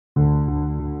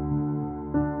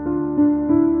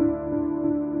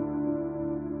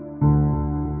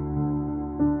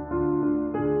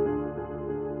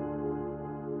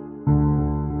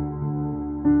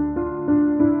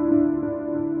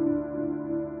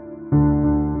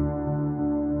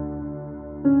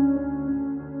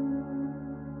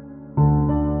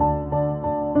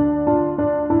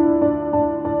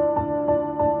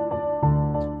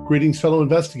Greetings, fellow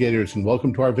investigators, and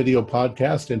welcome to our video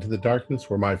podcast, Into the Darkness,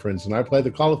 where my friends and I play the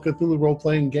Call of Cthulhu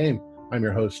role-playing game. I'm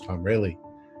your host, Tom Rayleigh.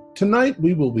 Tonight,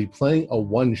 we will be playing a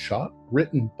one-shot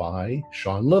written by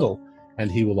Sean Little, and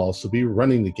he will also be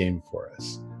running the game for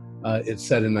us. It's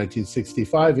set in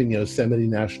 1965 in Yosemite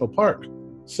National Park.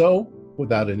 So,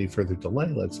 without any further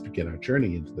delay, let's begin our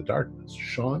journey into the darkness.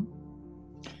 Sean?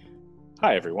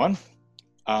 Hi, everyone.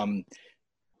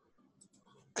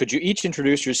 Could you each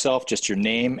introduce yourself, just your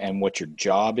name and what your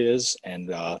job is,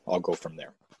 and I'll go from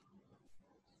there.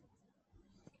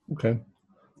 Okay.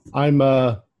 I'm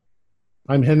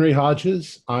Henry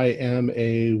Hodges. I am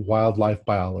a wildlife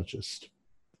biologist.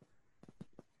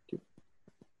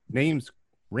 Name's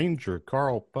Ranger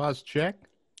Carl Poschek.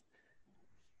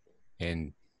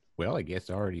 And, well, I guess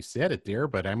I already said it there,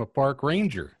 but I'm a park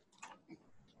ranger.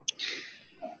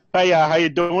 Hi, how you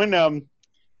doing?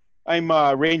 I'm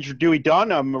Ranger Dewey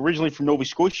Dunn. I'm originally from Nova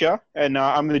Scotia, and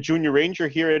I'm the junior ranger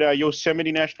here at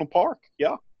Yosemite National Park.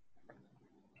 Yeah.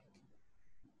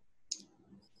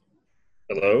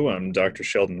 Hello, I'm Dr.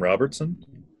 Sheldon Robertson.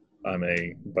 I'm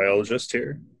a biologist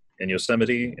here in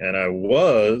Yosemite, and I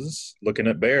was looking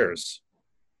at bears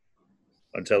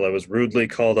until I was rudely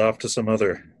called off to some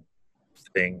other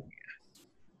thing.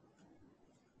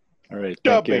 All right.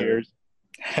 Thank you. Bears.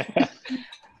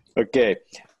 Okay.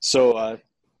 So,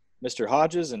 Mr.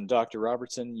 Hodges and Dr.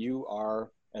 Robertson, you are,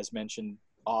 as mentioned,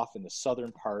 off in the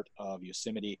southern part of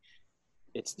Yosemite.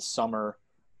 It's the summer.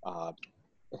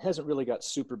 It hasn't really got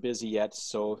super busy yet,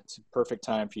 so it's a perfect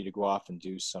time for you to go off and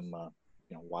do some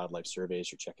wildlife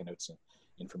surveys. You're checking out some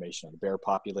information on the bear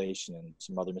population and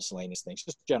some other miscellaneous things,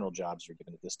 just general jobs you're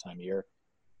given at this time of year.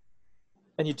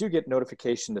 And you do get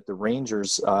notification that the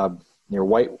rangers near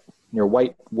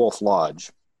White Wolf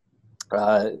Lodge,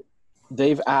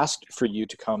 they've asked for you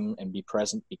to come and be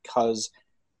present because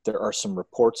there are some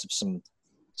reports of some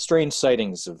strange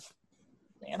sightings of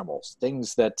animals,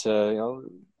 things that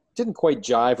didn't quite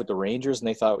jive with the rangers, and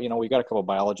they thought, we got a couple of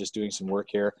biologists doing some work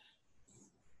here.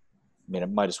 I mean,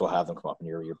 it might as well have them come up, and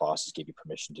your bosses gave you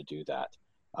permission to do that.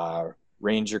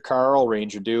 Ranger Carl,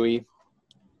 Ranger Dewey,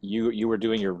 you were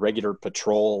doing your regular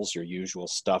patrols, your usual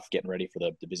stuff, getting ready for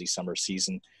the busy summer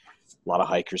season. A lot of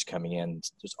hikers coming in.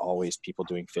 There's always people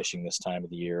doing fishing this time of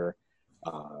the year.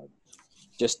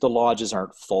 Just the lodges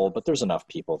aren't full, but there's enough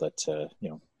people that,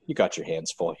 you got your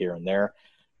hands full here and there.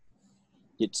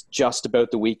 It's just about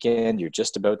the weekend. You're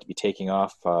just about to be taking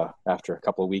off after a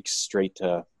couple of weeks straight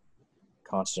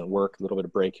constant work, a little bit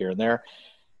of break here and there.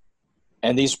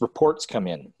 And these reports come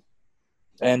in.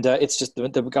 And it's just the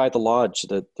guy at the lodge,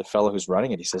 the fellow who's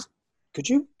running it, he says, could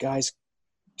you guys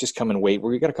just come and wait?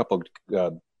 We got a couple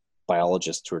of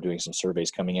biologists who are doing some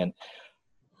surveys coming in.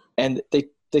 And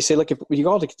they say, look, if you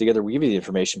all get together, we give you the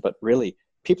information, but really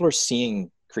people are seeing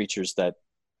creatures that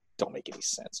don't make any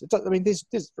sense.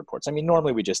 These reports,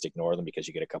 normally we just ignore them because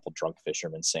you get a couple drunk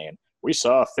fishermen saying, we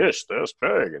saw a fish this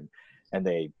big, and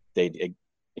they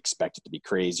expect it to be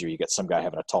crazy, or you get some guy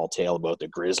having a tall tale about the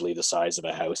grizzly the size of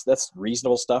a house. That's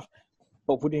reasonable stuff.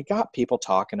 But when you got people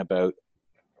talking about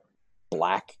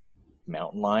black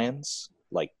mountain lions,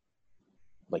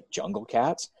 like jungle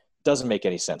cats, doesn't make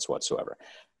any sense whatsoever.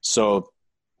 So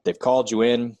they've called you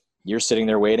in, you're sitting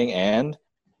there waiting, and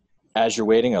as you're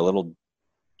waiting, a little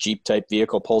Jeep type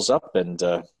vehicle pulls up, and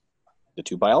the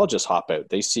two biologists hop out.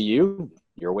 They see you,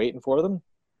 you're waiting for them.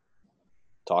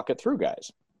 Talk it through,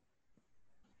 guys.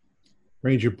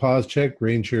 Ranger Poschek,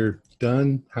 Ranger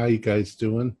Dunn, how you guys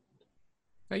doing?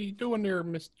 How you doing there,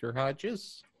 Mr.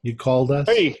 Hodges? You called us?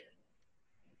 Hey.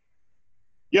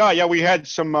 Yeah, we had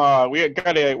some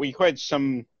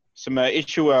some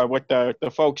issue with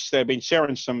the folks that have been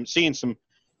seeing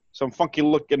some funky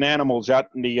looking animals out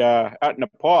in the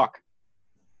park.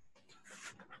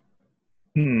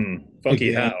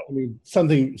 Funky Again,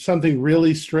 how? Something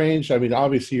really strange.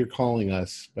 Obviously you're calling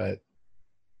us, but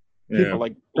people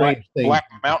like black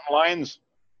mountain lions.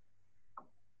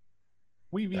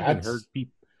 We've even heard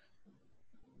people.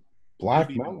 Black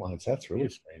mountain lions. That's really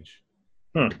strange.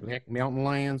 Black mountain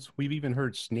lions. We've even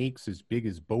heard snakes as big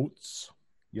as boats.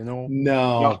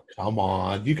 No, come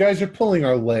on. You guys are pulling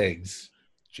our legs.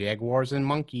 Jaguars and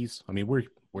monkeys. We're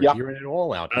hearing it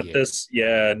all out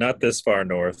here. Not this far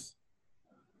north.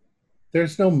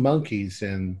 There's no monkeys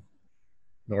in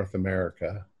North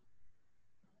America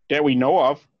that we know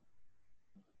of.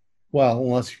 Well,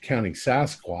 unless you're counting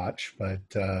Sasquatch, but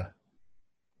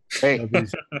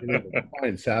nobody's been able to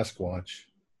find Sasquatch.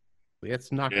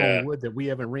 Let's knock on wood that we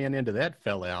haven't ran into that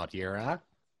fella out here, huh?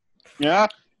 Yeah.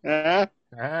 All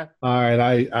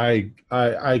right,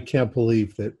 I can't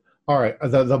believe that. All right,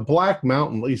 the Black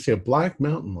Mountain. You say a Black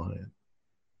Mountain lion.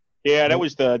 Yeah, that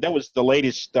was the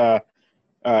latest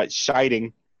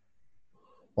sighting.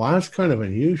 Well, that's kind of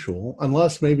unusual,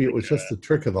 unless maybe it was just the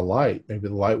trick of the light. Maybe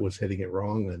the light was hitting it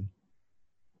wrong then.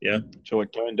 Yeah. So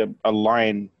it turned a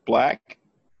lion black.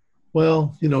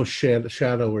 Well,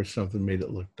 shadow or something made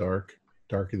it look darker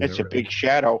than That's it a big really.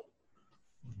 shadow.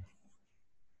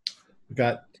 We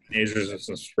got Teenagers with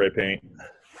some spray paint.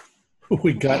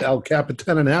 El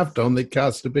Capitan and Half Dome that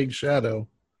cast a big shadow.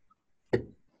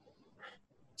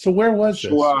 So where was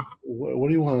this? So, What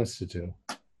do you want us to do?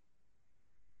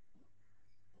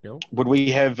 would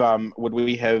we have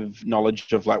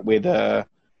knowledge of like where the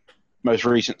most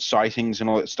recent sightings and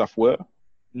all that stuff were?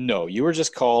 No, you were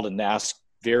just called and asked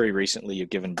very recently. You've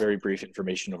given very brief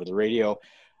information over the radio.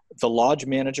 The lodge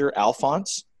manager,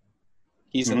 Alphonse,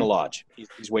 he's in the lodge.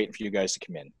 He's waiting for you guys to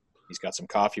come in. He's got some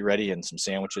coffee ready and some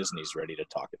sandwiches, and he's ready to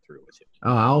talk it through with you.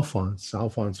 Oh, Alphonse.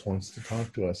 Alphonse wants to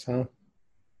talk to us, huh?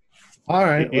 All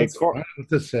right, let's find out what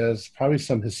this says. Probably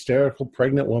some hysterical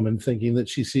pregnant woman thinking that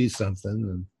she sees something.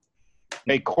 And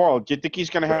Hey, Carl, do you think he's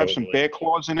going to have some bear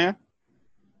claws in there?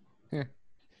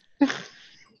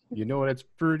 You know, it's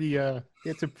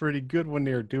a pretty good one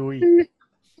there, Dewey.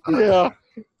 Yeah.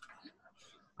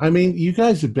 I mean, you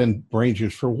guys have been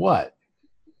rangers for what?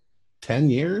 10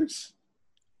 years?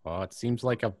 Oh, it seems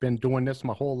like I've been doing this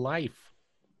my whole life.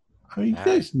 I mean, you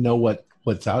guys know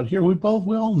what's out here. We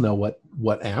all know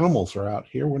what animals are out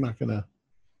here. We're not going to.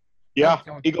 Yeah,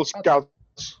 Eagle Scouts.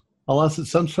 Unless it's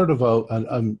some sort of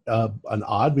an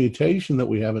odd mutation that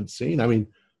we haven't seen. I mean,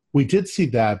 we did see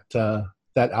that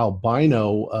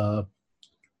albino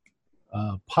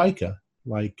pika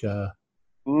like a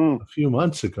few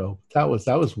months ago. That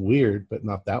was weird, but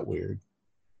not that weird.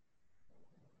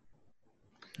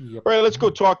 Yep. All right, let's go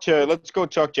talk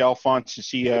to Alphonse and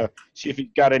see if he's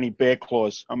got any bear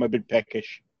claws. I'm a bit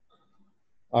peckish.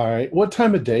 All right, what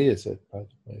time of day is it, by the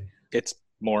way? It's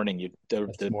morning.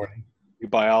 It's morning. You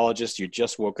biologists, you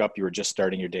just woke up. You were just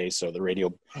starting your day, so the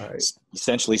radio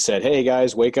essentially said, "Hey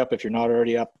guys, wake up if you're not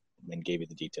already up," and then gave you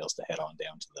the details to head on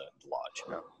down to the lodge.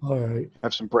 All right.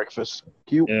 Have some breakfast.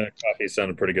 Cute. Yeah, coffee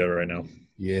sounded pretty good right now.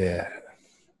 Yeah.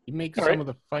 He makes some of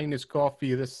the finest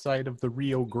coffee this side of the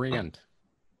Rio Grande.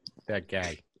 That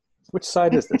guy. Which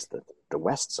side is this? The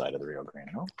west side of the Rio Grande,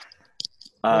 no?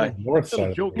 North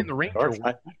side. Joke in the Ranger. We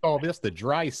call this the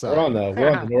dry side. We're on the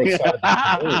north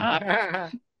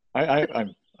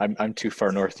side. I'm too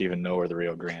far north to even know where the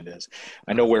Rio Grande is.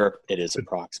 I know where it is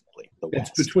approximately. The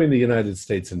west. It's between the United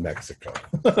States and Mexico.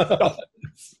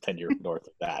 10 years north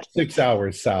of that. 6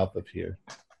 hours south of here.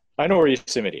 I know where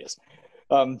Yosemite is.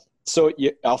 So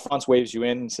Alphonse waves you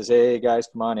in and says, "Hey guys,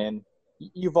 come on in."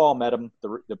 You've all met him.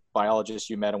 The biologists,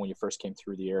 you met him when you first came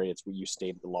through the area. It's where you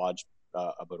stayed at the lodge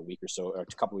about a week or so, or a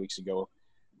couple of weeks ago,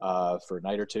 for a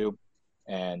night or two.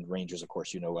 And Rangers, of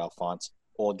course, you know Alphonse.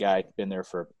 Old guy, been there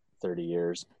for 30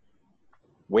 years.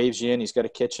 Waves you in. He's got a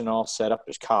kitchen all set up.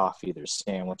 There's coffee. There's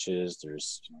sandwiches.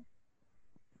 There's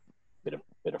bit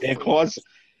of claws.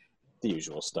 The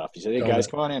usual stuff. He said, "Hey guys,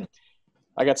 come on in.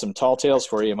 I got some tall tales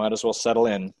for you. Might as well settle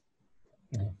in."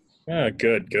 Yeah,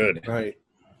 good. Right.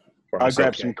 I'll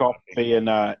grab some coffee and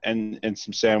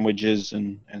some sandwiches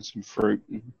and some fruit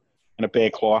and a bear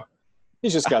claw.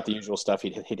 He's just got the usual stuff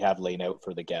he'd have laid out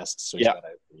for the guests. So he's got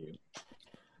out for you.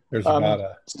 There's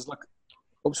about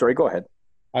sorry, go ahead.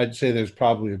 I'd say there's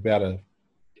probably about a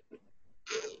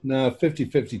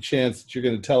 50-50 chance that you're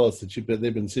going to tell us that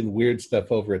they've been seeing weird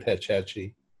stuff over at Hetch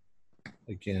Hetchy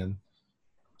again.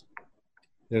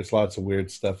 There's lots of weird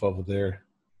stuff over there.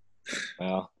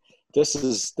 Well, this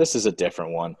is a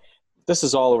different one. This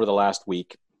is all over the last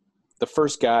week. The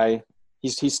first guy,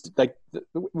 he's like,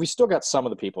 we still got some of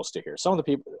the people still here. Some of the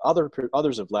people,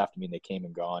 others have left. I mean, they came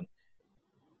and gone.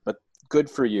 But good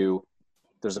for you.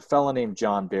 There's a fella named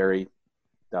John Barry,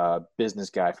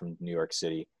 business guy from New York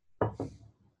City.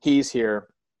 He's here.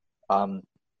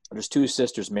 There's two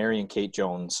sisters, Mary and Kate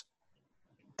Jones.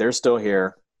 They're still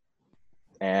here.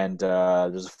 And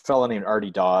there's a fella named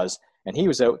Artie Dawes, and he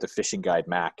was out with the fishing guide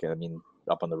Mac. I mean,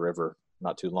 up on the river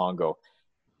not too long ago.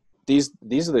 These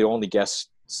are the only guests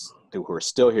who are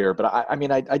still here. But I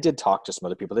mean, I did talk to some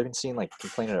other people. They've been seeing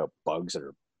complaining about bugs that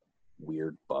are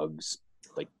weird bugs,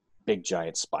 like big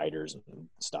giant spiders and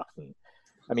stuff. And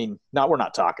I mean, we're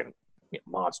not talking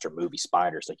monster movie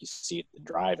spiders like you see at the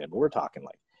drive-in, but we're talking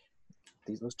like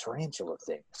those tarantula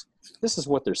things. This is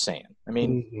what they're saying. I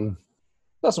mean,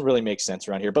 doesn't really make sense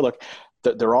around here. But look,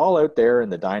 they're all out there in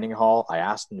the dining hall. I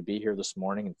asked them to be here this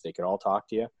morning and if they could all talk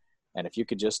to you. And if you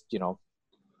could just,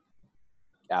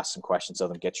 ask some questions of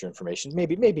them, get your information,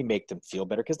 maybe make them feel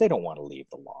better because they don't want to leave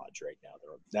the lodge right now.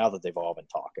 Now that they've all been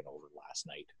talking over last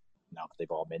night. now that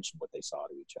they've all mentioned what they saw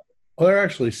to each other. Oh, they're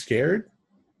actually scared?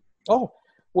 Oh,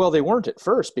 well, they weren't at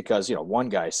first because, one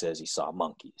guy says he saw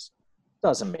monkeys.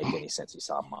 Doesn't make any sense he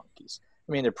saw monkeys.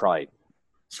 I mean, they're probably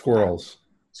Squirrels.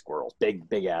 Squirrels,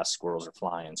 big ass squirrels or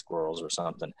flying squirrels or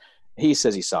something. He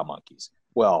says he saw monkeys.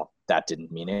 Well, that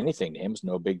didn't mean anything to him. It's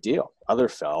no big deal. Other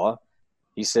fella,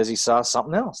 he says he saw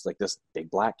something else, like this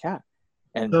big black cat.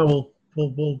 And No,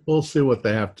 we'll see what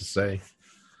they have to say.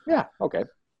 yeah, okay.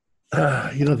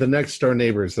 The next door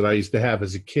neighbors that I used to have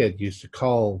as a kid used to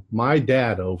call my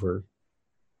dad over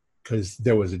because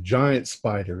there was a giant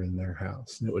spider in their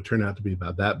house, and it would turn out to be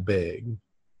about that big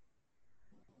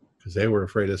because they were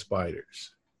afraid of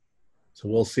spiders. So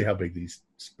we'll see how big these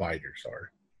spiders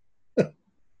are.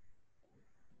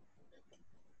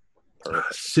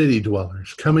 City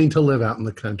dwellers coming to live out in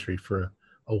the country for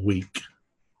a week.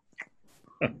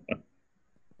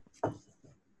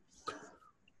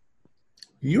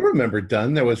 You remember,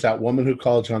 Dunn, there was that woman who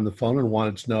called you on the phone and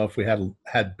wanted to know if we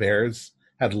had bears,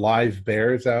 had live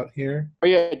bears out here. Oh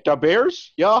yeah, the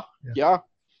bears? Yeah.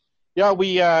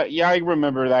 I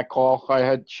remember that call.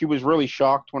 She was really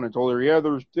shocked when I told her, yeah,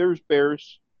 there's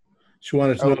bears. She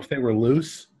wanted to know if they were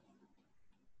loose.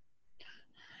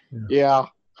 Yeah.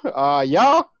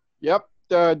 Yep.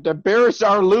 The bears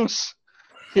are loose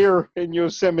here in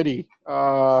Yosemite.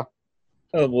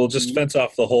 We'll just fence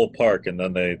off the whole park, and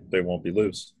then they won't be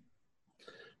loose.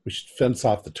 We should fence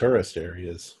off the tourist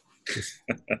areas. Just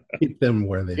keep them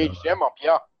where they Cage are. them up,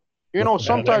 yeah.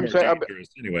 Sometimes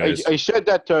I said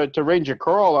that to Ranger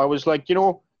Carl. I was like,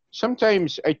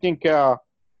 sometimes I think the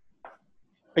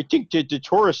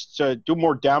tourists do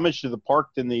more damage to the park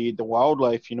than the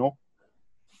wildlife.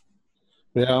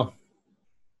 Yeah.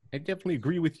 I definitely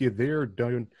agree with you there,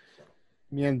 Don.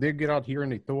 Man, they get out here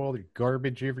and they throw all the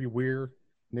garbage everywhere.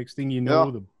 Next thing you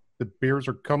know, the bears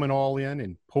are coming all in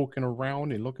and poking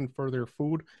around and looking for their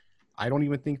food. I don't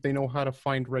even think they know how to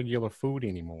find regular food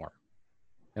anymore.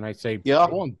 And I say,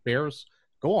 Go on, bears.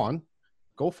 Go on.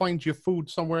 Go find your food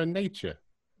somewhere in nature.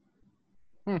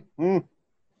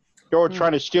 You're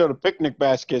trying to steal the picnic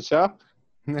baskets, huh?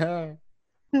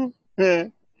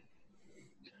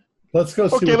 Let's go.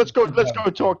 Okay, let's go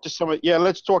talk to some.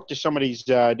 Let's talk to some of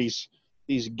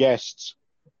these guests.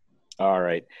 All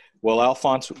right. Well,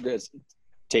 Alphonse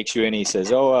takes you in. He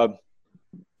says,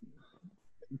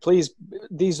 please,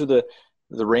 these are the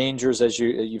rangers as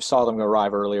you saw them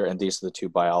arrive earlier, and these are the two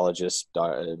biologists,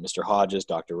 Mr. Hodges,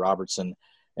 Dr. Robertson,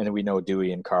 and then we know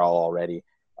Dewey and Carl already.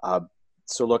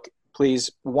 So look, please,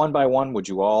 one by one, would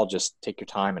you all just take your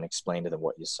time and explain to them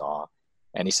what you saw?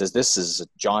 And he says, this is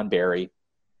John Barry.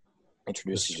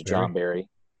 Introduces you to John Barry.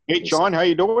 Hey, John, how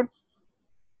you doing?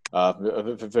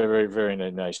 Very, very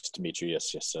nice to meet you.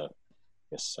 Yes,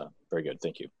 very good.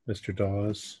 Thank you. Mr.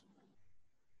 Dawes,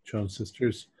 Jones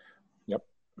Sisters. Yep.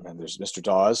 And there's Mr.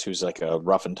 Dawes, who's like a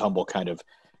rough and tumble kind of.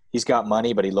 He's got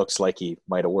money, but he looks like he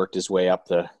might have worked his way up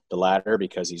the ladder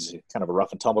because he's kind of a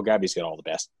rough and tumble guy, but he's got all the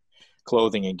best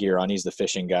clothing and gear on. He's the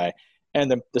fishing guy.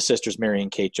 And the sisters, Mary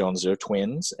and Kate Jones, are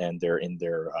twins, and they're in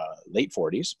their late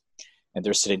 40s. And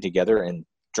they're sitting together in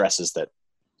dresses that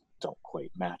don't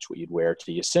quite match what you'd wear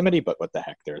to Yosemite, but what the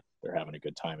heck, they're having a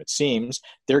good time. It seems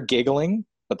they're giggling,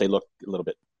 but they look a little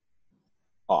bit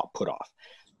put off.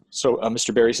 So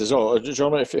Mr. Barry says,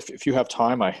 gentlemen, if you have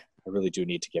time, I really do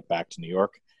need to get back to New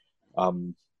York. I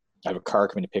have a car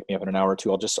coming to pick me up in an hour or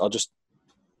two.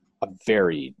 I'm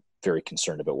very, very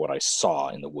concerned about what I saw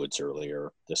in the woods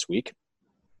earlier this week.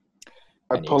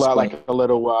 I pull out like a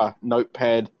little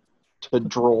notepad to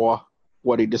draw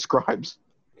what he describes.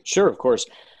 Sure, of course.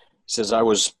 He says, I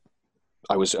was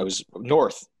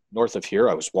north of here.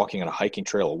 I was walking on a hiking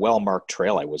trail, a well-marked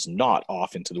trail. I was not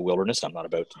off into the wilderness. I'm not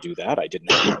about to do that. I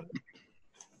didn't have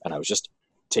and I was just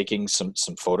taking some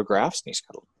photographs. And he's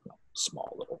got a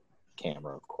small little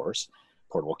camera, of course,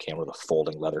 portable camera with a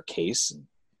folding leather case. And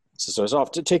so I was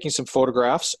off taking some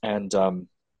photographs, and out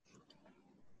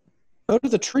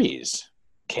of the trees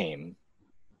came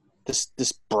this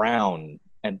brown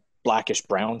and blackish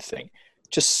brown thing,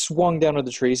 just swung down to the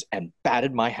trees and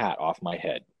batted my hat off my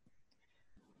head.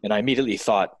 And I immediately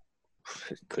thought,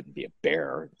 it couldn't be a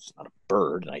bear. It's not a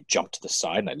bird. And I jumped to the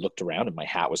side and I looked around and my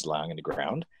hat was lying on the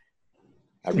ground.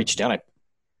 I reached down, I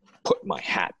put my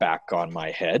hat back on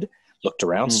my head, looked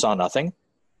around, saw nothing.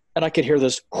 And I could hear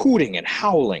this hooting and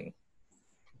howling.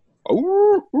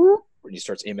 When he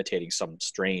starts imitating some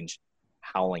strange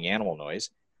howling animal noise.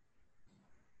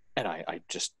 And I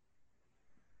just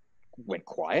went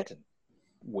quiet and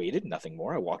waited, nothing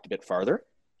more. I walked a bit farther.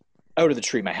 Out of the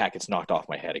tree, my hat gets knocked off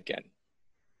my head again.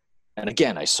 And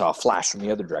again, I saw a flash from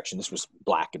the other direction. This was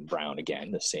black and brown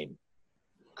again, the same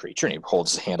creature, and he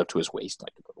holds his hand up to his waist,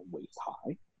 like waist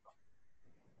high.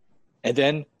 And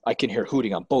then I can hear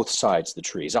hooting on both sides of the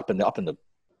trees, up in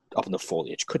the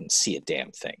foliage. Couldn't see a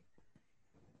damn thing.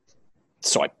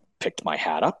 So I picked my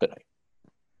hat up and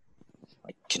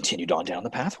I continued on down the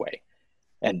pathway.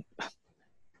 And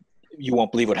you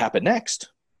won't believe what happened next.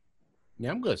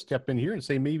 Yeah, I'm going to step in here and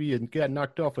say maybe you got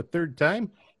knocked off a third time.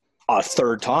 A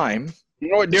third time.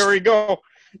 Oh, there we go.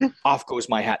 Off goes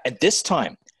my hat. And this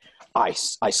time, I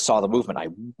saw the movement. I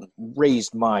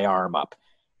raised my arm up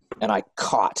and I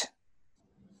caught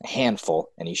a handful,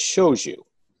 and he shows you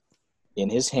in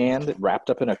his hand, wrapped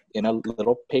up in a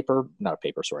little paper, not a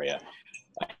paper, sorry, a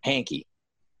hanky,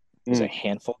 is a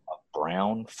handful of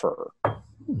brown fur.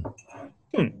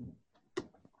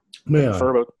 Man. Fur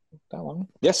about that long?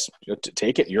 Yes,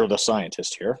 take it. You're the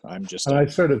scientist here. I'm just. And I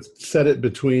sort of set it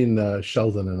between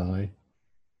Sheldon and I.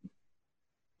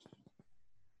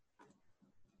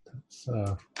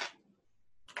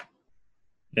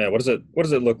 Yeah, what does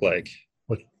it look like?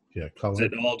 Yeah, color. Is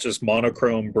it all just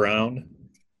monochrome brown?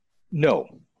 No.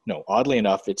 Oddly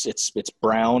enough, it's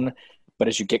brown, but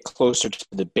as you get closer to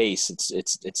the base,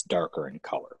 it's darker in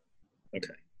color. Okay.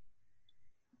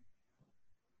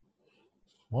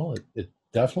 Well, it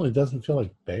definitely doesn't feel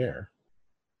like bear.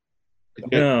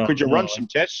 No, Could you no. run some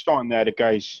tests on that,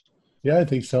 guys? Yeah, I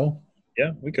think so.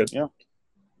 Yeah, we could. Yeah.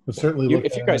 But certainly,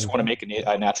 If you guys want to make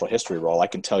a natural history roll, I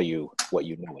can tell you what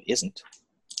you know it isn't.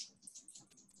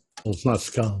 Well, it's not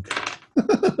skunk.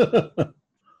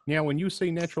 Now, when you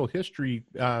say natural history,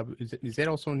 is that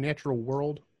also natural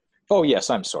world? Oh yes,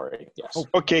 I'm sorry. Yes. Oh.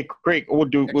 Okay, great. We'll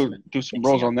do some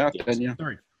rolls on that then. Yeah.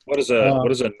 Sorry. What does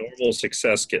a normal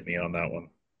success get me on that one?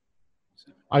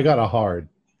 I got a hard.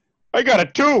 I got a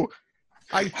 2.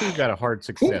 I too got a hard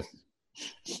success.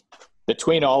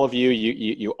 Between all of you,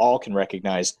 you all can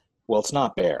recognize. Well, it's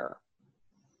not bear.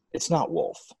 It's not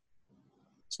wolf.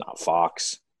 It's not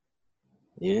fox.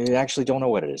 You actually don't know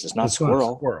what it is. It's not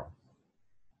squirrel.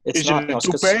 It's Is not. it a No, it's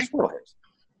toupee? squirrel hairs.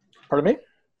 Pardon me?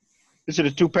 Is it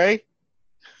a toupee?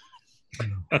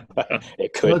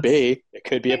 It could be. It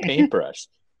could be a paintbrush.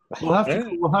 We'll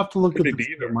have to look Could at be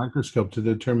the beaver. microscope to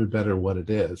determine better what it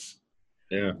is.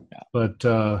 Yeah. But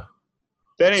That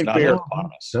It's ain't not bear.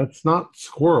 hippopotamus. that's not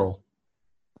squirrel.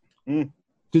 Mm.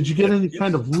 Did you get any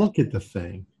kind of look at the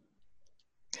thing?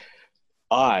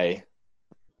 I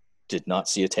did not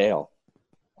see a tail.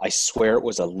 I swear it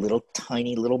was a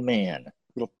tiny little man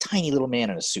in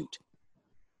a suit.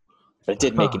 But it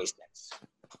didn't make any sense.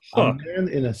 Huh. A man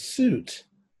in a suit.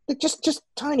 Like just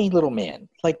tiny little man.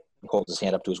 Like he holds his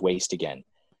hand up to his waist again.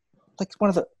 Like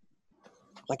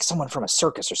someone from a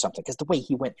circus or something. Because the way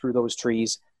he went through those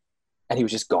trees, and he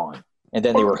was just gone. And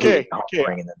then they were hooting and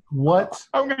hollering, and then What?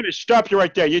 I'm going to stop you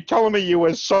right there. You're telling me you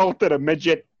assaulted a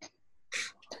midget?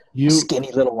 You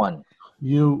skinny little one.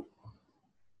 you.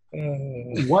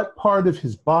 What part of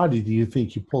his body do you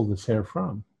think you pulled his hair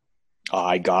from?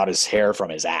 I got his hair from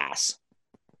his ass.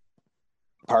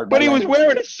 Pardon But my he was language.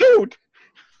 wearing a suit.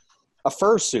 A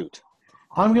fursuit.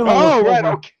 I'm gonna. Oh, look right.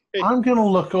 over, Okay. I'm gonna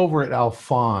look over at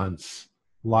Alphonse.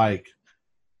 Like,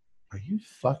 are you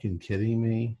fucking kidding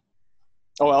me?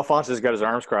 Oh, Alphonse has got his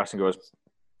arms crossed and goes,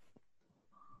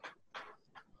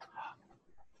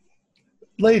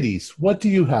 Ladies, what do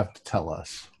you have to tell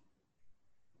us?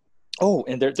 oh,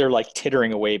 and they're like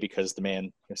tittering away because the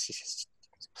man, he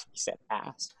said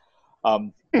ass.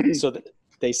 So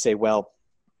they say, well,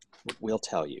 we'll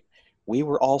tell you. We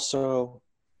were also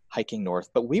hiking north,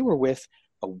 but we were with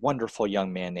a wonderful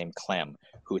young man named Clem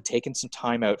who had taken some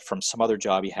time out from some other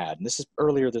job he had. And this is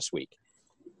earlier this week.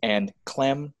 And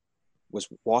Clem was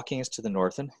walking us to the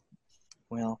north, and,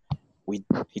 well,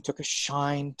 he took a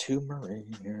shine to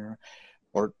Maria,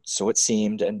 or so it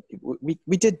seemed. And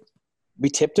we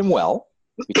tipped him well.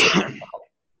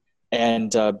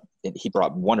 And he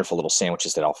brought wonderful little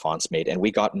sandwiches that Alphonse made. And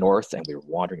we got north, and we were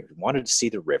wandering. We wanted to see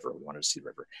the river.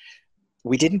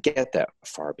 We didn't get that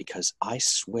far because I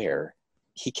swear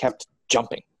he kept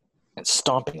jumping and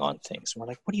stomping on things. And we're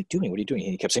like, what are you doing? What are you doing?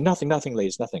 And he kept saying, nothing,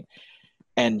 ladies, nothing.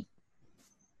 And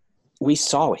we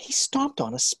saw it. He stomped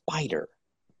on a spider.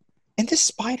 And this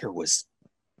spider was,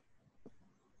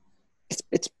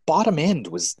 its bottom end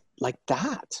was like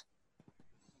that.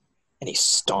 And he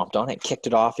stomped on it, kicked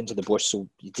it off into the bush, so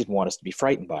he didn't want us to be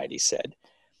frightened by it, he said.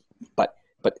 But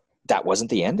that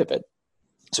wasn't the end of it.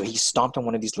 So he stomped on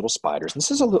one of these little spiders. And this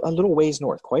is a little ways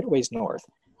north, quite a ways north.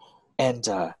 And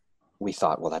we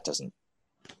thought, well, that doesn't,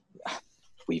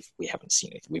 we haven't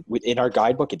seen it. In our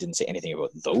guidebook, it didn't say anything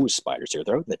about those spiders here.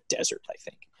 They're out in the desert, I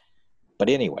think. But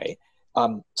anyway,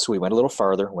 so we went a little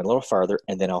farther,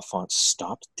 and then Alphonse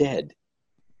stopped dead.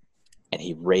 And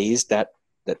he raised that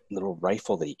that little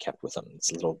rifle that he kept with him.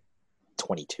 It's a little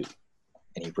 22.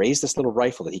 And he raised this little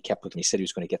rifle that he kept with him. He said he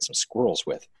was going to get some squirrels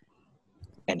with.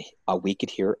 And we could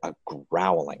hear a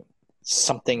growling,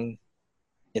 something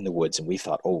in the woods. And we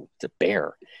thought, oh, the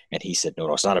bear. And he said,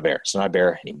 no, it's not a bear. It's not a bear.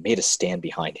 And he made us stand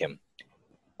behind him.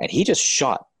 And he just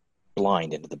shot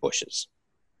blind into the bushes.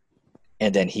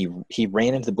 And then he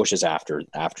ran into the bushes after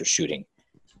shooting.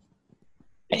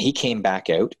 And he came back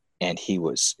out, and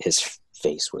his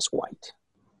face was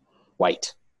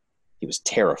white. He was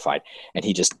terrified. And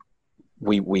he just,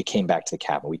 we came back to the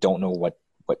cabin. We don't know what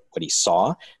he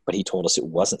saw, but he told us it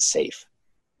wasn't safe.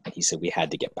 And he said we had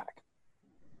to get back.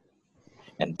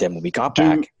 And then when we got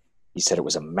back, he said it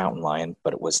was a mountain lion,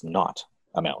 but it was not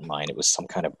a mountain lion. It was some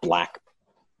kind of black,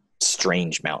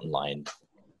 strange mountain lion.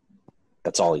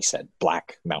 That's all he said.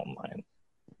 Black mountain lion.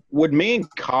 Would me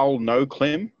and Carl know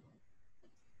Clem?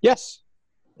 Yes.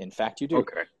 In fact, you do.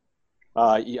 Okay.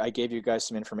 I gave you guys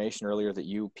some information earlier that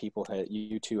you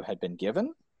two had been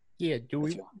given. Yeah, do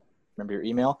we? Remember your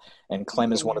email? And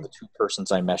Clem is one of the two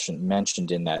persons I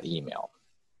mentioned in that email.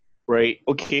 Right.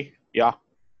 Okay. Yeah.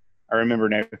 I remember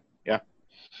now. Yeah.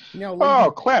 Now,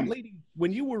 lady, Clem. Lady,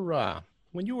 when you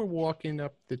were walking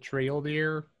up the trail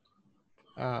there,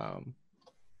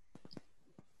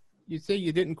 you say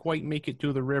you didn't quite make it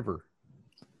to the river.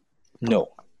 No.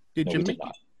 Did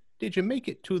you make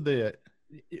it to the?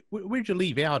 Where'd you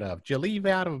leave out of? Did you leave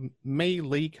out of May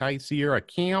Lake High Sierra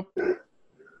Camp,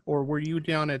 or were you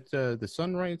down at the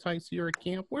Sunrise High Sierra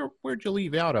Camp? Where'd you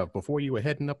leave out of before you were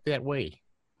heading up that way?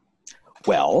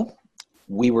 Well,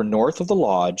 we were north of the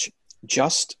lodge,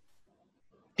 just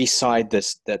beside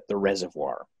the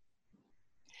reservoir.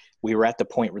 We were at the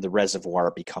point where the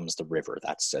reservoir becomes the river.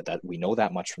 That's that we know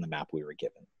that much from the map we were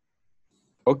given.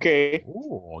 Okay.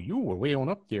 Oh, you were way on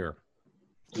up there.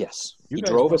 Yes, He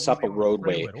drove us up a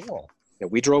roadway. Yeah,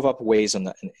 we drove up ways in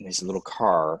his little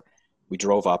car. We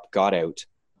drove up, got out,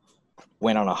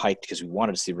 went on a hike because we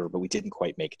wanted to see the river, but we didn't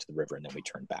quite make it to the river, and then we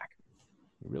turned back.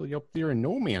 Really up there in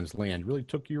no man's land. Really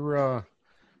took your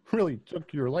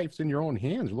lives in your own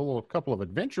hands. A couple of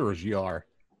adventurers you are.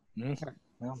 Mm-hmm.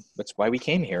 Well, that's why we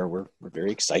came here. We're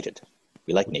very excited.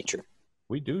 We like nature.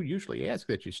 We do usually ask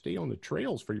that you stay on the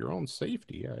trails for your own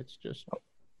safety. It's just.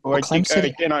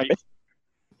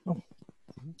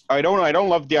 I don't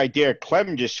love the idea of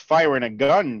Clem just firing a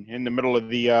gun in the middle of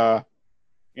the.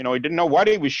 He didn't know what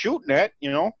he was shooting at.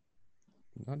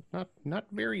 Not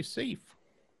very safe.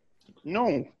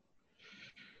 No.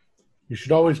 You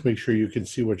should always make sure you can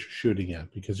see what you're shooting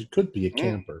at, because it could be a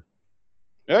camper.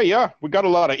 Yeah. We got a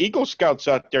lot of Eagle Scouts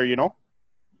out there,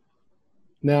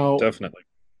 Now, Definitely.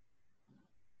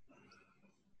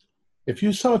 if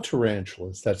you saw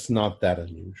tarantulas, that's not that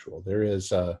unusual. There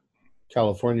is a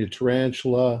California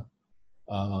tarantula.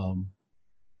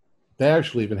 They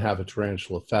actually even have a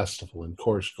tarantula festival in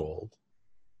Coarse Gold,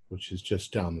 which is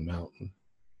just down the mountain.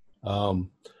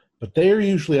 But they are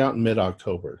usually out in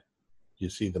mid-October. You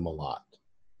see them a lot.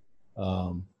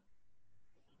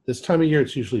 This time of year,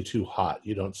 it's usually too hot.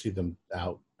 You don't see them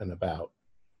out and about.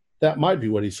 That might be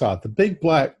what he saw. The big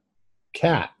black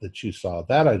cat that you saw,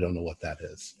 that I don't know what that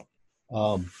is.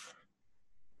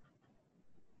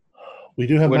 We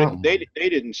do have they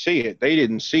didn't see it. They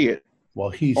didn't see it. Well,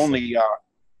 he's only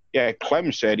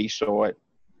Clem said he saw it.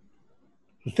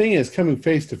 The thing is, coming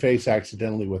face to face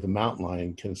accidentally with a mountain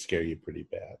lion can scare you pretty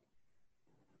bad.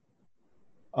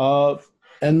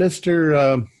 And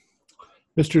Mr.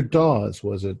 Dawes,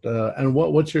 was it? And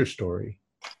what's your story?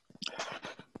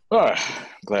 Oh,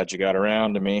 glad you got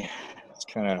around to me. It's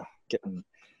kind of getting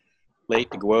late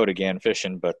to go out again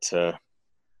fishing, but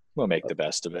we'll make the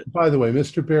best of it. By the way,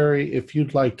 Mr. Barry, if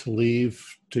you'd like to leave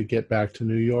to get back to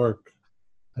New York,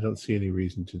 I don't see any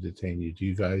reason to detain you. Do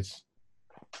you guys?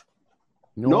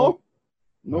 No. All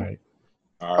right.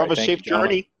 Have a safe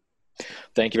journey.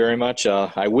 Thank you very much.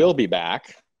 I will be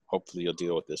back. Hopefully you'll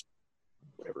deal with this,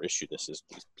 whatever issue this is,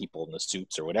 these people in the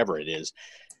suits or whatever it is.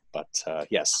 But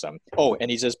yes.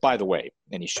 And he says, by the way,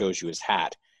 and he shows you his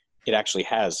hat. It actually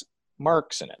has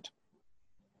marks in it.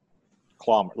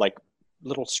 Claw, like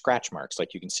little scratch marks.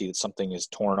 Like you can see that something is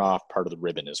torn off part of the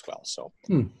ribbon as well. So.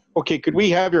 Okay, could we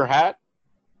have your hat?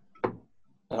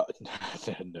 No.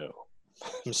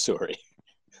 I'm sorry.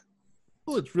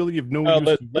 Well, it's really of no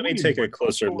use. Let me take a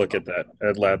closer look at that,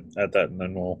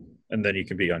 and then you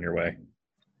can be on your way.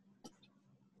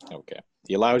 Okay.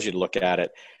 He allows you to look at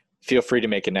it. Feel free to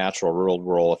make a natural world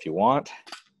roll if you want.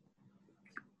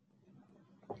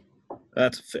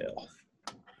 That's a fail.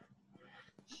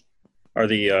 Are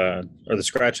the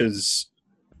scratches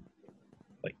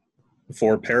like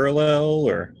 4 parallel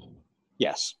or?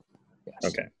 Yes.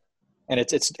 Okay. And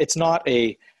it's not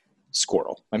a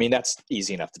squirrel. I mean, that's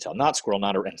easy enough to tell. Not squirrel,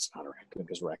 and it's not a raccoon,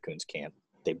 because raccoons can't.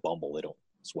 They bumble. They don't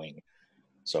swing.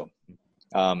 So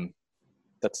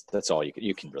that's all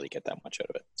you can really get that much out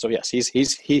of it. So yes,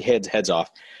 he heads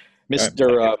off.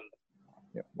 Mr.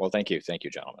 Well, thank you,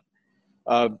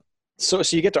 gentlemen. So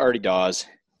you get to Artie Dawes.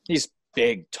 He's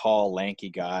big, tall, lanky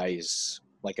guy. He's,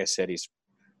 like I said, he's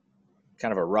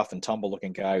kind of a rough and tumble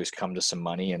looking guy who's come to some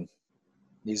money, and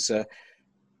he's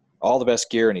all the best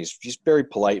gear, and he's very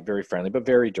polite, very friendly, but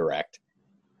very direct.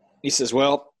 He says,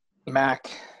 well,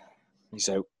 Mac, he's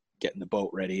out getting the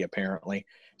boat ready, apparently.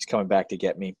 He's coming back to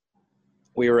get me.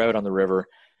 We were out on the river,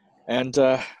 and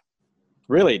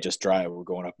really just we're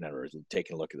going up and down,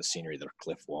 taking a look at the scenery, the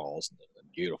cliff walls, and the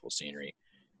beautiful scenery.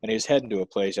 And he was heading to a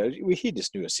place. He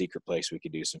just knew a secret place we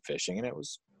could do some fishing, and it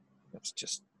was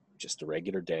just a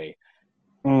regular day.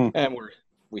 And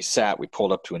we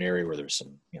pulled up to an area where there was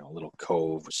some, little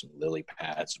cove with some lily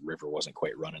pads. The river wasn't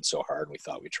quite running so hard, and we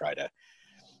thought we'd try to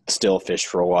still fish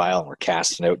for a while. And we're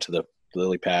casting out to the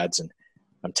lily pads, and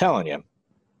I'm telling you,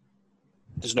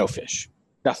 there's no fish,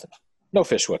 nothing, no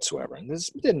fish whatsoever. And this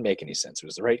didn't make any sense. It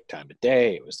was the right time of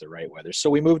day. It was the right weather.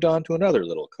 So we moved on to another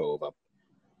little cove up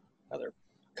another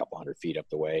couple 100 feet up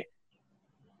the way.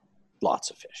 Lots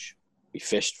of fish. We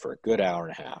fished for a good hour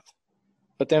and a half.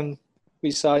 But then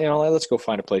we saw, let's go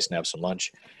find a place and have some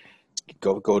lunch.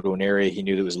 Go to an area he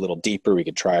knew that was a little deeper. We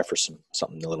could try for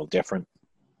something a little different.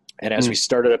 And as we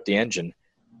started up the engine,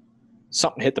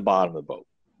 something hit the bottom of the boat.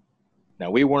 Now,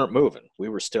 we weren't moving. We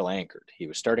were still anchored. He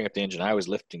was starting up the engine. I was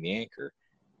lifting the anchor.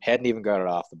 Hadn't even got it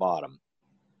off the bottom.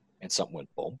 And something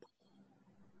went boom.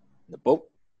 The boat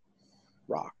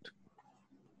rocked.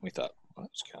 We thought, well,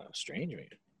 that's kind of strange. I mean,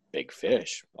 big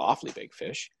fish, awfully big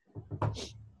fish.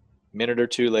 Minute or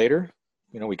two later,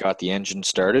 we got the engine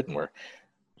started,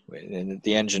 and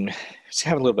the engine is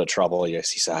having a little bit of trouble. He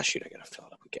said, shoot, I got to fill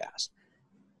it up with gas.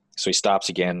 So he stops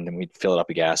again, and we fill it up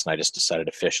with gas, and I just decided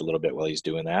to fish a little bit while he's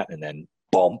doing that, and then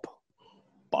bump,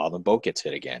 bottom of the boat gets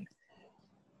hit again.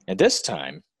 And this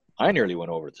time, I nearly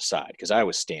went over to the side because I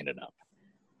was standing up.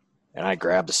 And I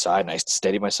grabbed the side, and I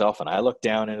steadied myself, and I looked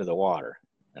down into the water.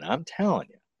 And I'm telling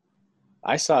you,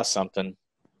 I saw something.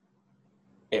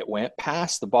 It went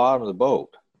past the bottom of the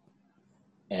boat,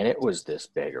 and it was this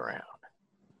big around.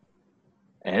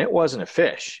 And it wasn't a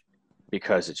fish,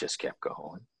 because it just kept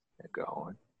going and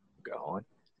going and going.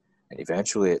 And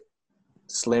eventually it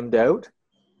slimmed out,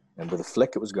 and with a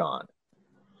flick, it was gone.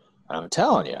 And I'm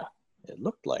telling you, it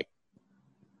looked like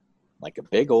a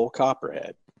big old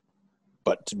copperhead,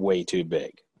 but way too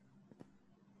big.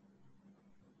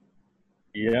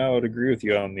 Yeah, I would agree with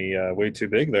you on the way too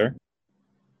big there.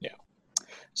 Yeah.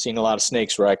 Seen a lot of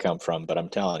snakes where I come from, but I'm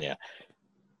telling you,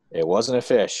 it wasn't a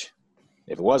fish.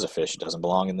 If it was a fish, it doesn't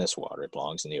belong in this water. It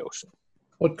belongs in the ocean.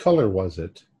 What color was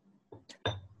it?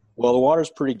 Well, the water's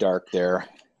pretty dark there.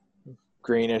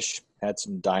 Greenish, had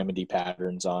some diamondy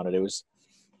patterns on it. It was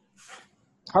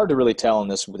hard to really tell in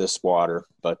this water,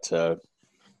 but it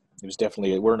was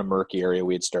definitely, we're in a murky area.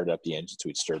 We had started up the engine, so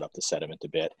we'd stirred up the sediment a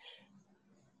bit.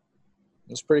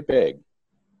 It was pretty big.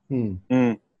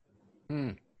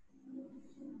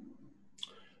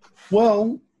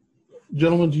 Well,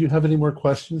 gentlemen, do you have any more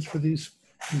questions for these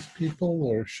people,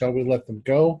 or shall we let them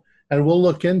go? And we'll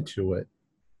look into it.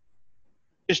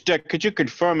 Just could you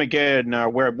confirm again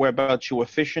whereabouts you were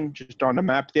fishing, just on the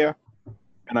map there?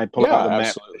 And I pull out a map.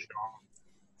 Absolutely.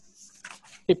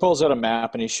 He pulls out a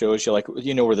map and he shows you,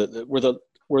 where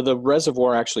the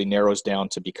reservoir actually narrows down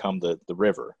to become the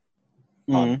river.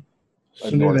 So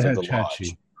north of the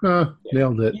lodge.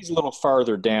 Nailed it. He's a little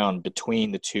farther down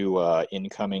between the two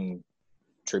incoming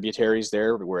tributaries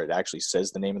there, where it actually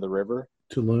says the name of the river.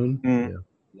 Tulun.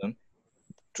 Yeah.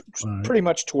 Pretty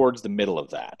much towards the middle of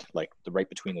that, right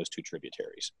between those two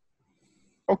tributaries.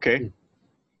 Okay.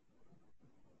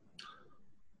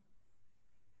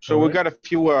 So we got a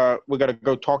few. We got to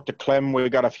go talk to Clem. We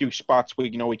got a few spots we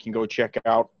can go check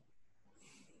out.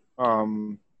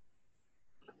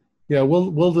 Yeah,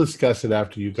 we'll discuss it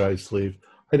after you guys leave.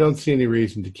 I don't see any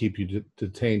reason to keep you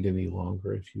detained any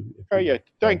longer. If you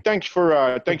Thanks for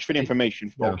the information,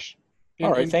 folks. Yeah.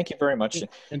 All right, thank you very much.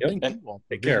 And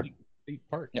take care. State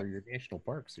park or your national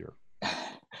parks here.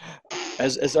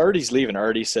 As Artie's leaving,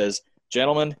 Artie says,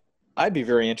 "Gentlemen, I'd be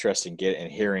very interested in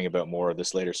hearing about more of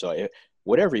this later. So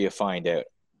whatever you find out,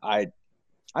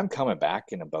 I'm coming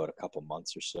back in about a couple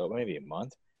months or so, maybe a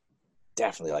month.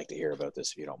 Definitely like to hear about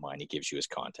this if you don't mind." He gives you his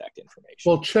contact information.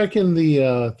 Well, check in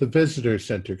the visitor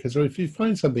center, because if you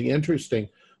find something interesting,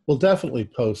 we'll definitely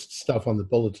post stuff on the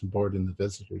bulletin board in the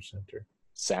visitor center.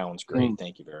 Sounds great.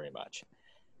 Thank you very much.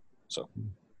 So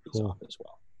he's Cool. off as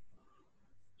well.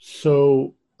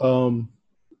 So, who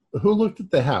looked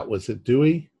at the hat? Was it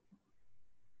Dewey?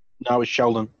 No, it's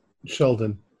Sheldon.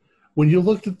 Sheldon. When you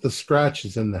looked at the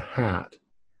scratches in the hat,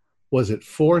 was it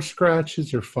 4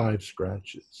 scratches or 5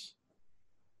 scratches?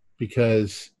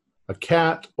 Because a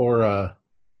cat or a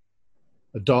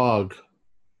dog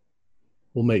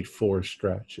will make 4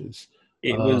 scratches.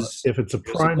 It was if it's a it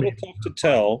was a little primate. tough to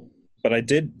tell, but I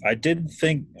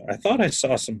thought I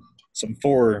saw some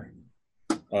four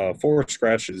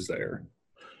scratches there.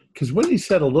 Because when he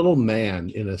said a little man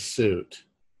in a suit,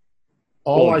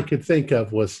 all I could think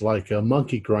of was like a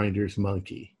monkey grinder's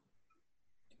monkey.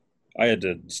 I had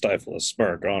to stifle a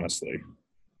smirk, honestly.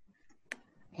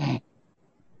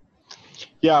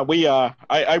 Yeah,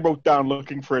 I wrote down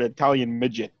looking for an Italian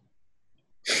midget.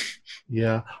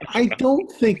 Yeah, I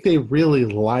don't think they really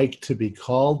like to be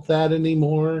called that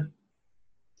anymore.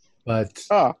 But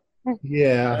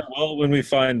yeah. Well, when we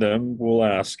find them, we'll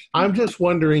ask. I'm just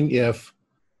wondering if,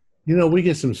 we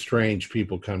get some strange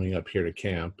people coming up here to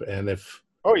camp, and if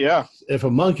a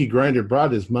monkey grinder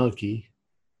brought his monkey,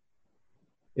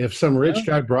 if some rich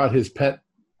guy brought his pet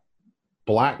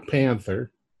black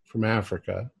panther from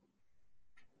Africa,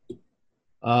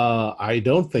 I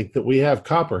don't think that we have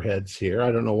copperheads here.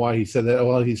 I don't know why he said that.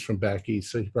 Well, he's from back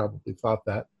east, so he probably thought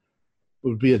that it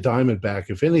would be a diamondback,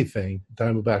 if anything,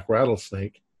 diamondback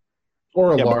rattlesnake,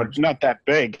 or a large. But not that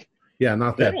big. Yeah,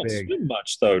 not that big. They don't swim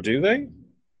much, though, do they?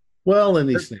 Well,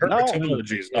 any snake.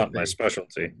 Herpetology is not my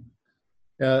specialty.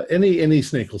 Any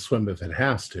snake will swim if it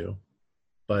has to,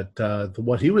 but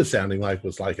what he was sounding like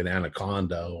was like an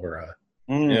anaconda or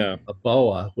a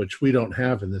boa, which we don't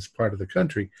have in this part of the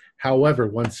country. However,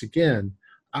 once again,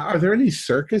 are there any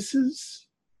circuses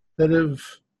that have?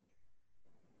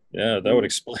 Yeah, that would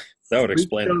explain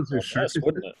it,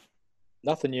 wouldn't it?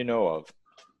 Nothing you know of.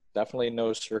 Definitely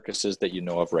no circuses that you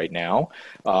know of right now.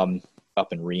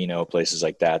 Up in Reno, places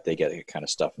like that, they get that kind of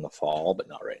stuff in the fall, but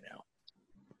not right now.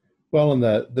 Well, and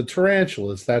the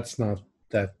tarantulas, that's not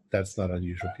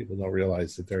unusual. People don't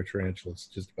realize that there are tarantulas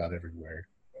just about everywhere.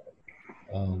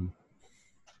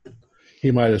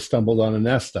 He might have stumbled on a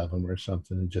nest of them or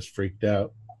something and just freaked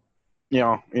out.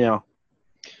 Yeah.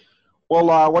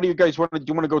 Well, what do you guys want to do?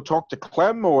 You want to go talk to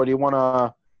Clem, or do you want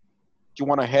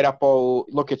to head up or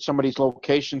look at some of these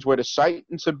locations where the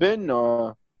sightings have been?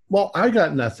 Well, I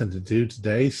got nothing to do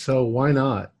today, so why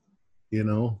not?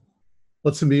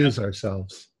 Let's amuse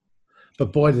ourselves.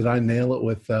 But boy, did I nail it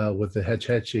with the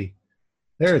hetch-hetchy.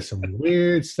 There is some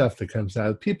weird stuff that comes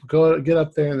out. People get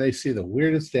up there and they see the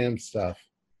weirdest damn stuff.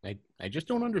 I just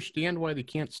don't understand why they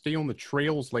can't stay on the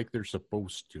trails like they're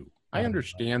supposed to. I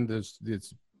understand this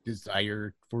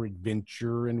desire for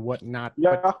adventure and whatnot.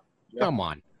 Yeah. But come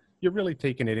on. You're really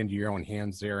taking it into your own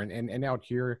hands there. And out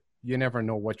here, you never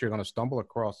know what you're going to stumble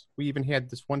across. We even had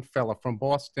this one fella from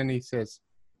Boston. He says,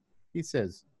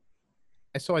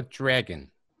 I saw a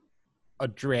dragon. A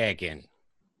dragon.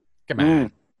 Come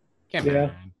on. Come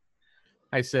on.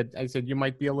 I said, you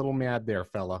might be a little mad there,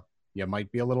 fella. You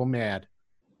might be a little mad.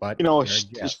 But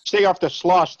stay off the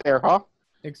slosh there, huh?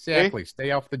 Exactly. Stay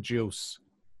off the juice.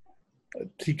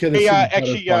 He could have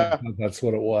actually, that's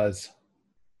what it was.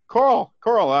 Carl,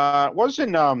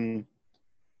 wasn't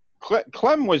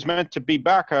Clem was meant to be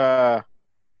back a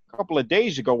couple of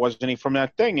days ago, wasn't he, from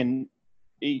that thing, and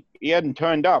he hadn't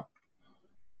turned up.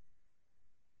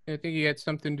 I think he had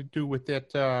something to do with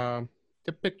that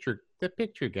the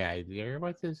picture guy there.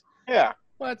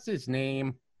 What's his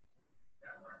name?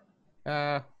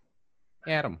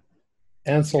 Adam.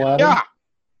 Ansel Adam? Yeah.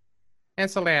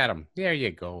 Ansel Adam. There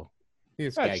you go.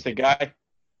 That's the guy.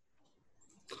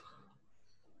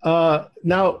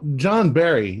 Now, John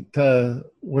Barry,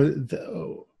 were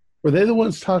they the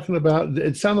ones talking about?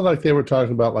 It sounded like they were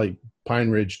talking about like Pine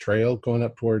Ridge Trail going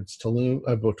up towards Tulum,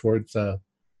 towards the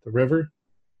river.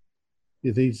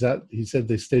 He said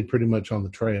they stayed pretty much on the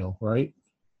trail, right?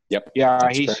 Yep. Yeah,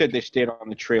 he said they stayed on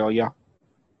the trail. Yeah.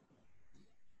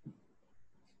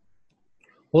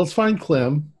 Well, let's find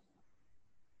Clem,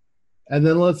 and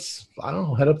then let's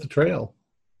head up the trail.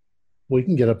 We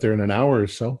can get up there in an hour or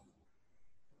so.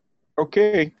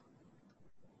 Okay.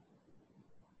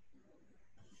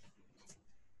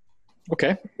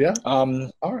 Yeah.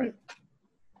 All right.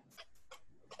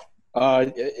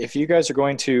 If you guys are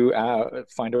going to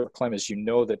find out Clem is,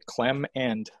 that Clem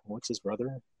and what's his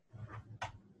brother?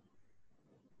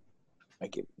 I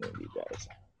give you guys.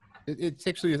 It's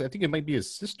actually, I think it might be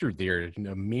his sister there,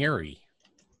 Mary.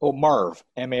 Oh, Marv,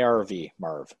 M-A-R-V,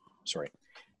 Marv. Sorry,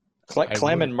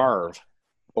 Clem and Marv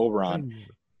Oberon.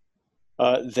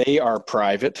 They are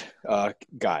private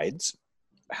guides.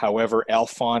 However,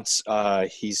 Alphonse,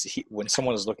 when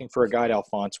someone is looking for a guide,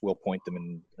 Alphonse will point them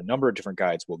in a number of different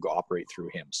guides. Will go operate through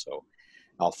him, so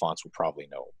Alphonse will probably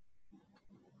know.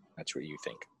 That's what you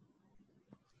think.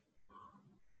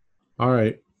 All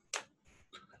right.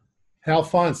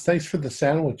 Alphonse, thanks for the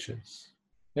sandwiches.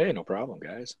 Hey, no problem,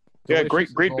 guys. Yeah,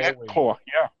 Delicious great as back always. pour.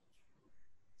 Yeah.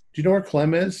 Do you know where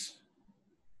Clem is?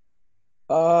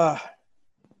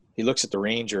 He looks at the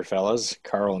ranger fellas,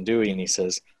 Carl and Dewey, and he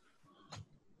says,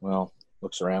 well,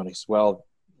 looks around. He says, well,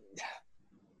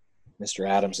 Mr.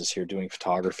 Adams is here doing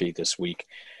photography this week,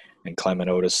 and Clem and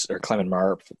Otis, or Clem and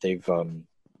Marv, they're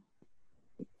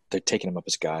taking him up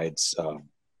as guides up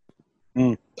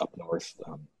north,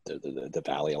 the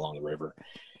valley along the river,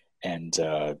 and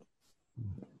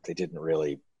they didn't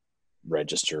really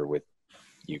register with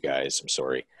you guys. I'm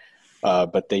sorry,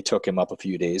 but they took him up a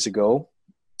few days ago.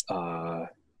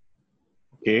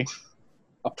 Okay.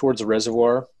 Up towards the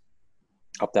reservoir,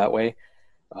 up that way.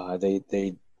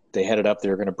 They headed up. They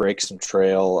were going to break some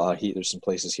trail. There's some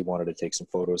places he wanted to take some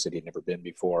photos that he'd never been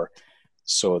before.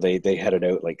 So they headed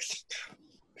out like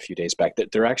a few days back.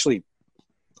 They're actually,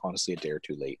 honestly, a day or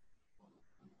two late.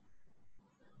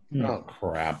 Oh,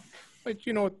 crap. But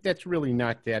that's really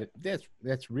not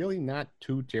that's really not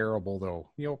too terrible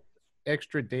though.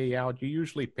 Extra day out. You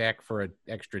usually pack for an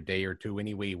extra day or two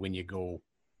anyway when you go.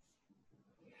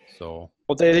 So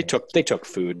well, they took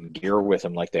food and gear with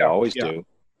them like they always do.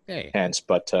 Hey. Hence,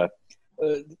 but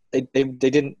they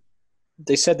didn't.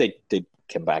 They said they'd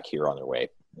come back here on their way,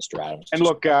 Mr. Adams. And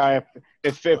look,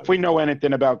 if we know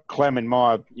anything about Clem and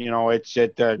Marv, it's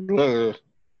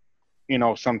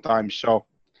sometimes. So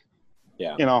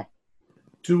yeah,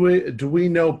 Do we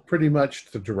know pretty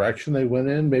much the direction they went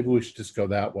in? Maybe we should just go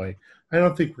that way. I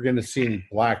don't think we're going to see any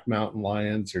black mountain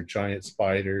lions or giant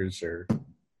spiders or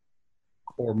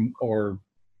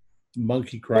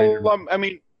monkey critters. Well, I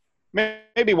mean,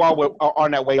 maybe while we're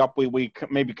on that way up, we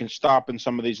maybe can stop in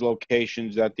some of these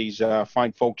locations that these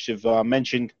fine folks have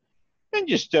mentioned, and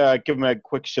just give them a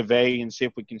quick survey and see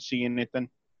if we can see anything,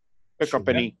 pick up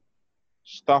any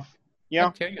stuff. Yeah.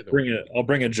 I'll tell you though, I'll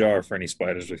bring a jar for any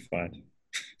spiders we find.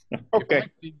 Okay. If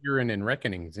I'm figuring in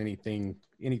reckonings anything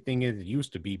as it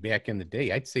used to be back in the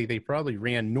day, I'd say they probably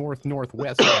ran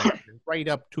northwest right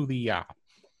up to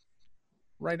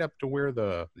where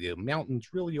the mountains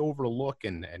really overlook,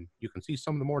 and you can see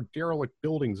some of the more derelict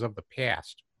buildings of the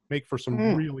past. Make for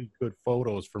some really good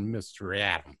photos for Mr.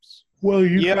 Adams. Well,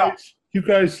 you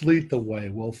guys lead the way.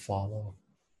 We'll follow.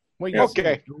 Well,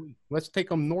 Okay. Let's take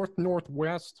them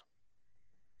northwest.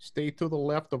 Stay to the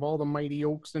left of all the mighty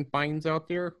oaks and pines out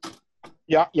there.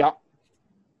 Yeah.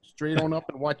 Straight on up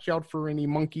and watch out for any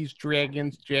monkeys,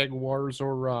 dragons, jaguars,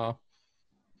 or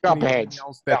Copperheads. anything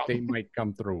else that they might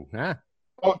come through. Huh?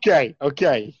 Okay. Of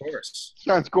course.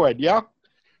 Sounds good. Yeah.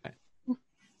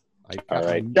 All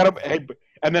right.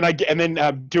 And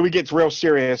then Dewey gets real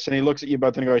serious, and he looks at you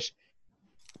both and he goes,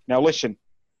 "Now listen,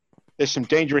 there's some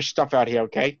dangerous stuff out here.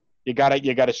 Okay, you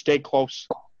gotta stay close,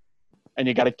 and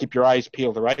you gotta keep your eyes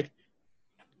peeled. All right.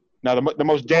 Now the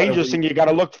most dangerous thing you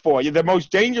gotta look for. The most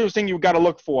dangerous thing you gotta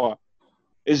look for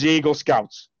is the Eagle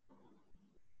Scouts.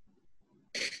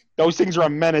 Those things are a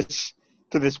menace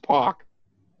to this park."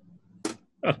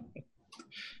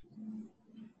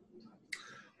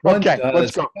 Okay,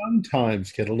 let's go.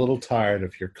 Sometimes get a little tired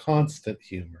of your constant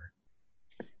humor.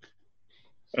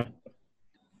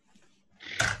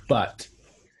 But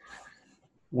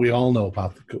we all know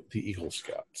about the Eagle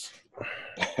Scouts.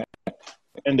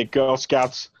 And the Girl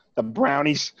Scouts, the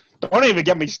brownies. Don't even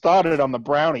get me started on the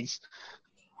brownies.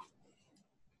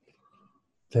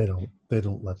 They don't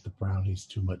let the brownies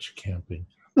do much camping.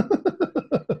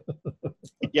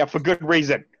 Yeah, for good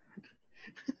reason.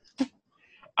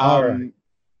 All right.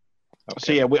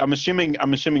 So yeah, I'm assuming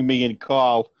me and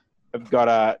Carl have got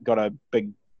a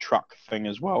big truck thing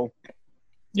as well.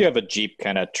 You have a Jeep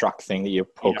kind of truck thing that you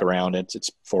poke around. It's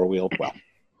four-wheeled. Well,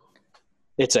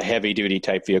 it's a heavy-duty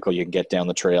type vehicle. You can get down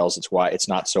the trails. It's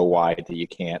not so wide that you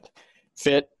can't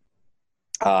fit.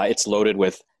 It's loaded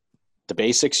with the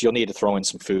basics. You'll need to throw in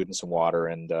some food and some water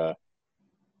and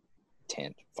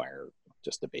tent, fire,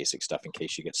 just the basic stuff in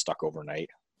case you get stuck overnight,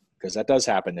 because that does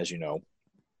happen, as you know.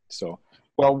 So,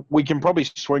 well, we can probably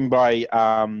swing by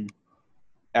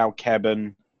our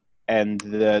cabin and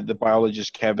the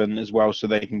biologist cabin as well, so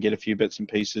they can get a few bits and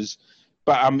pieces.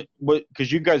 But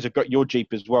because you guys have got your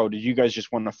Jeep as well, did you guys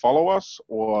just want to follow us,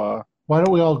 or why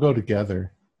don't we all go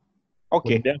together?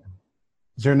 Okay. Yeah.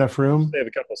 Is there enough room? Save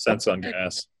a couple cents on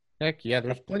gas. Heck yeah,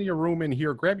 there's plenty of room in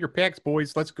here. Grab your packs,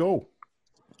 boys. Let's go.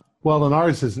 Well, and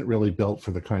ours isn't really built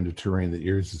for the kind of terrain that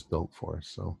yours is built for.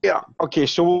 So Yeah. Okay.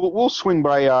 So we'll swing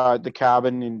by the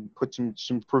cabin and put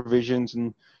some provisions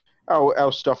and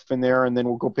our stuff in there, and then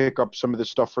we'll go pick up some of the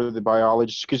stuff for the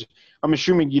biologists. Because I'm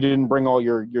assuming you didn't bring all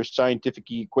your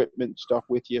scientific equipment stuff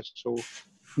with you. So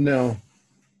no.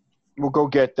 we'll go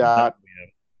get that.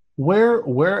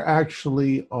 Where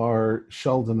actually are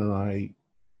Sheldon and I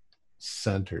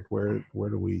centered? Where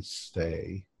do we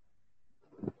stay?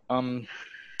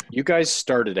 You guys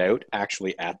started out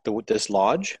actually at this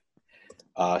lodge.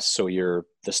 So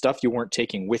the stuff you weren't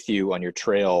taking with you on your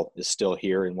trail is still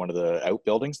here in one of the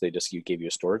outbuildings. You gave you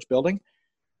a storage building.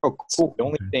 Oh, cool. So the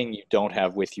only thing you don't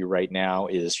have with you right now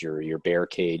is your bear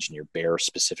cage and your bear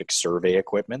specific survey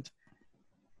equipment.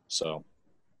 So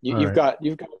you've got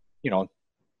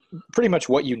pretty much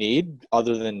what you need,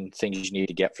 other than things you need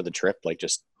to get for the trip, like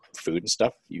just food and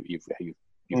stuff. You've got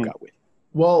with you.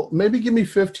 Well, maybe give me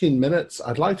 15 minutes.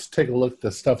 I'd like to take a look at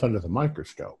the stuff under the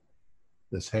microscope.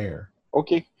 This hair.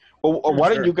 Okay. Well,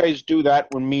 why don't you guys do that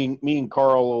when me and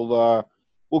Carl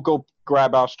we'll go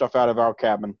grab our stuff out of our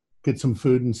cabin. Get some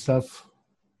food and stuff.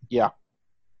 Yeah.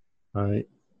 All right.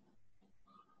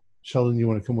 Sheldon, you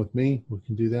want to come with me? We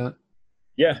can do that.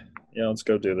 Yeah. Let's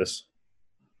go do this.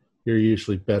 You're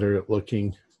usually better at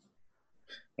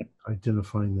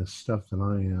identifying this stuff than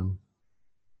I am.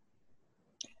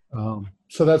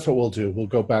 So that's what we'll do. We'll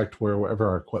go back to wherever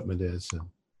our equipment is and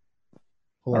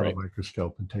pull out a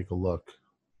microscope and take a look.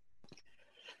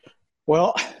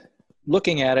 Well,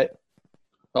 looking at it,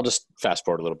 I'll just fast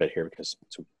forward a little bit here because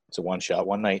it's a one shot,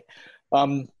 one night.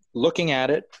 Looking at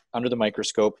it under the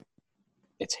microscope,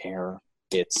 it's hair.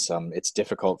 It's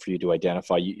difficult for you to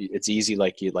identify. It's easy,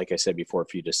 like I said before,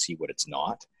 for you to see what it's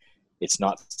not. It's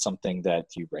not something that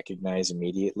you recognize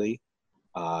immediately.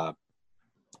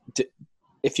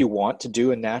 If you want to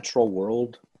do a natural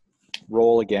world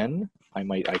roll again, I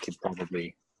could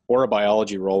probably, or a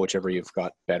biology roll, whichever you've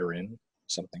got better in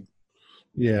something.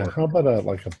 Yeah, how about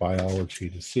a biology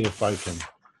to see if I can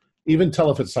even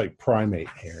tell if it's like primate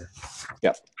hair.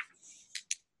 Yep.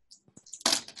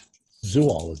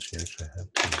 Zoology, actually, I have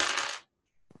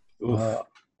two.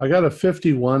 I got a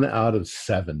 51 out of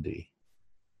 70.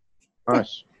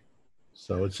 Nice.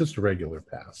 So it's just a regular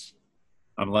pass.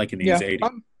 I'm liking these 80.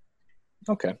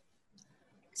 Okay.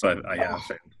 So I have.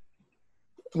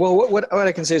 Well, what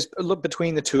I can say is, look,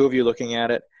 between the two of you looking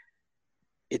at it,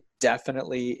 it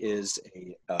definitely is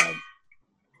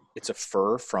it's a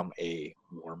fur from a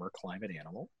warmer climate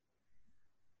animal.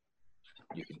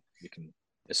 You can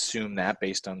assume that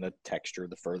based on the texture of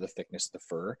the fur, the thickness of the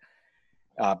fur,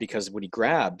 because when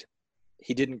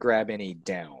he didn't grab any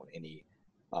down, any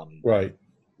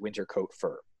winter coat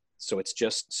fur. So it's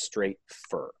just straight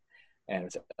fur, and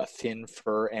it's a thin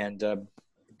fur, and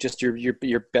just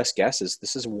your best guess is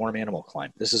this is a warm animal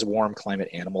climate. This is a warm climate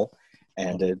animal,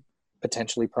 and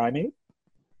potentially primate.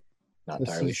 Not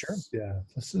entirely sure. Yeah,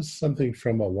 this is something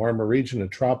from a warmer region, a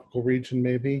tropical region,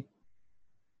 maybe.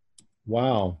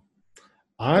 Wow.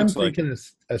 I'm thinking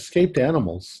escaped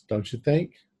animals, don't you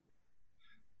think?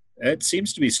 It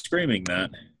seems to be screaming that.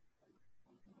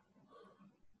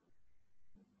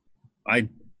 I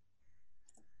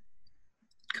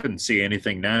couldn't see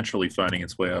anything naturally finding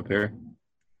its way up here.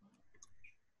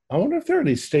 I wonder if there are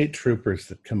any state troopers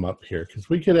that come up here, because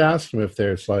we could ask them if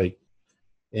there's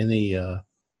any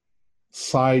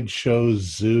sideshows,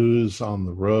 zoos on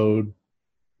the road.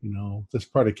 This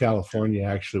part of California,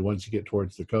 actually, once you get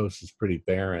towards the coast, is pretty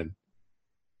barren.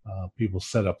 People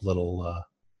set up little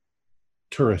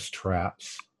tourist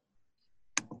traps.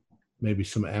 Maybe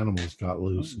some animals got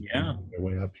loose and found their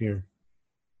way up here.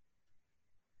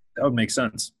 That would make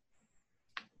sense.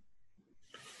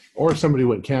 Or somebody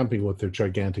went camping with their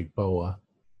gigantic boa.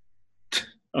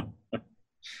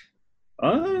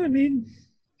 I mean,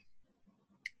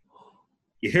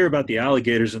 you hear about the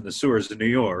alligators in the sewers of New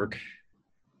York.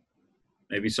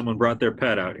 Maybe someone brought their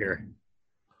pet out here.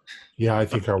 Yeah, I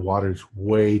think our water's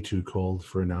way too cold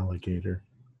for an alligator.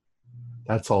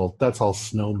 That's all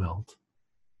snow melt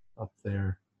up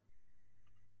there.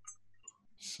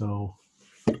 So,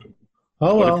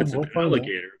 what if it's an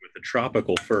alligator with a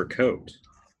tropical fur coat?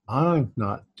 I'm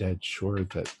not dead sure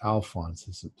that Alphonse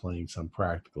isn't playing some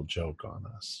practical joke on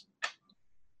us.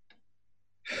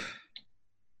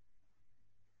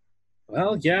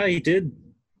 Well, yeah, he did.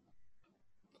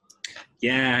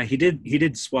 Yeah, he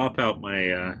did swap out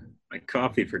my my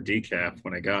coffee for decaf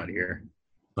when I got here.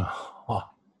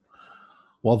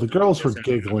 Well, the girls were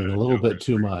giggling a little bit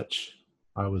too much.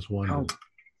 I was wondering.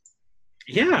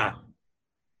 Yeah.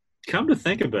 Come to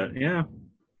think of it, yeah.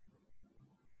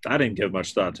 I didn't give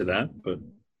much thought to that, but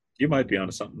you might be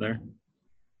onto something there.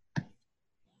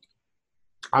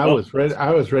 I was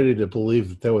ready to believe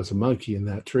that there was a monkey in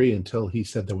that tree until he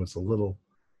said that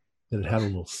it had a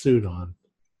little suit on.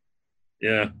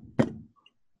 Yeah.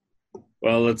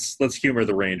 Well, let's humor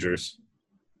the Rangers.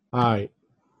 All right.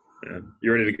 Yeah.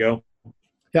 You ready to go?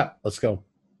 Yeah, let's go.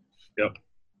 Yep.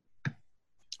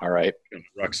 All right.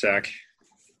 Rucksack.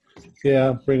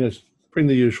 Yeah, bring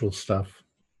the usual stuff.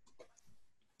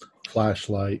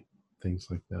 Flashlight, things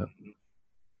like that.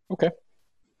 Okay.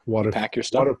 Water. Pack your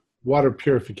stuff. Water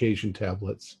purification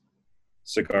tablets.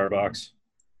 Cigar box.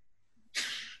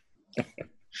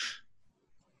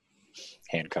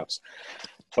 Handcuffs.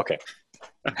 Okay.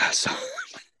 So,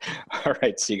 all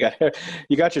right. So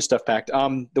you got your stuff packed.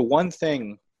 The one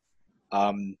thing,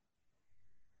 well,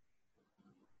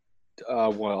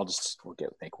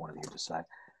 make one of you decide.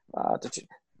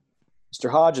 Mr.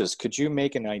 Hodges, could you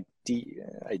make an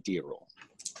idea roll?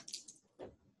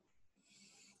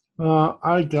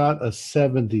 I got a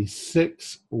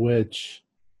 76, which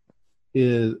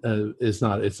is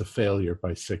not. It's a failure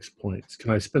by 6 points.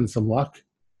 Can I spend some luck?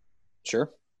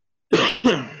 Sure.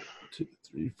 2,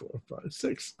 3, 4, 5,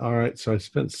 6. All right, so I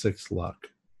spent 6 luck.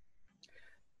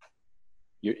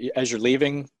 As you're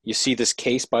leaving, you see this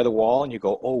case by the wall, and you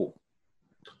go,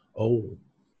 "Oh,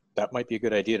 that might be a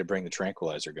good idea to bring the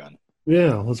tranquilizer gun."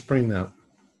 Yeah, let's bring that.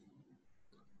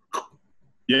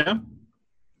 Yeah.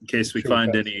 In case we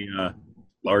find any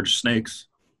large snakes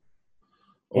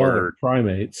or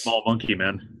primates, small monkey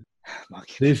men.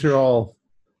 These are all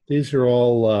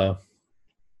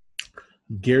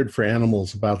geared for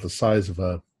animals about the size of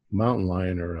a mountain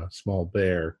lion or a small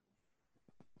bear.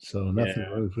 So nothing.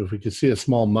 Yeah. If we could see a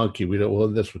small monkey, we don't. Well,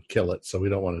 this would kill it, so we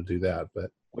don't want to do that.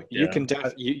 But you can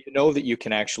you know that you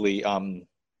can actually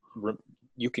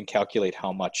you can calculate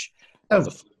how much of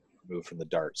the fluid remove from the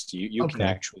darts. You can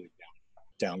actually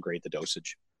downgrade the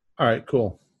dosage. All right,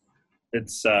 cool.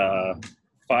 It's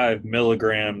 5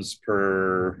 milligrams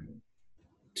per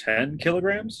 10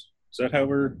 kilograms. Is that how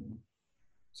we're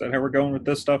going with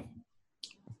this stuff?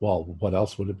 Well, what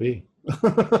else would it be?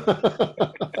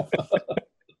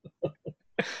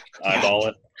 Eyeball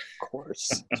it. Of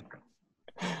course.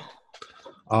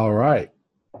 All right.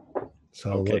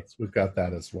 So we've got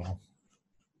that as well.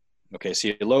 Okay, so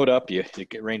you load up.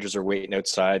 Rangers are waiting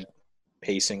outside,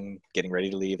 pacing, getting ready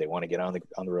to leave. They want to get on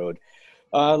the road.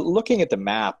 Looking at the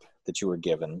map that you were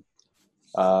given,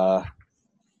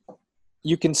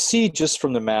 you can see just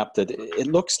from the map that it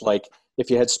looks like if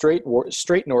you head straight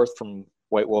north from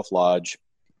White Wolf Lodge,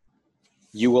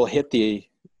 you will hit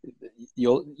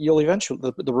you'll eventually,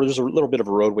 there's a little bit of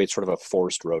a roadway. It's sort of a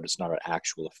forest road. It's not an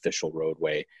actual official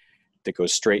roadway that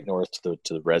goes straight north to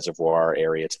the reservoir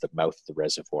area, to the mouth of the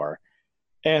reservoir.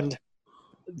 And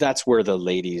that's where the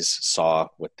ladies saw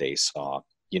what they saw.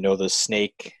 The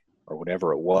snake or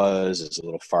whatever it was is a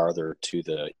little farther to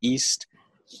the east.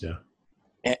 Yeah.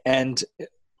 And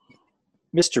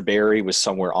Mr. Barry was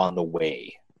somewhere on the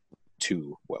way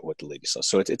to what the lady saw.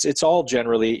 So it's all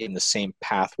generally in the same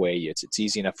pathway. It's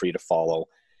easy enough for you to follow.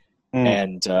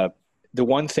 And the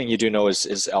one thing you do know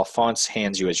is Alphonse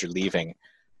hands you as you're leaving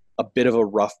a bit of a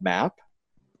rough map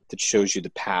that shows you the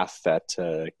path that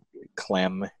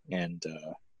Clem and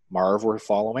Marv were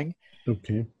following.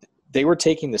 Okay. They were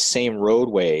taking the same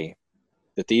roadway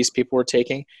that these people were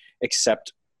taking,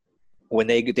 except when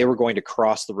they were going to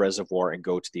cross the reservoir and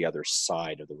go to the other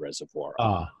side of the reservoir,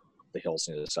 the hills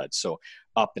on the other side, so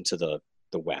up into the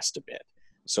west a bit.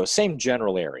 So same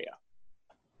general area.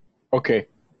 Okay.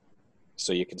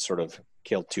 So you can sort of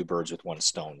kill two birds with one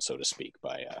stone, so to speak,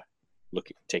 by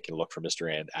taking a look for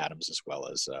Mr. Adams as well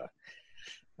as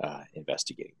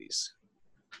investigating these.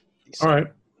 All right.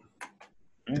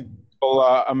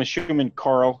 Well, I'm assuming,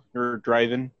 Carl, you're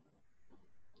driving.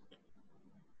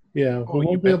 Yeah, we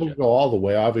won't be able to go all the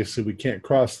way. Obviously, we can't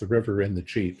cross the river in the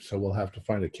Jeep, so we'll have to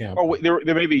find a camp. Oh, there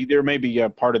may be a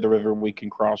part of the river we can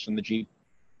cross in the Jeep.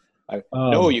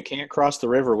 No, you can't cross the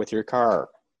river with your car.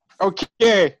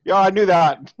 Okay, yeah, I knew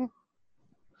that.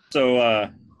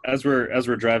 So as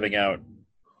we're driving out,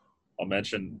 I'll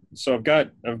mention. So I've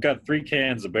got 3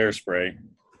 cans of bear spray.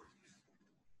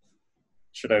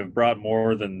 Should I have brought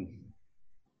more than?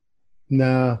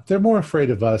 Nah, they're more afraid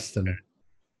of us than.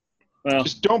 Well,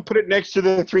 just don't put it next to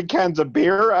the 3 cans of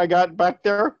beer I got back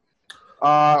there.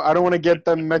 I don't want to get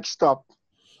them mixed up.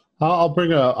 I'll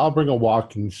bring a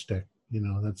walking stick.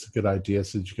 That's a good idea,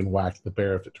 so that you can whack the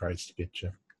bear if it tries to get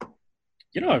you.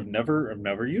 I've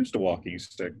never used a walking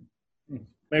stick.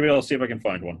 Maybe I'll see if I can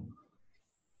find one.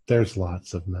 There's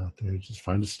lots of them out there. Just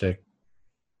find a stick.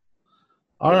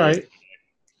 All right.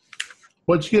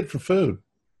 What'd you get for food?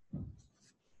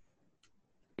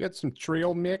 Get some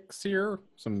trail mix here.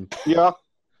 Some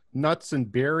nuts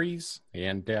and berries,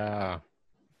 and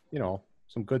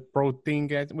some good protein.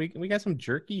 Guys, we got some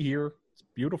jerky here. It's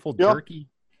beautiful jerky.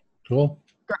 Cool.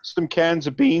 Got some cans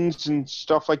of beans and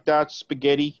stuff like that.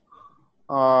 Spaghetti.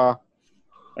 I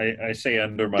say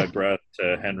under my breath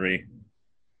to Henry,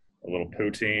 a little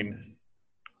poutine.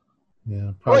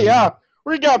 Yeah. Oh yeah,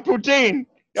 we got poutine.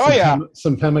 Oh yeah,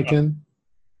 some pemmican.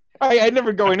 I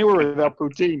never go anywhere without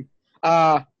poutine.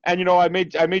 And I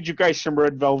made you guys some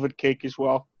red velvet cake as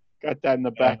well. Got that in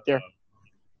the back there.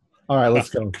 All right, let's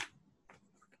go.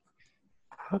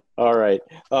 All right.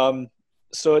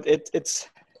 So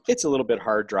it's a little bit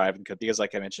hard driving because,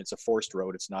 like I mentioned, it's a forced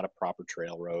road. It's not a proper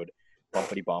trail road.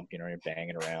 Bumpity bump, you're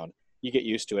banging around. You get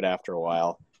used to it after a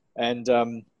while. And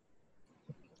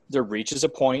there reaches a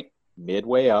point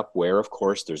midway up where, of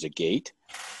course, there's a gate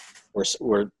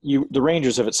where the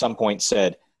rangers have at some point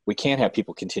said, we can't have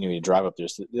people continuing to drive up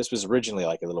this. This was originally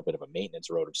like a little bit of a maintenance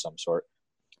road of some sort.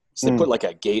 So they put like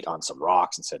a gate on some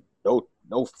rocks and said,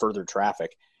 no further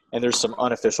traffic. And there's some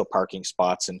unofficial parking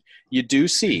spots. And you do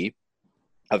see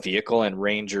a vehicle, and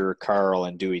Ranger Carl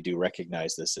and Dewey do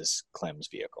recognize this as Clem's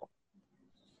vehicle.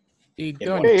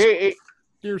 Hey,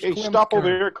 stop over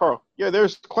here, Carl. Yeah,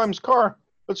 there's Clem's car.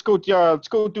 Let's go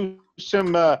do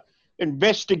some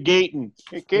investigating.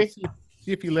 Okay. See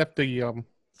if you left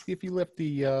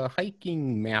the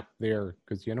hiking map there,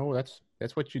 because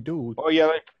that's what you do. Oh yeah,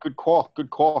 good call.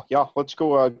 Yeah, let's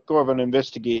go have an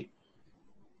investigate.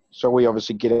 So we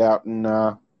obviously get out and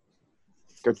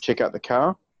go check out the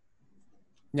car.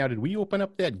 Now, did we open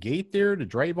up that gate there to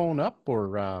drive on up,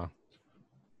 or?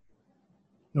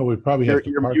 No, we probably have to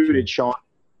You're park muted, here. Sean.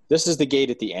 This is the gate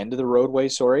at the end of the roadway,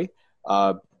 sorry.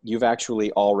 You've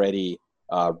actually already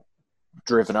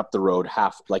driven up the road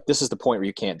half. Like, this is the point where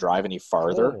you can't drive any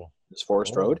farther. This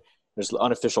forest road. There's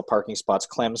unofficial parking spots.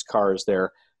 Clem's car is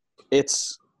there.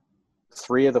 It's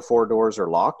 3 of the 4 doors are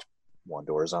locked. 1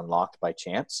 door is unlocked by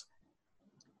chance.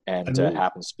 And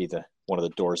happens to be one of the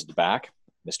doors at the back.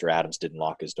 Mr. Adams didn't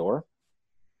lock his door.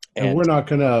 And we're not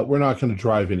gonna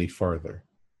drive any farther.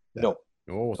 No.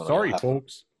 Oh, sorry,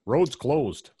 folks. Road's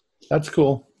closed. That's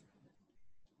cool.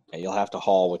 You'll have to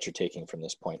haul what you're taking from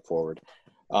this point forward.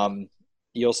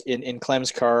 You'll in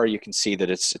Clem's car, you can see that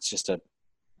it's just a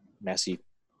messy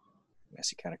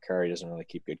kind of car. He doesn't really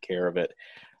keep good care of it.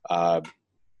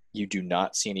 You do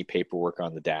not see any paperwork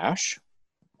on the dash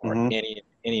or any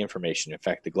information. In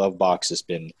fact, the glove box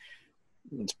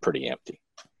it's pretty empty.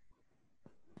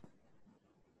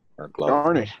 Or glove.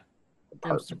 Darn it.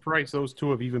 I'm surprised those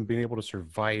two have even been able to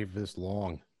survive this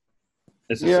long.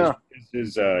 Is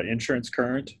his insurance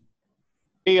current?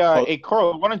 Hey,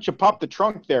 Carl, why don't you pop the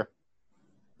trunk there?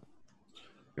 I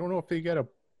don't know if they got a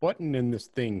button in this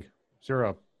thing. Is there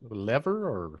a lever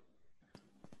or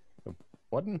a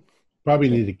button? Probably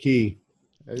need a key.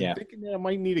 I'm thinking that I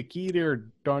might need a key there,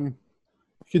 Don.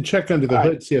 You can check under the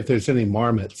hood, see if there's any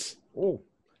marmots. Oh,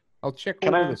 I'll check.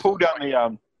 Can I pull down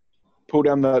the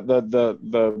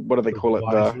what do they call it?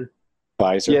 Visor. The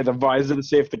visor. Yeah, the visor to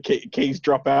see if the keys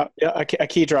drop out. Yeah, a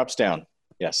key drops down.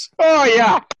 Yes. Oh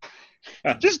yeah,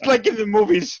 just like in the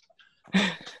movies.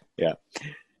 Yeah.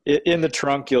 In the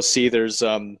trunk, you'll see there's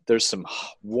some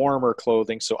warmer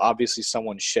clothing. So obviously,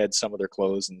 someone shed some of their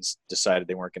clothes and decided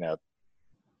they weren't going to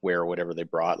wear whatever they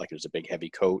brought. Like there's a big heavy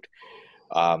coat,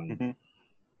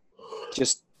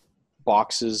 just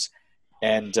boxes,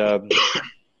 and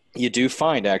you do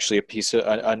find actually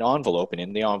an envelope, and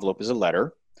in the envelope is a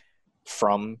letter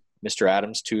from Mr.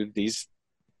 Adams to these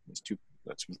two.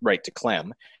 Let's write to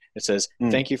Clem. It says,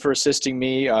 "Thank you for assisting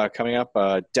me coming up.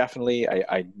 Definitely,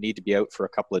 I need to be out for a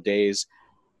couple of days.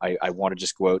 I want to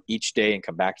just go out each day and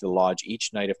come back to the lodge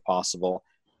each night if possible.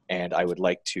 And I would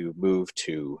like to move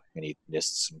to," and he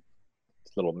lists some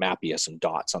little map. He has some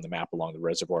dots on the map along the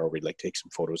reservoir. We'd like to take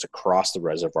some photos across the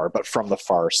reservoir, but from the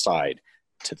far side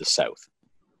to the south.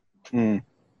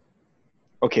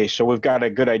 Okay, so we've got a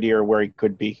good idea of where he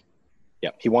could be. Yeah,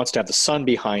 he wants to have the sun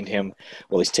behind him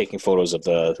while he's taking photos of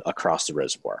across the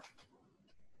reservoir.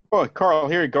 Oh, Carl,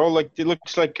 here you go. Like it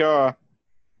looks like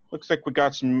we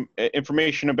got some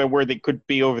information about where they could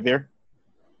be over there.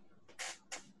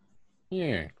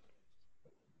 Yeah.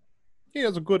 Yeah,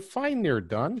 it's a good find there,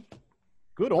 Don.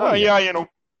 Good on Oh you.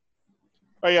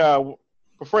 yeah,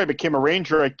 before I became a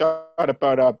ranger, I thought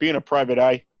about being a private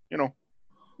eye.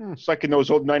 It's like in those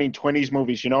old 1920s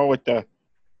movies,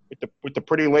 with the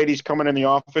pretty ladies coming in the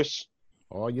office.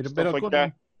 Oh, you'd have been a like good that.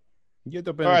 one. You'd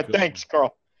have been All a right, good thanks,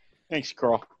 Carl. Thanks,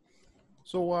 Carl.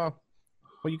 So, what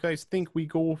do you guys think we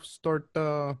go start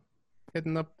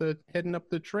heading up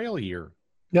the trail here?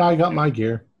 Yeah, I got my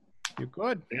gear. You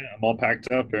good? Yeah, I'm all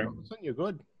packed up here. Listen, you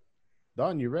good?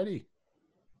 Don, you ready?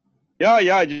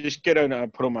 Yeah. I just get on,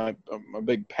 put on my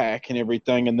big pack and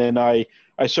everything, and then I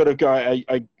sort of go,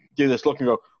 I do this look and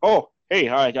go, oh, hey,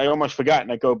 I almost forgot,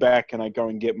 and I go back and I go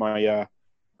and get my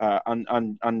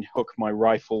unhook my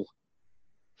rifle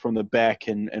from the back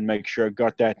and make sure I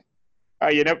got that.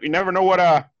 You never know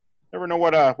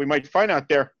what we might find out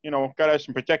there. Gotta have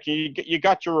some protection. You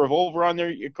got your revolver on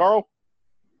there, Carl?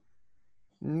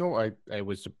 No, I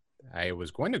was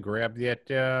going to grab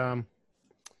that.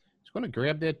 Going to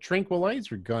grab that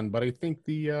tranquilizer gun, but I think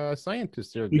the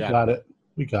scientists there got it.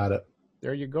 We got it.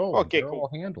 There you go. Okay, They're cool. all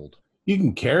handled. You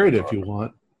can carry it if you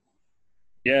want.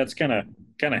 Yeah, it's kind of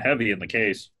heavy in the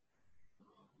case.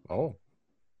 Oh,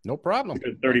 no problem.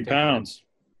 30 pounds.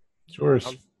 Sure.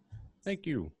 Thank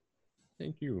you.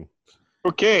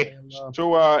 Okay, And,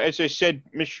 so as I said,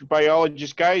 Mr.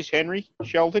 Biologist guys, Henry,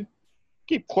 Sheldon,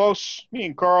 keep close. Me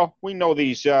and Carl, we know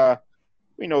these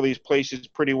places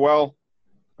pretty well.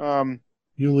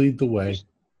 You lead the way.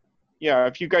 Yeah,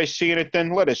 if you guys see it, then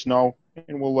let us know,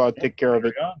 and we'll take care of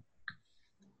it.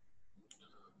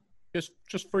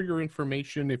 Just for your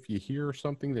information, if you hear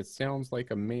something that sounds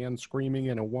like a man screaming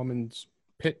in a woman's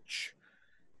pitch,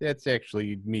 that's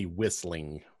actually me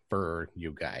whistling for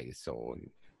you guys. So,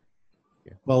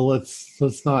 yeah. Well, let's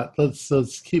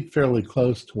keep fairly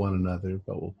close to one another,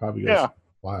 but we'll probably go a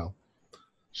while.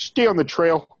 Stay on the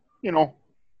trail, for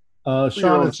your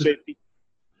Sean, own safety.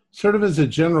 Sort of as a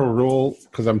general rule,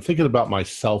 because I'm thinking about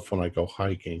myself when I go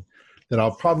hiking, that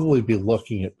I'll probably be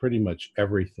looking at pretty much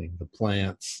everything, the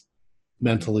plants,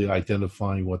 mentally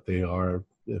identifying what they are.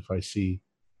 If I see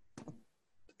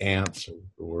ants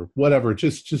or whatever,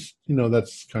 just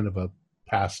that's kind of a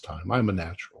pastime. I'm a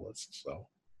naturalist, so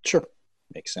Sure.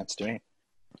 Makes sense to me.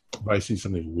 if I see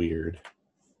something weird,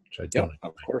 which I don't.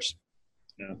 Of course.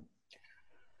 Yeah.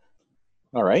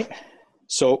 All right.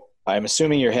 So I'm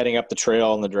assuming you're heading up the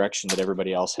trail in the direction that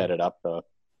everybody else headed up,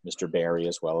 Mr. Barry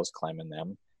as well as climbing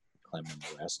the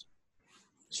rest.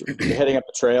 So you're heading up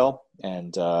the trail,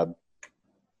 and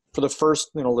for the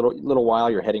first little while,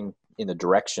 you're heading in the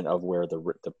direction of where the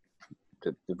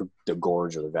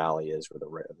gorge or the valley is, where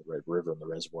the river and the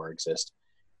reservoir exist.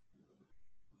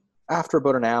 After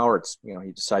about an hour, it's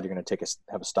you decide you're going to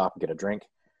have a stop and get a drink.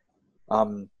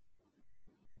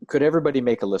 Could everybody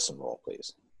make a listen roll,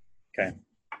 please? Okay.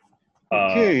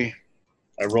 Okay.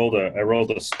 I rolled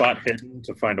a spot hidden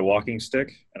to find a walking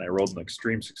stick, and I rolled an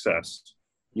extreme success.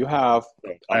 You have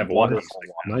I have a wonderful walking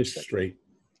walking Nice stick. straight.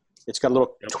 It's got a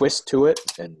little twist to it,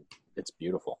 and it's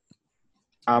beautiful.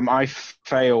 I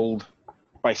failed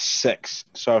by 6,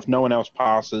 so if no one else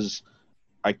passes,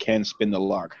 I can spin the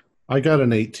luck. I got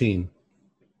an 18.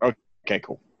 Okay,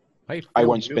 cool. I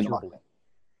won't spin the luck.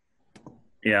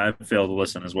 Yeah, I failed to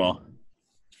listen as well.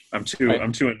 I'm too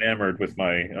enamored with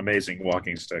my amazing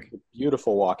walking stick.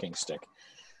 Beautiful walking stick.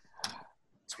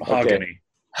 It's mahogany. Okay.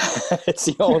 It's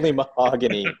the only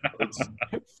mahogany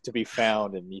to be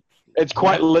found in the. It's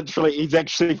quite literally, he's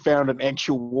actually found an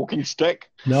actual walking stick.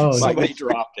 No, Somebody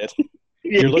dropped it.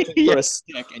 You're looking for a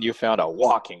stick, and you found a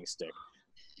walking stick.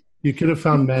 you could have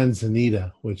found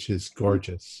manzanita, which is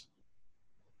gorgeous.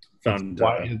 Found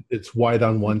It's white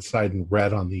on one side and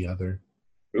red on the other.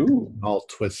 ooh. All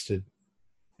twisted.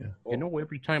 Yeah.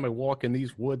 Every time I walk in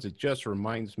these woods, it just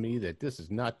reminds me that this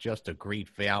is not just a great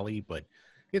valley, but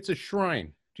it's a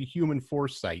shrine to human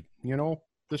foresight.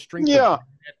 The strength of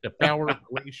the power of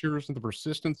glaciers and the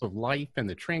persistence of life and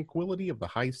the tranquility of the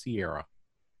High Sierra.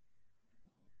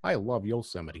 I love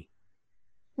Yosemite.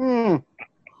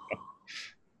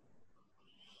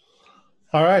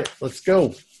 All right, let's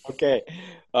go. Okay.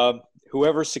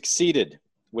 Whoever succeeded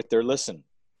with their listen,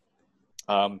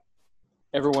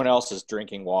 everyone else is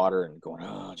drinking water and going,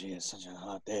 oh, gee, it's such a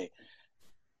hot day.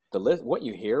 What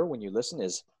you hear when you listen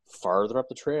is farther up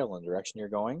the trail in the direction you're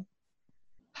going,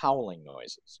 howling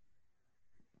noises.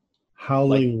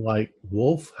 Howling like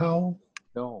wolf howl?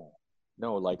 No,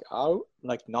 like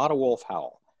not a wolf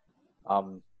howl.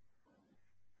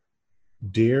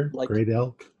 Deer? Like- Great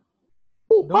elk?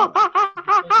 No,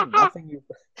 nothing.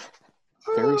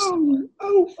 Very similar.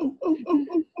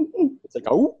 It's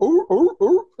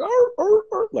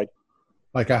like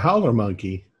Like a howler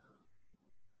monkey.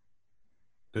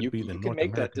 Could You- be the you can North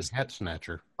make that American distinction. hat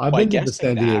snatcher. I've By been to the guessing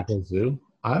San that, Diego Zoo.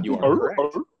 you are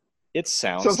correct. It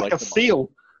sounds like a the seal.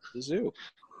 the zoo.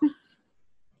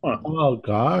 Huh. Oh,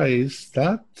 guys,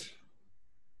 do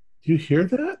you hear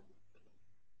that?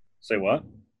 Say what?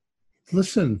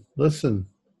 Listen. Listen,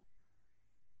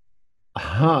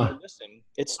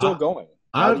 it's still going.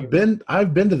 I've been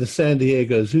to the San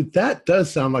Diego Zoo. That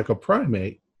does sound like a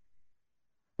primate.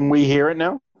 Can we hear it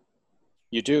now?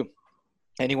 You do.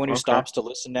 Anyone who Okay. stops to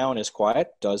listen now and is quiet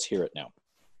does hear it now.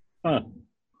 Huh.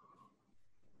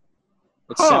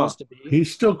 It sounds to be.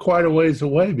 He's still quite a ways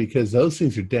away because those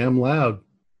things are damn loud.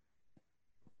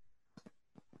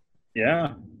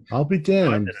 Yeah. I'll be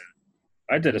damned.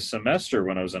 I did a semester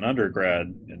when I was an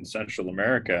undergrad in Central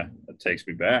America. That takes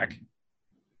me back.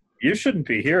 You shouldn't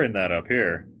be hearing that up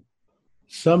here.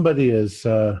 Somebody has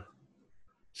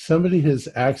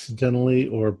accidentally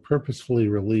or purposefully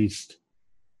released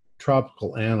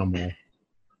tropical animal.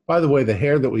 By the way, the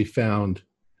hair that we found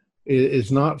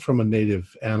is not from a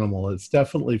native animal. It's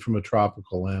definitely from a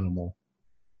tropical animal,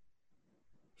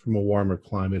 from a warmer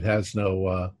climate. It has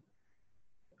no.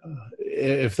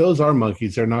 If those are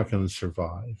monkeys, they're not going to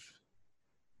survive.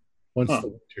 Once the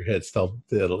winter hits,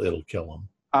 it'll kill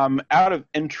them. Out of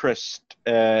interest,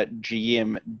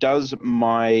 GM, does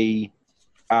my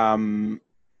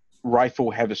rifle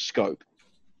have a scope?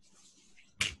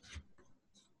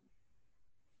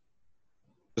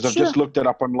 Because I've just looked it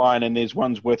up online, and there's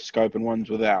ones with scope and ones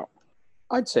without.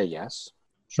 I'd say yes.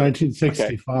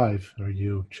 1965. Okay. Are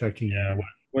you checking? Yeah.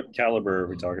 What caliber are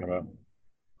we talking about?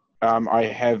 I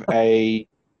have a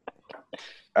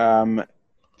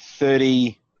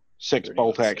 36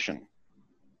 bolt action.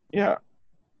 Yeah.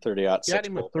 30-06. Got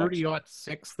him a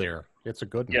 30-06 there. It's a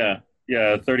good one. Yeah.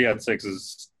 Yeah. 30-6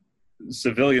 is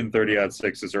civilian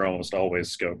 30-6s are almost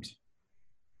always scoped.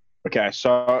 Okay,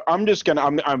 so I'm just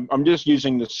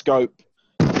using the scope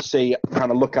to see,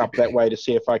 kind of look up that way to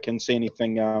see if I can see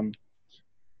anything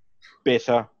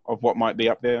better of what might be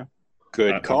up there.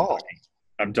 Good call.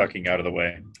 I'm ducking out of the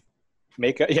way.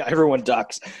 Everyone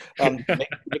ducks. Make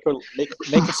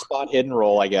a spot hidden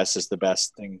roll, I guess, is the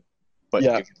best thing. But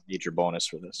you need your bonus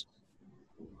for this.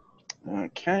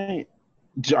 Okay.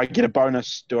 Do I get a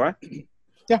bonus, do I?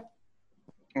 Yeah.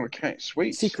 Okay,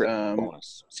 sweet. Secret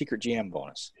bonus. Secret GM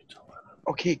bonus.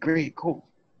 Okay, great, cool.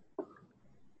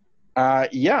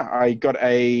 I got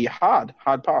a hard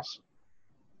pass.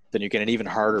 Then you get an even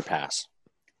harder pass.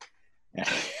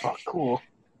 Oh, cool.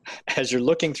 As you're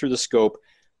looking through the scope,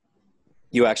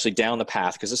 you actually down the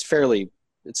path, because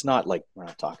it's not like, we're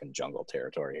not talking jungle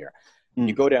territory here.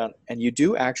 You go down and you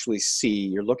do actually see,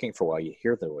 you're looking for a while, you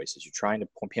hear the voices, you're trying to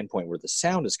pinpoint where the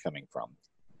sound is coming from.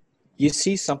 You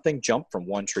see something jump from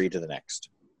one tree to the next.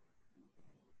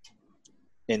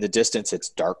 In the distance, it's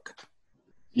dark.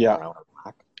 Yeah. Brown or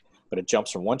black. But it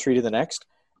jumps from one tree to the next,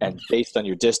 and based on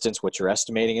your distance, what you're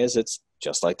estimating is it's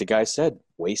just like the guy said,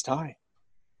 waist high.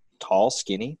 Tall,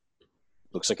 skinny,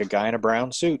 looks like a guy in a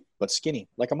brown suit, but skinny,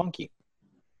 like a monkey.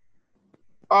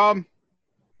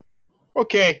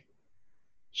 Okay.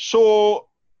 So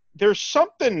there's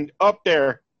something up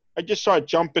there. I just saw it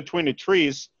jump between the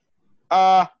trees.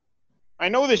 I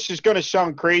know this is going to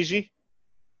sound crazy,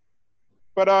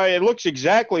 but it looks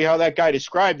exactly how that guy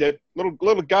described it.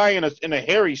 Little guy in a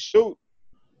hairy suit,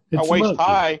 It's waist monkey.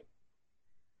 high.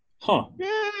 Huh.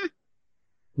 Yeah.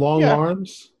 Long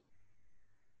arms.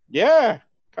 Yeah.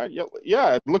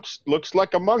 Yeah. It looks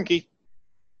like a monkey.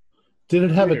 Did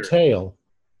it have Weird. a tail?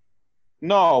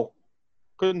 No,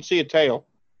 couldn't see a tail.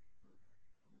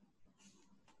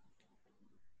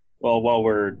 Well, while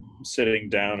we're sitting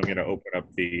down, I'm going to open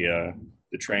up the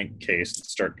trank case and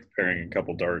start preparing a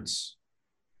couple darts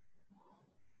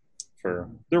for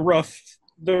the rough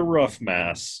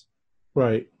mass.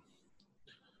 Right.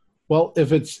 Well,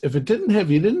 if it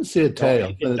didn't see a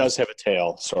tail. It does have a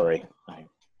tail. Sorry, I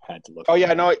had to look. Oh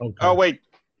yeah, no. Okay. Oh wait,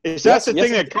 is that the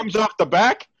thing that comes off the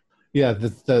back? Yeah,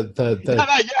 the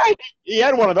Yeah, he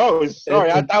had one of those.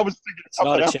 Sorry, I was thinking It's not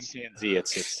something a else. chimpanzee.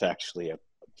 It's actually a.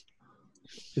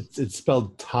 it's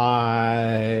spelled tail.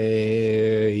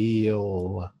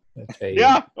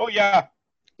 Yeah. Oh yeah.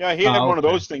 Yeah, he had one of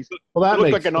okay. those things. Well, that It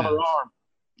looked makes like another sense. arm.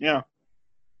 Yeah.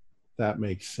 That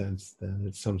makes sense. Then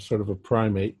it's some sort of a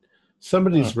primate.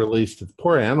 Somebody's released it.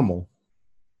 Poor animal.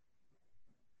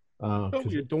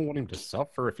 You don't want him to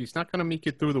suffer. If he's not going to make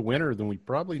it through the winter, then we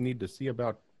probably need to see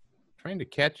about trying to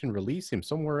catch and release him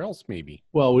somewhere else, maybe.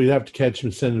 Well, we'd have to catch him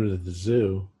and send him to the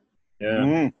zoo.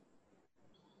 Yeah.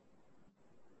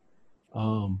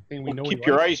 We know Keep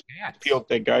your eyes peeled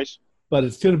there, guys. But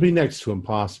it's going to be next to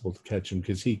impossible to catch him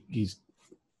because he's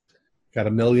got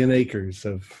 1 million acres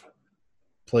of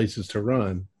places to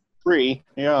run. Free.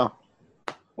 Yeah.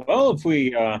 Well, if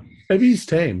we Maybe he's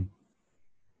tame.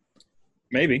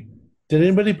 maybe. Did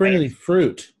anybody bring any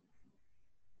fruit?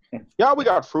 Yeah, we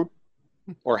got fruit.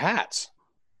 Or hats.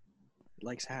 He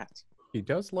likes hats. He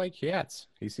does like hats.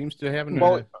 He seems to have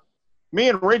Well, me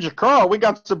and Ranger Carl, we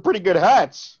got some pretty good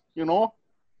hats, you know?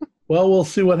 Well, we'll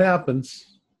see what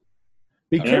happens.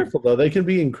 Be careful, though. They can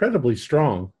be incredibly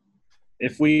strong.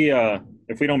 If we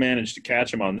don't manage to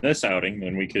catch him on this outing,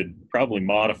 then we could probably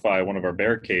modify one of our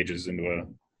bear cages into a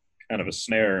kind of a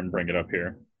snare and bring it up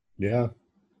here. Yeah.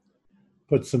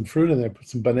 Put some fruit in there. Put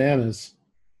some bananas.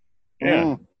 Yeah.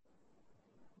 Mm.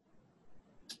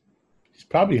 He's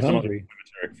probably Some other hungry.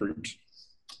 esoteric fruit.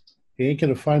 He ain't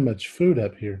going to find much food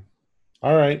up here.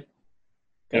 All right.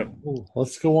 Yep.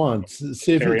 Let's go on.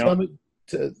 See if you Carry tell on. me.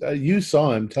 You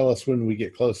saw him. Tell us when we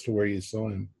get close to where you saw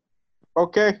him.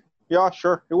 Okay. Yeah,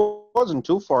 sure. It wasn't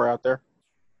too far out there.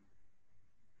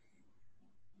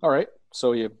 All right.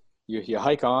 So you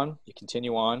hike on, you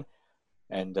continue on,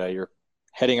 and you're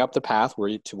heading up the path where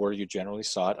you generally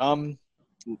saw it.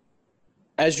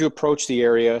 As you approach the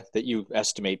area that you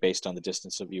estimate based on the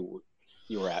distance of you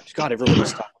were at. God, everybody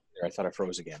stopped there. I thought I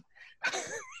froze again.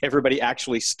 Everybody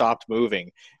actually stopped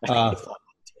moving. I thought,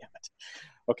 damn it.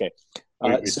 Okay.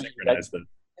 We So synchronized them.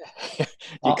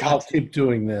 I'll keep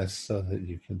doing this so that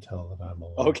you can tell that I'm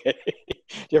alone. Okay.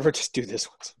 You ever just do this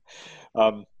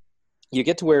once? You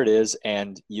get to where it is,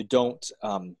 and you don't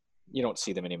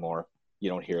see them anymore. You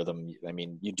don't hear them. I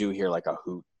mean, you do hear like a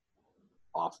hoot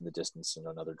off in the distance in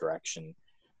another direction.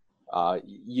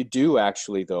 You do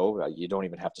actually, though, you don't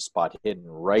even have to spot hidden.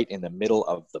 Right in the middle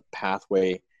of the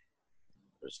pathway,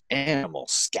 there's animal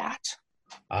scat.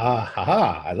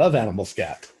 I love animal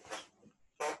scat.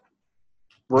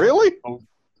 Really?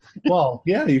 Well,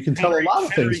 yeah, you can tell a lot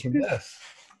of things from this.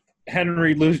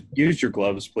 Henry, use your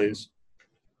gloves, please.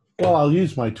 Well, I'll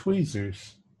use my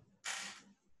tweezers.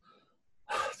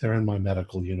 They're in my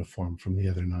medical uniform from the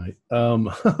other night.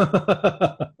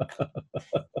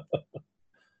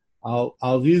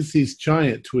 I'll use these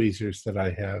giant tweezers that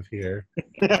I have here.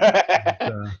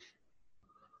 And,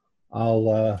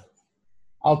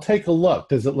 I'll take a look.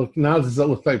 Does it look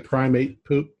like primate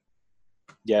poop?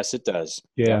 Yes, it does.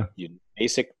 Yeah.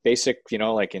 Basic,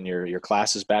 like in your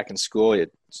classes back in school,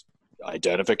 it's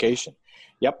identification.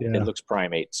 Yep, Yeah. It looks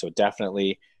primate. So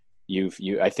definitely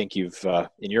I think you've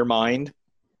in your mind,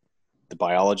 the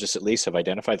biologists at least have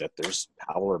identified that there's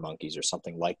howler monkeys or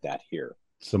something like that here.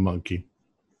 It's a monkey.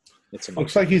 It's a monkey.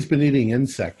 Looks like he's been eating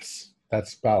insects.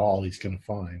 That's about all he's going to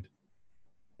find.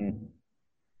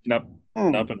 Up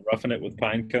and roughing it with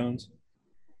pine cones.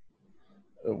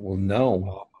 Well,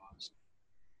 no.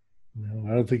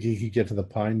 No, I don't think he could get to the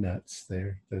pine nuts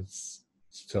there. That's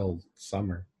still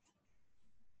summer.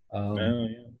 Oh, yeah.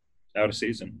 Out of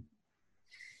season.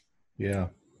 Yeah.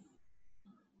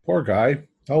 Poor guy.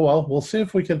 Oh, well, we'll see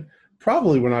if we can.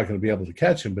 Probably we're not going to be able to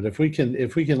catch him, but if we can,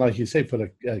 like you say, put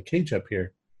a cage up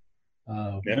here.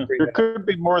 Yeah. There could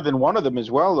be more than one of them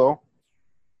as well,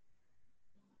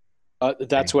 though.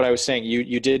 That's what I was saying.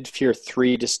 You did hear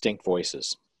 3 distinct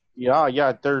voices.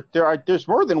 Yeah. There's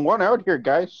more than one out here,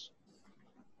 guys.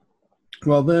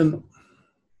 Well, then,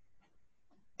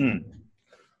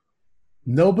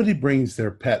 nobody brings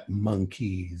their pet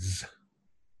monkeys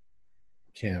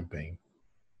camping.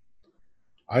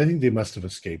 I think they must have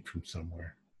escaped from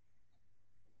somewhere.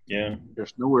 Yeah.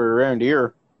 There's nowhere around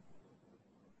here.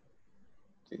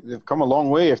 They've come a long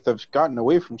way if they've gotten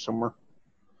away from somewhere.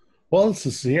 Well, it's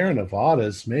the Sierra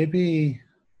Nevadas. Maybe,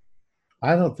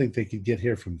 I don't think they could get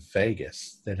here from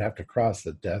Vegas. They'd have to cross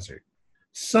the desert.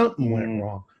 Something went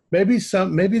wrong.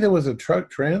 Maybe there was a truck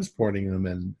transporting them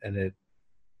and it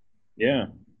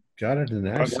got it in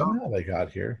accident. Somehow they got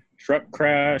here. Truck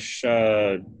crash.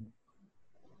 Any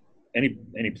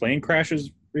plane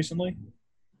crashes recently?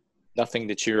 Nothing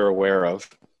that you're aware of.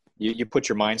 You put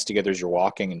your minds together as you're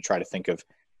walking and try to think of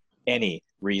any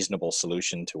reasonable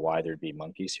solution to why there'd be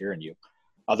monkeys here, and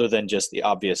other than just the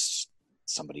obvious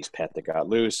somebody's pet that got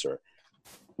loose or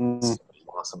somebody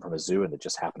lost them from a zoo and they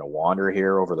just happened to wander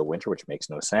here over the winter, which makes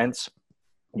no sense.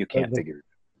 You can't figure.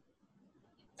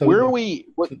 So Where are we?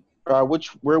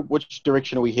 Which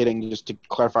direction are we heading? Just to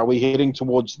clarify, are we heading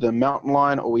towards the mountain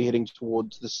line, or are we heading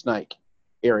towards the snake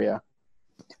area?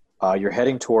 You're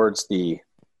heading towards the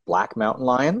Black Mountain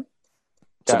Lion,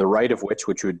 to the right of which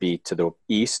would be to the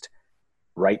east.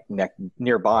 Right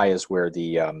nearby is where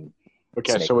the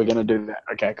Okay, snake. so we're going to do that.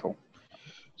 Okay, cool.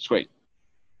 Sweet.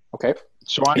 Okay.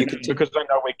 So because I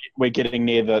know we're getting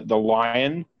near the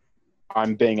lion,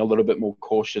 I'm being a little bit more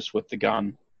cautious with the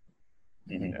gun.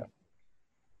 Mm-hmm. Yeah.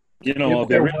 You know, I'll If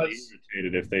be there really was-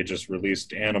 irritated if they just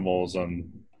released animals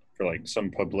for like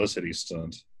some publicity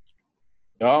stunt.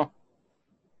 Yeah.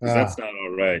 'Cause that's not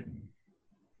all right.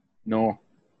 No.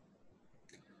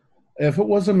 If it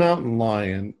was a mountain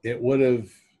lion, it would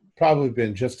have probably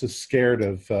been just as scared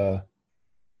of the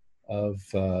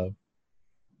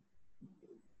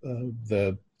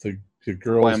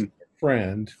girl's Clem.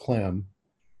 friend Clem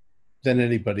than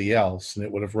anybody else, and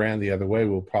it would have ran the other way.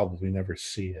 We'll probably never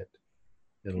see it.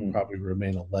 It'll probably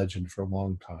remain a legend for a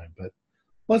long time. But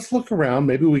let's look around.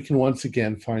 Maybe we can once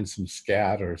again find some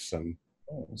scat or some.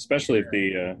 Especially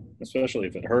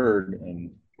if it heard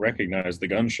and recognized the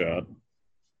gunshot.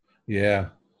 Yeah.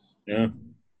 Yeah.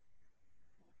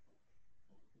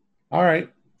 All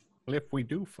right. Well, if we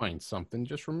do find something,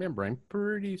 just remember, I'm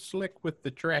pretty slick with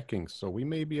the tracking, so we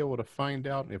may be able to find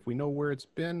out. If we know where it's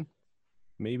been,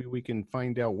 maybe we can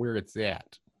find out where it's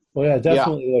at. Well, yeah,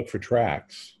 definitely look for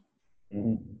tracks.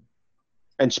 Mhm.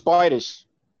 And spiders.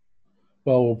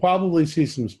 Well, we'll probably see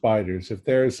some spiders. If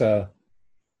there's a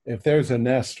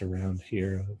nest around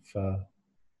here of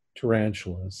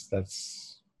tarantulas,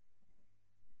 that's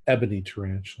ebony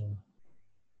tarantula.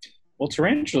 Well,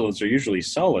 tarantulas are usually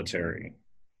solitary.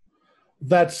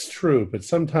 That's true, but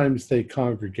sometimes they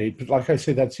congregate. But like I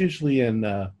say, that's usually in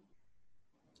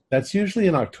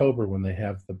October when they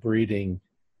have the breeding.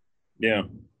 Yeah.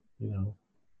 You know,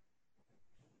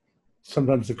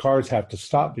 sometimes the cars have to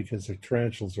stop because the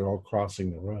tarantulas are all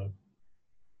crossing the road.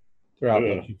 They're out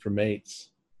looking for mates.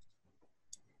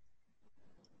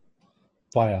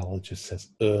 Biologist says,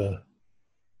 "Ugh."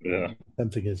 Yeah.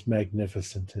 Something as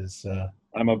magnificent as.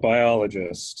 I'm a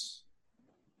biologist,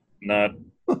 not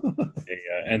a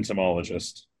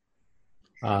entomologist.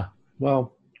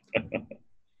 Well,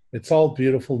 it's all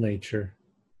beautiful nature.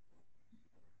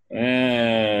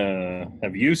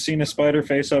 Have you seen a spider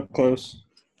face up close?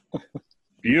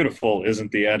 Beautiful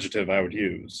isn't the adjective I would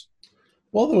use.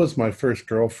 Well, that was my first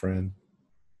girlfriend.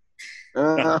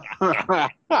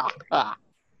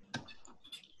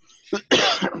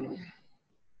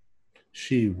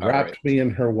 She wrapped me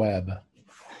in her web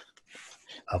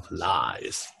of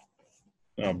lies.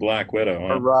 Oh, Black Widow.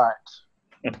 Huh? All right.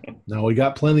 No, we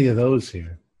got plenty of those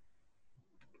here.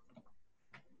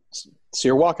 So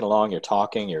you're walking along, you're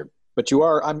talking, but you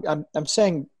are. I'm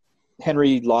saying,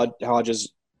 Henry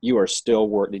Hodges, you are still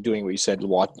doing what you said,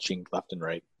 watching left and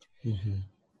right. Mm-hmm.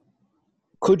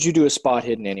 Could you do a spot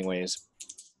hidden anyways?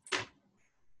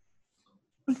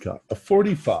 I got a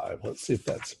 45. Let's see if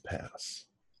that's a pass.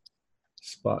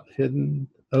 Spot hidden.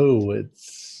 Oh,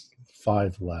 it's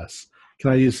 5 less.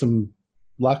 Can I use some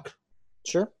luck?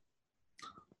 Sure.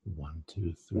 1,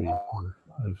 2, 3, 4,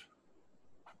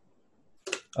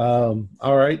 5.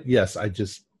 All right. Yes, I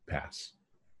just pass.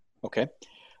 Okay.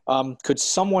 Could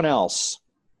someone else,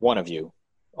 one of you,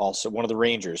 also one of the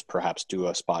Rangers, perhaps do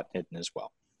a spot hidden as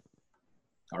well?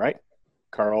 All right.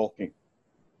 Carl.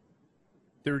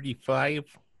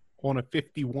 35 on a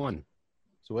 51.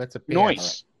 So that's a pass.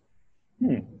 Nice.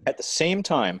 At the same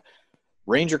time,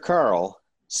 Ranger Carl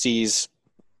sees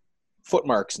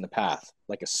footmarks in the path,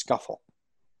 like a scuffle.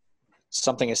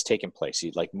 Something has taken place.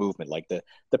 Like movement. Like the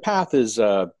path is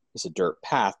a dirt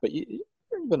path, but you've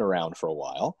been around for a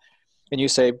while. And you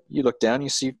look down, you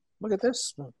see, look at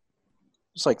this.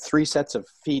 It's like 3 sets of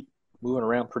feet moving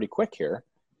around pretty quick here.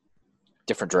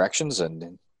 Different directions, and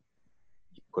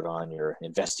you put on your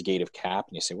investigative cap,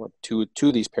 and you say, well, two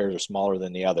of these pairs are smaller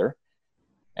than the other.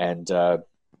 And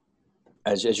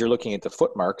as you're looking at the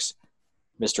footmarks,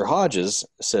 Mr. Hodges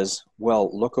says, well,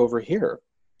 look over here.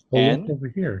 Look over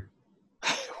here.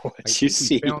 What you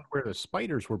see, found where the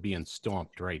spiders were being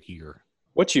stomped right here.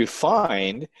 What you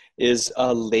find is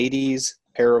a lady's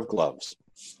pair of gloves.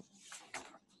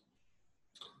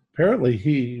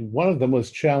 Apparently, one of them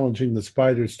was challenging the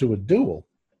spiders to a duel.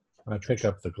 I pick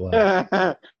up the glove.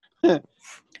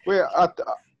 Well,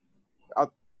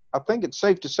 I think it's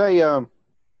safe to say,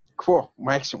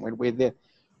 my accent went weird there.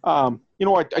 I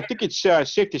think it's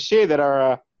safe to say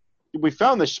that we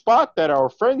found the spot that our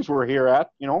friends were here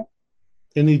at.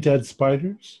 Any dead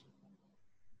spiders?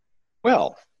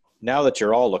 Well, now that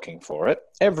you're all looking for it,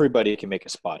 everybody can make a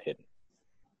spot hidden.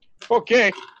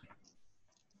 Okay.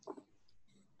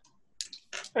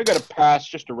 I got a pass,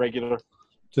 just a regular.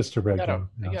 Just a regular.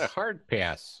 I got a hard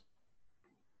pass.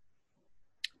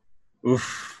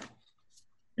 Oof.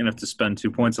 You're going to have to spend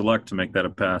 2 points of luck to make that a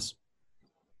pass.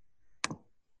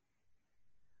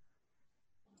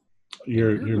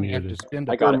 You're going to have muted. to spend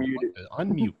I got a it.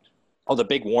 unmute. Oh, the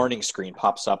big warning screen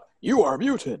pops up. You are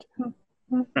muted.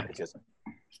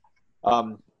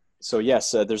 So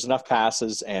yes, there's enough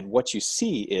passes, and what you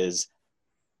see is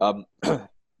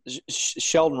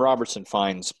Sheldon Robertson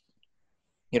finds,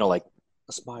 like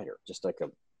a spider, just like a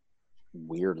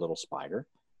weird little spider,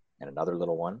 and another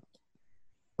little one.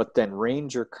 But then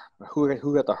Ranger,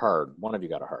 who got the hard? One of you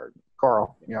got a hard.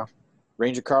 Carl, yeah.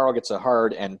 Ranger Carl gets a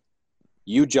hard, and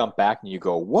you jump back and you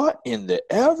go, "What in the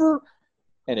ever?"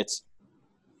 And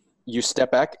you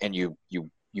step back and you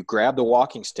grab the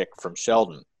walking stick from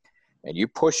Sheldon, and you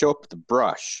push up the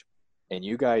brush, and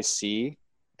you guys see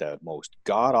the most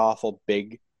god-awful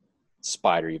big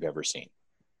spider you've ever seen.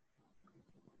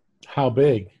 How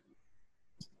big?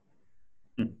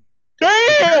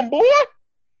 Damn, boy!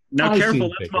 Now, I careful,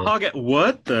 see that's bigger. Mahogany.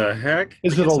 What the heck?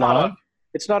 Is it It's not alive?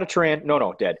 It's not a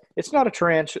no, dead. It's not a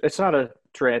It's not a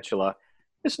tarantula.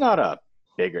 It's not a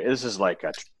bigger. This is like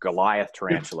a Goliath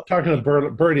tarantula. You're talking a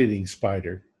bird-eating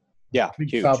spider. Yeah,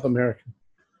 Big huge. South American.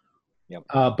 Yep.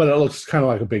 But it looks kind of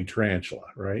like a big tarantula,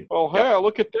 right? Oh, hell,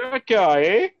 look at that guy,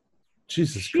 eh?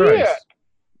 Jesus Shit. Christ.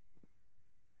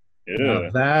 Yeah. Now,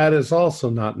 that is also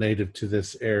not native to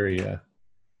this area.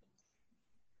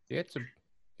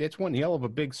 That's one hell of a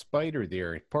big spider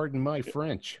there. Pardon my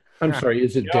French. I'm sorry,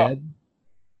 is it Yeah. dead?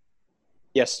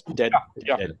 Yes, dead.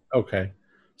 Yeah. Dead. Okay.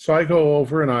 So I go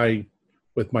over and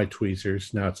with my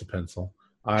tweezers, now it's a pencil,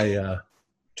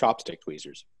 Chopstick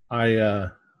tweezers.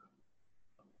 I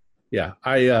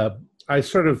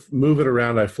sort of move it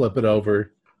around. I flip it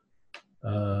over.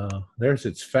 There's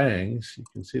its fangs. You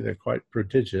can see they're quite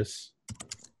prodigious.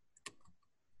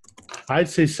 I'd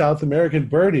say South American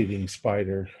bird-eating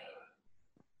spider.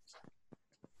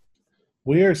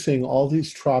 We are seeing all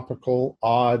these tropical,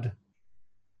 odd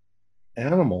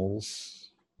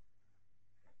animals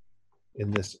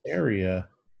in this area.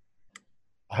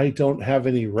 I don't have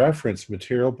any reference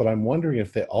material, but I'm wondering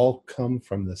if they all come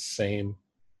from the same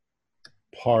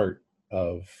part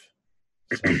of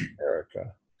South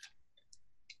America.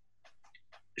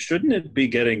 Shouldn't it be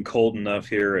getting cold enough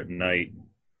here at night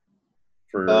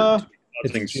for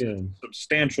causing It's June.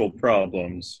 substantial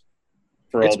problems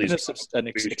for It's all been these? an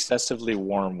excessively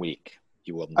warm week.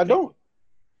 You wouldn't. I don't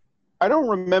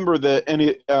remember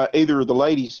either of the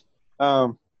ladies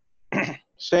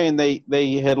saying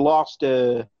they had lost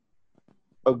a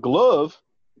glove.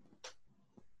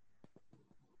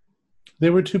 They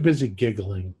were too busy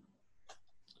giggling.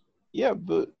 Yeah,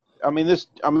 but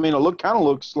it kind of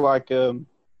looks like I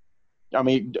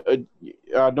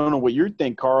don't know what you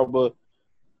think, Carl, but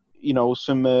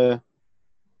some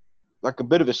like a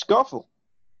bit of a scuffle.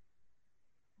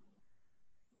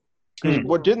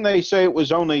 What didn't they say it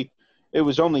was only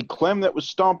Clem that was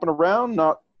stomping around,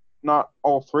 not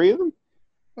all three of them?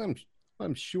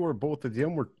 I'm sure both of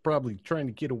them were probably trying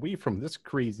to get away from this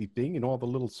crazy thing and all the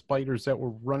little spiders that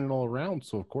were running all around.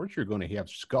 So of course you're going to have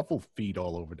scuffle feet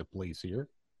all over the place here.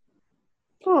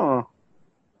 Huh.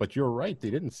 But you're right. They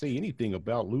didn't say anything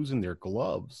about losing their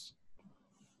gloves.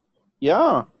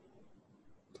 Yeah.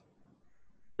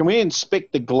 Can we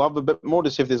inspect the glove a bit more to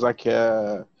see if there's like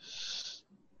a...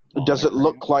 Does it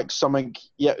look like something?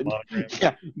 Yeah,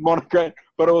 monogram.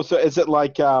 But also, is it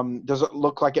like? Does it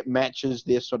look like it matches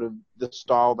their sort of the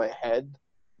style they had?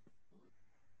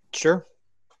 Sure.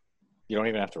 You don't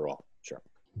even have to roll. Sure.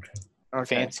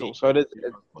 Okay, Fancy. cool. So it is.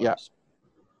 Yeah.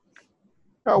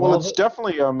 Oh well, it's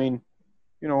definitely. Louis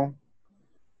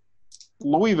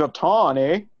Vuitton,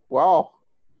 eh? Wow.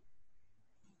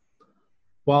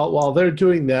 While they're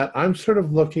doing that, I'm sort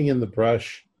of looking in the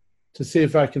brush to see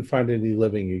if I can find any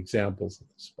living examples of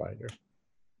the spider.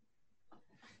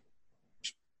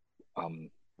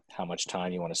 How much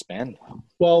time you want to spend?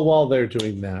 Well, while they're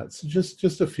doing that, so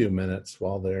just a few minutes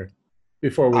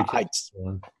before we get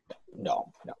one.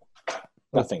 No,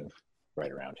 nothing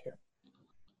right around here.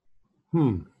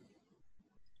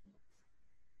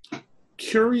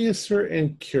 Curiouser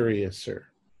and curiouser.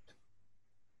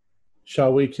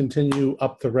 Shall we continue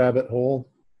up the rabbit hole?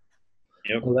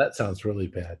 Yep. Well, that sounds really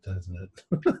bad, doesn't it?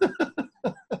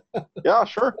 Yeah,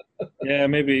 sure. Yeah,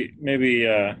 maybe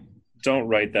don't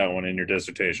write that one in your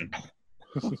dissertation.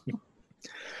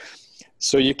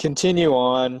 So you continue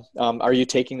on. Are you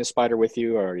taking the spider with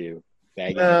you, or are you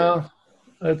bagging it? No,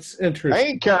 that's interesting. I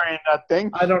ain't carrying that thing.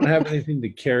 I don't have anything to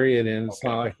carry it in. It's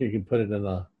not like you can put it in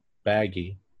a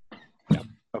baggie. Yeah.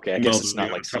 Okay, I guess it's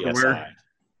not like CSI.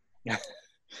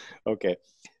 Okay,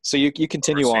 so you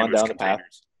continue on down the path.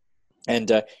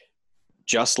 And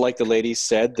just like the ladies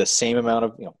said, the same amount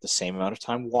of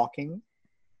time walking,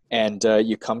 and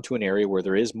you come to an area where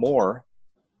there is more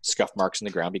scuff marks in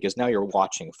the ground because now you're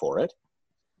watching for it,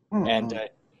 and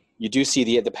you do see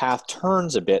the path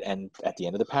turns a bit, and at the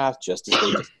end of the path, just as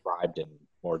they described in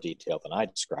more detail than I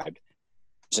described,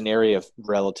 there's an area of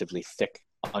relatively thick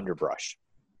underbrush,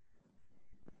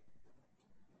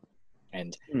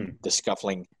 and the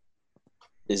scuffling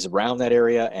is around that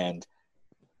area, and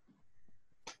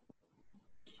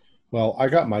well, I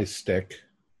got my stick.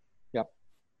 Yep.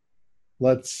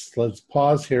 Let's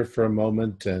pause here for a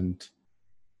moment and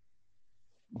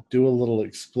do a little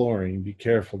exploring. Be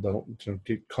careful, don't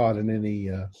get caught in any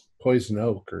poison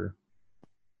oak or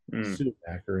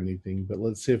sumac or anything. But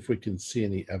let's see if we can see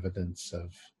any evidence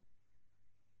of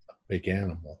a big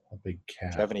animal, a big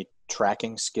cat. Do you have any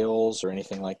tracking skills or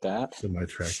anything like that? So my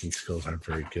tracking skills aren't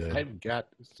very good. I've got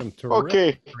some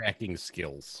terrific tracking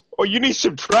skills. Oh, you need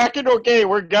some tracking? Okay,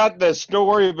 we got this. Don't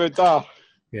worry about that.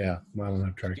 Yeah, I don't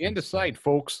have tracking. Stand aside,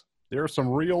 folks. There's some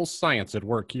real science at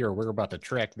work here. We're about to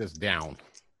track this down.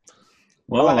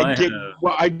 Well,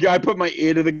 I put my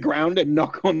ear to the ground and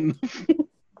knock on the floor.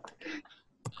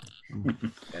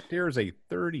 That there's a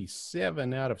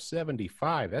 37 out of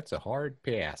 75. That's a hard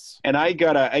pass. And I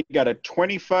got a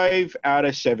 25 out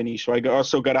of 70, so I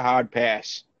also got a hard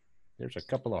pass. There's a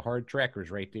couple of hard trackers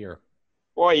right there.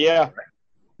 Oh yeah.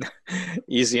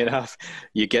 Easy enough.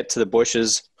 You get to the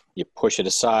bushes, you push it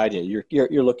aside.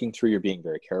 You're looking through. You're being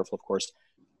very careful, of course.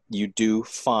 You do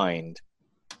find,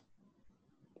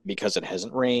 because it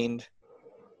hasn't rained,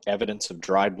 evidence of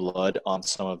dried blood on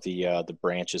some of the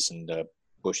branches and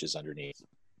bushes underneath.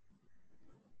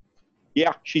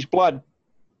 Yeah, she's blood.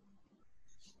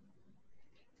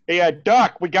 Hey,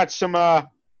 Doc, we got some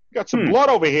blood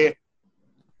over here.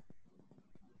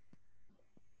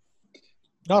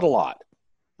 Not a lot,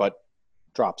 but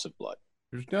drops of blood.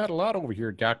 There's not a lot over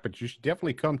here, Doc, but you should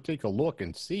definitely come take a look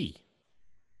and see.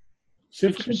 See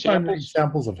if we can find any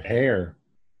samples of hair.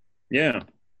 Yeah.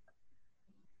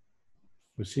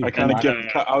 We see. I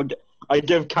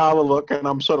give Carl a look, and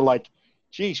I'm sort of like,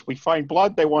 geez, we find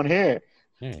blood, they want hair.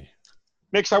 Yeah.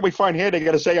 Next time we find hair, they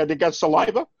got to say, they got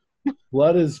saliva.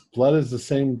 Blood is the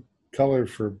same color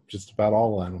for just about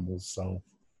all animals. So,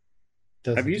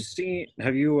 Have you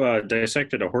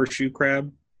dissected a horseshoe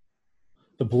crab?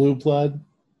 The blue blood?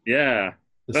 Yeah,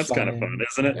 that's kind of fun,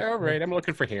 isn't it? All right, I'm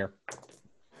looking for hair.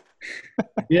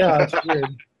 Yeah, that's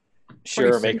weird.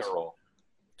 Sure, make a roll.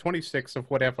 26 of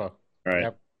whatever. All right.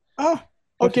 Yep. Oh,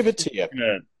 I'll give it to you.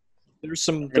 Yeah. There's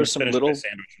some Finish little my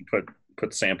sandwich and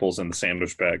put samples in the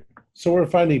sandwich bag. So we're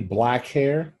finding black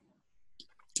hair.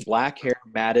 black hair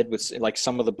matted with, like,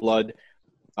 some of the blood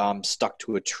stuck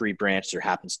to a tree branch. There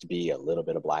happens to be a little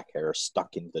bit of black hair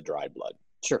stuck into the dried blood.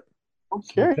 Sure.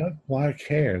 Okay. We've got black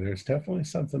hair. There's definitely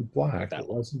something black. It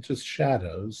wasn't just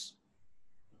shadows.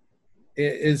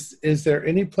 Is there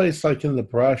any place, like in the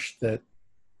brush, that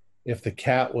if the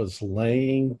cat was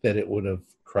laying, that it would have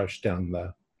crushed down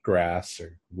the grass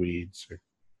or weeds?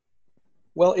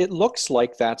 Well, it looks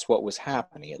like that's what was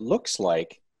happening. It looks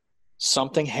like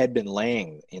something had been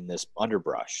laying in this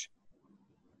underbrush,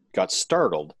 got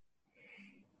startled,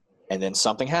 and then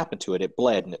something happened to it. It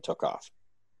bled and it took off.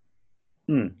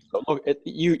 So look,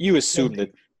 you assume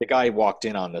that the guy walked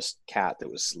in on this cat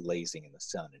that was lazing in the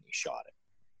sun and he shot it.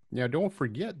 Now, don't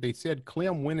forget, they said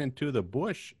Clem went into the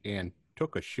bush and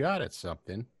took a shot at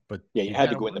something. But yeah, you had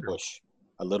to go in the bush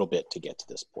a little bit to get to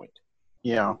this point.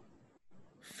 Yeah.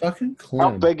 Fucking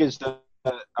Clem. How big is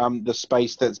the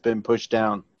space that's been pushed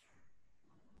down?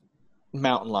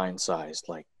 Mountain lion sized,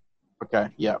 like. Okay,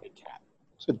 yeah.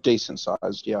 It's a decent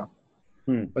sized, yeah.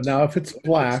 But now if it's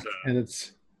black and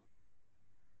it's...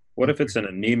 What if it's an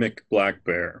anemic black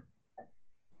bear?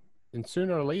 And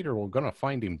sooner or later, we're going to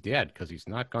find him dead because he's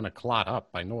not going to clot up.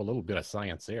 I know a little bit of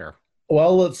science there.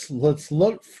 Well, let's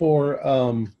look for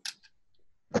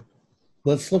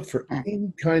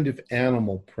any kind of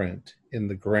animal print in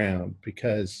the ground,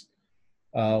 because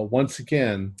once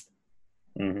again,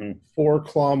 4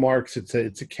 claw marks, it's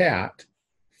a cat,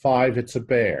 5 it's a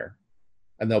bear,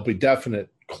 and there'll be definite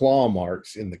claw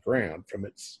marks in the ground from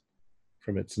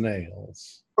its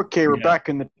nails. Okay, we're back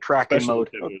in the tracking mode.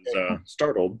 It was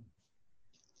startled.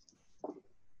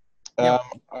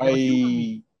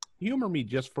 Humor me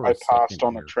just for a second. I passed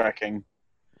on the tracking.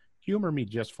 Humor me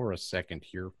just for a second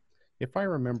here. If I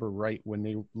remember right, when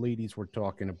the ladies were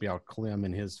talking about Clem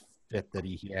and his fit that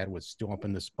he had with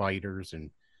stomping the spiders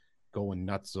and going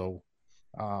nutso,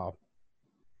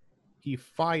 he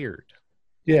fired.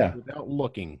 Yeah. Without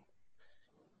looking.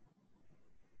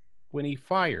 When he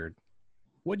fired,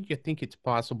 wouldn't you think it's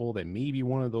possible that maybe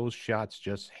one of those shots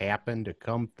just happened to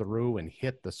come through and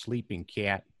hit the sleeping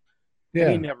cat? Yeah.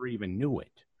 He never even knew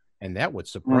it. And that would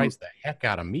surprise the heck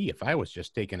out of me if I was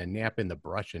just taking a nap in the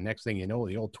brush and next thing you know,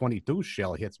 the old 22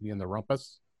 shell hits me in the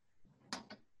rumpus.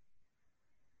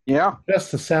 Yeah.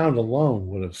 Just the sound alone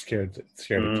would have scared the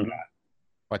cat.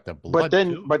 But the blood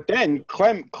But then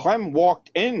Clem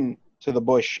walked in to the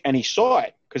bush and he saw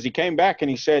it, because he came back and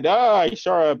he said, he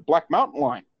saw a black mountain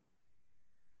lion.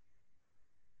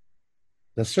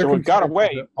 The So it got away.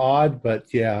 are odd,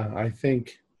 but yeah, I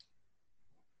think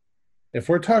if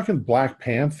we're talking Black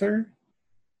Panther,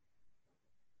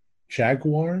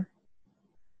 Jaguar,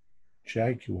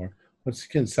 once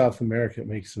again, South America, it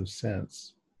makes some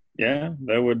sense. Yeah,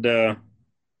 that would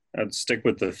I'd stick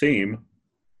with the theme.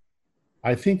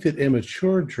 I think that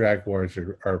immature jaguars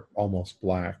are almost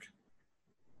black,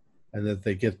 and that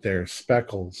they get their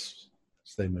speckles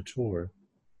as they mature.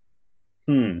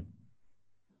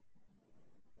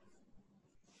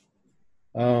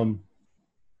 All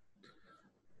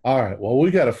right. Well,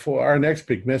 we got our next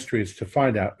big mystery is to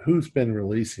find out who's been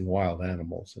releasing wild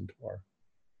animals into our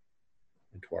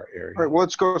area. All right, well,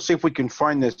 let's go see if we can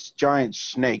find this giant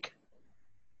snake.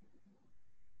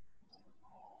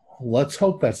 Let's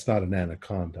hope that's not an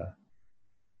anaconda.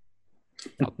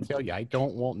 I'll tell you, I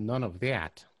don't want none of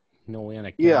that. No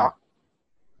anaconda. Yeah.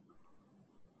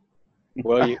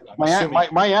 Well,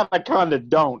 my anaconda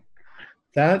don't.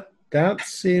 That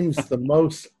seems the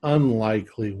most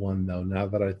unlikely one, though, now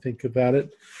that I think about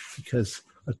it, because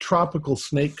a tropical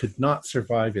snake could not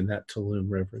survive in that Tulum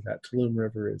River. That Tulum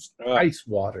River is ice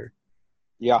water.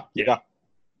 Yeah.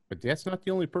 But that's not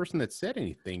the only person that said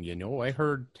anything, you know. I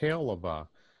heard tale of a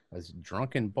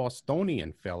drunken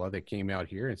Bostonian fella that came out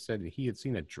here and said that he had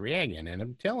seen a dragon. And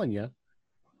I'm telling you,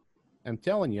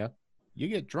 you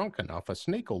get drunk enough, a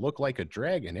snake will look like a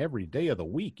dragon every day of the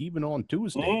week, even on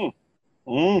Tuesday.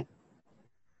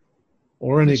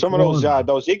 Or an some iguana. of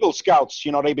those Eagle Scouts,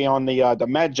 you know, they be on the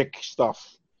magic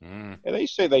stuff. Yeah, they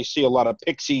say they see a lot of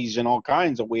pixies and all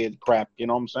kinds of weird crap. You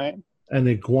know what I'm saying? An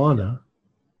iguana.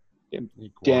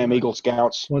 Damn Eagle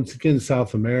Scouts. Once again,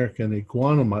 South America, an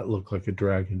iguana might look like a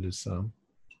dragon to some.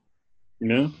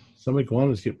 Yeah. Some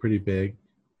iguanas get pretty big.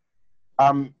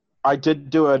 I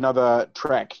did do another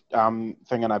track thing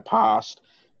and I passed.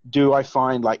 Do I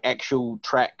find like actual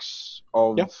tracks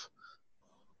of? Yeah.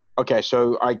 Okay,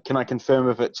 so can I confirm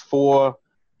if it's 4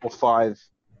 or 5?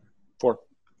 4.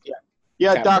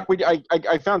 Yeah, Cat. Doc.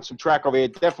 I found some track over here.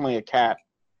 Definitely a cat.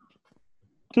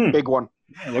 Big one.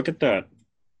 Yeah, look at that.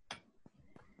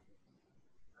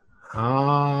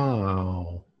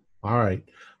 Oh, all right.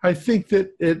 I think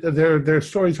that their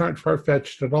stories aren't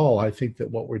far-fetched at all. I think that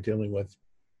what we're dealing with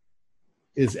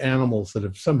is animals that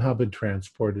have somehow been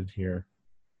transported here.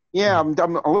 Yeah, I'm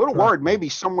a little worried. Maybe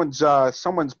someone's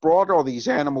brought all these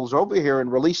animals over here and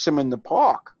released them in the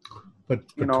park. But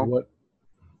you know what?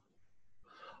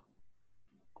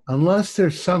 Unless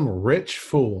there's some rich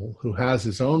fool who has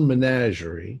his own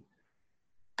menagerie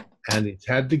and he's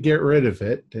had to get rid of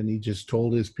it, and he just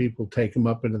told his people, take him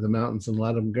up into the mountains and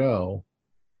let him go.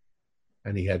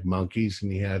 And he had monkeys,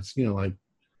 and he had, like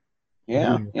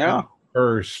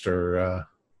Hearst or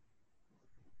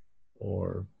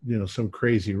some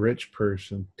crazy rich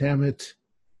person. Damn it.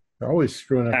 They're always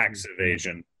screwing up. Tax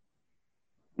evasion.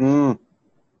 All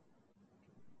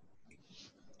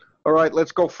right,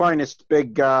 let's go find this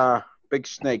big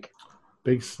snake.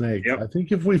 Big snake. Yep. I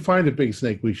think if we find a big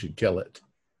snake, we should kill it.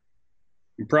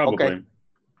 Probably. Okay.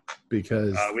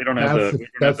 Because we don't have the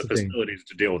facilities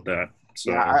to deal with that.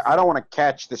 So. Yeah, I don't want to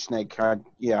catch the snake.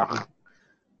 Yeah,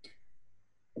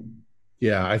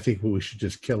 I think we should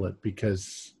just kill it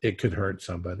because it could hurt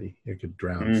somebody. It could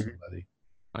drown somebody.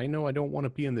 I know I don't want to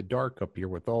be in the dark up here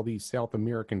with all these South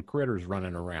American critters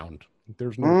running around.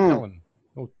 There's no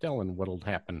telling what'll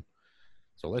happen.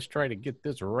 So let's try to get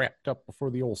this wrapped up before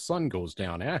the old sun goes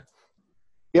down, eh?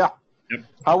 Yeah. Yep.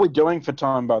 How are we doing for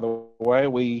time, by the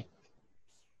way?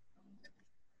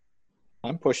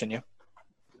 I'm pushing you.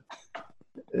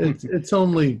 It's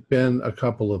only been a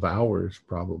couple of hours,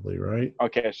 probably, right?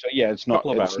 Okay, so yeah, it's not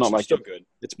like still good.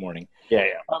 It's morning. Yeah.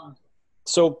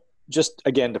 So just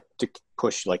again to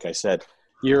push, like I said,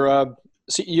 you're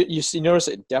you notice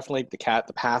it definitely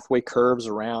the pathway curves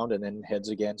around and then heads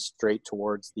again straight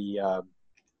towards the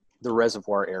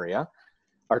reservoir area,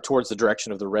 or towards the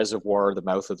direction of the reservoir, the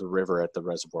mouth of the river at the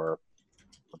reservoir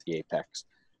of the apex.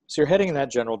 So you're heading in that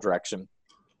general direction.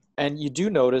 And you do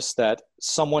notice that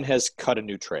someone has cut a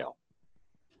new trail.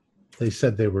 They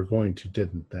said they were going to,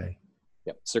 didn't they?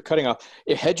 Yep. So they're cutting off.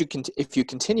 If you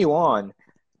continue on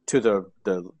to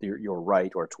your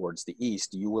right or towards the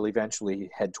east, you will eventually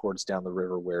head towards down the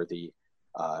river where the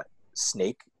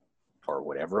snake or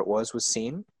whatever it was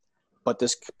seen. But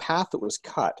this path that was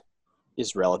cut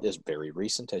is very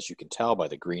recent, as you can tell by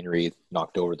the greenery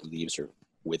knocked over. The leaves are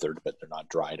withered, but they're not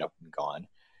dried up and gone.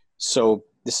 So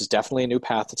this is definitely a new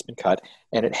path that's been cut,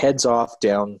 and it heads off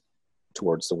down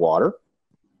towards the water.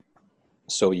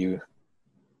 So you're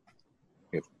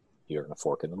in a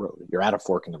fork in the road. You're at a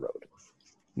fork in the road.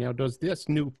 Now, does this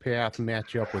new path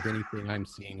match up with anything I'm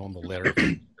seeing on the letter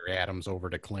from Mr. Adams over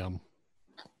to Clem?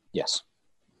 Yes.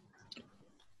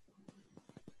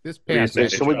 This path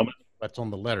that's on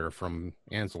the letter from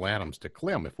Ansel Adams to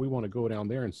Clem. If we want to go down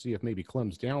there and see if maybe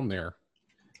Clem's down there.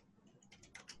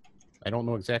 I don't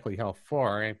know exactly how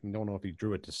far. I don't know if he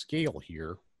drew it to scale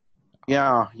here.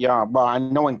 Yeah. But I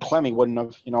know in Clem he wouldn't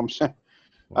have, you know what I'm saying?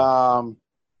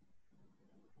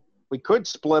 We could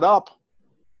split up.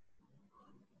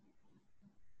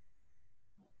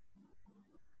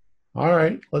 All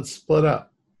right, let's split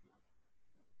up.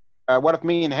 What if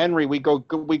me and Henry we go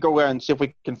and see if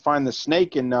we can find the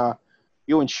snake, and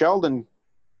you and Sheldon,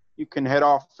 you can head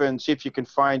off and see if you can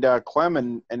find Clem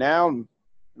and Al and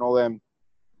all them.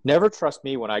 Never trust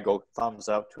me when I go thumbs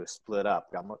up to a split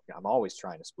up. I'm always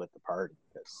trying to split the party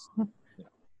because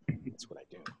that's what I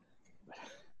do.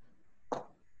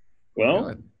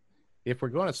 Well, if we're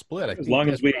going to split, as long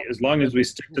as we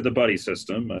stick to the buddy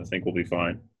system, I think we'll be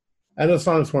fine. And as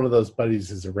long as one of those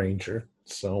buddies is a ranger,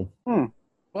 so.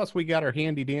 Plus, we got our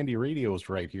handy dandy radios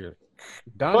right here.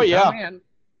 Don, oh yeah, man.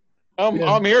 I'm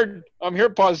here,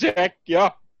 Pauzak. Yeah.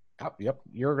 Yep,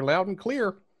 you're loud and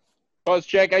clear.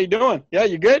 Pauzak, how you doing? Yeah,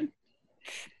 you good?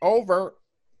 Over.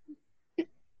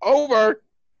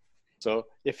 So,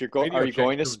 if you're going, are you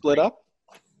going to split up?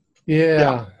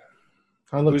 Yeah.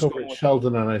 I look Who's over going at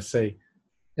Sheldon and I say,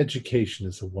 education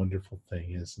is a wonderful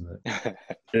thing, isn't it?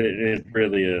 It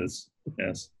really is.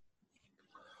 Yes.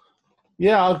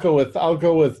 Yeah, I'll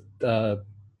go with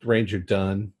Ranger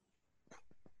Dunn.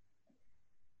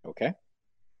 Okay.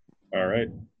 All right.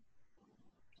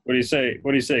 What do you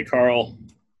say, Carl?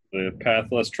 The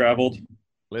path less traveled?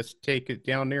 Let's take it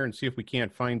down there and see if we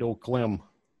can't find old Clem.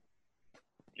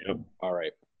 Yep. All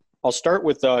right. I'll start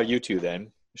with you two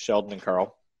then, Sheldon and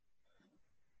Carl.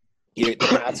 The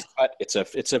path's cut. It's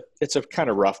a kind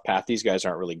of rough path. These guys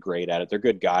aren't really great at it. They're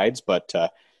good guides, but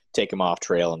take them off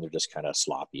trail and they're just kind of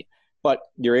sloppy. But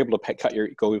you're able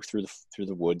to go through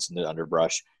the woods and the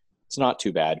underbrush. It's not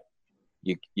too bad.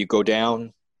 You go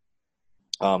down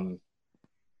the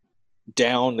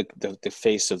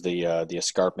face of the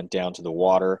escarpment down to the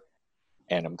water,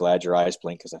 and I'm glad your eyes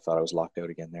blinked because I thought I was locked out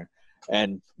again there.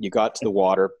 And you got to the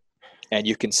water, and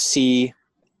you can see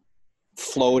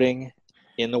floating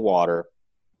in the water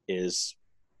is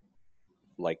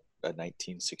like a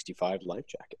 1965 life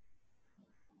jacket.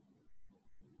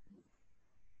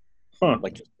 Huh.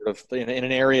 Like just sort of in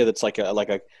an area that's like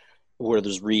a where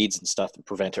there's reeds and stuff that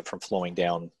prevent it from flowing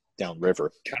down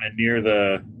river. Kind of near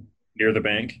the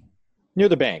bank. Near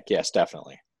the bank, yes,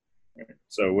 definitely.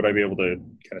 So would I be able to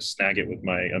kind of snag it with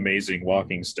my amazing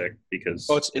walking stick? Because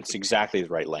it's exactly the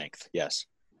right length. Yes,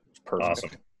 it's perfect. Awesome.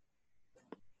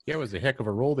 Yeah, it was a heck of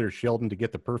a roll there, Sheldon, to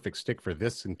get the perfect stick for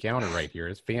this encounter right here.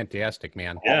 It's fantastic,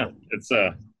 man. Yeah, it's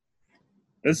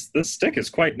this stick is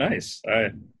quite nice.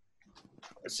 I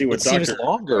see what it seems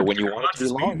longer when you want it to be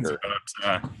longer.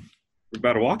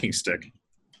 About a walking stick.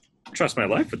 I trust my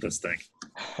life with this thing.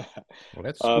 Well,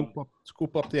 let's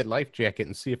scoop up that life jacket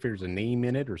and see if there's a name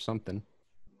in it or something.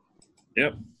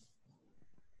 Yep.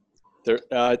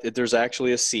 There's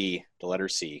actually a C, the letter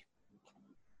C.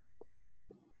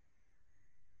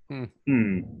 That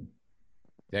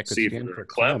could C stand for for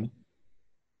Clem.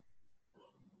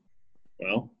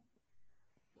 Well,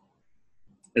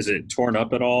 is it torn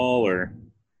up at all, or?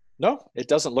 No, it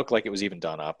doesn't look like it was even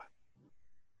done up.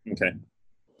 Okay.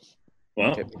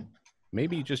 Well,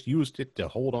 maybe he just used it to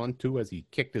hold on to as he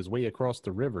kicked his way across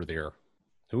the river there.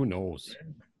 Who knows?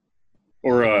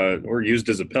 Or used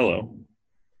as a pillow.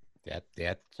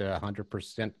 That's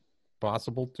 100%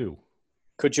 possible too.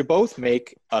 Could you both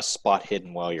make a spot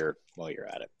hidden while you're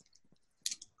at it?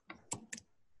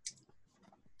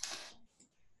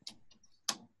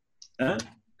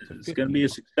 It's going to be a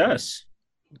success.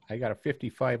 I got a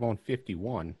 55 on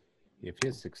 51. If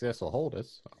his success will hold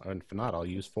us, and if not, I'll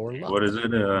use 4 luck. What is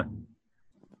it?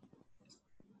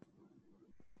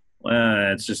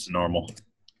 It's just normal.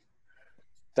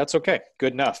 That's okay.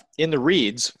 Good enough. In the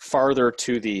reeds, farther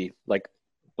to the,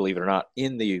 believe it or not,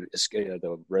 in the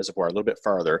reservoir, a little bit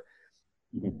farther,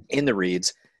 in the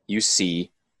reeds, you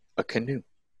see a canoe.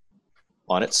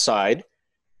 On its side,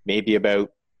 maybe about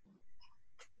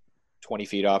 20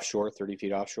 feet offshore, 30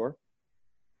 feet offshore.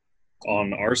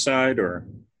 On our side, or?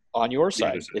 On your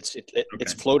side. Okay.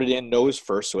 It's floated in nose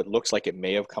first, so it looks like it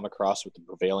may have come across with the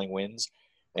prevailing winds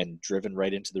and driven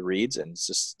right into the reeds, and it's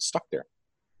just stuck there.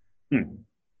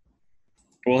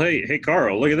 Well, hey,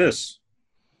 Carl, look at this.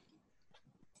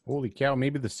 Holy cow,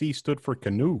 maybe the C stood for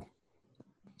canoe.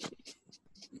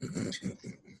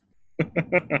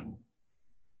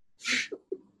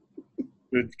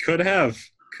 It could have,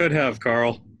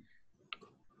 Carl.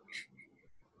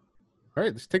 All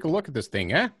right, let's take a look at this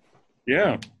thing, eh?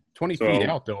 Yeah. 20 feet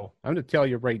out, though. I'm going to tell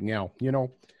you right now,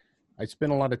 I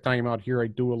spend a lot of time out here. I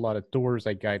do a lot of tours.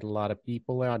 I guide a lot of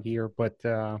people out here, but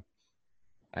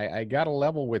I got to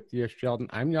level with you, Sheldon.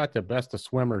 I'm not the best of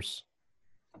swimmers.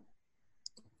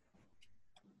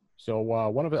 So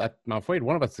I'm afraid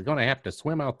one of us is going to have to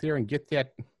swim out there and get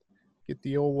that Get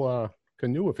the old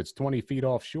canoe if it's 20 feet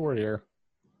offshore there.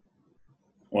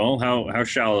 Well, how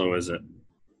shallow is it?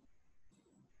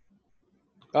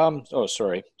 Oh,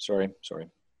 sorry. You're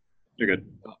good.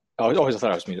 Oh, I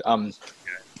thought I was muted.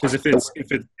 Because if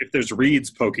there's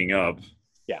reeds poking up.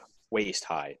 Yeah, waist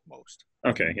high most.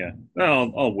 Okay, yeah.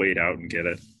 I'll wade out and get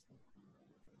it.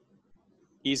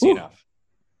 Easy enough.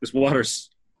 This water's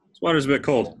a bit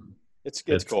cold. It's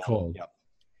Cold. cold. Yep.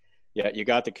 Yeah, you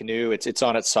got the canoe. It's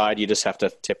on its side. You just have to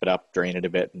tip it up, drain it a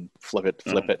bit, and flip it,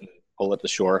 and pull it to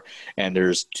shore. And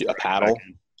there's a paddle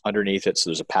underneath it. So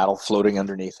there's a paddle floating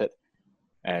underneath it.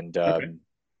 And so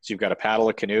you've got a paddle,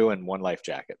 a canoe, and one life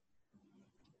jacket.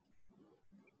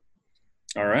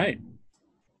 All right.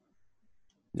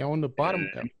 Now on the bottom,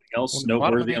 anything else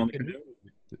noteworthy on the canoe?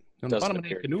 On the bottom of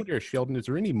the canoe there, Sheldon, is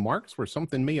there any marks where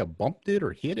something may have bumped it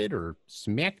or hit it or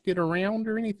smacked it around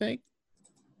or anything?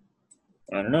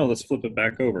 I don't know. Let's flip it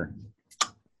back over.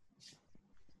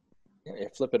 Yeah, you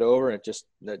flip it over, and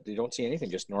you don't see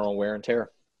anything, just normal wear and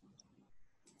tear.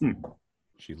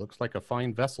 She looks like a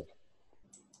fine vessel.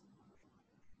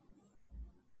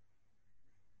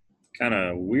 Kind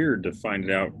of weird to find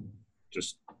it out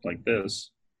just like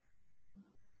this.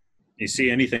 You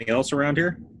see anything else around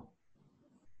here?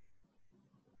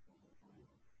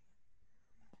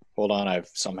 Hold on, I've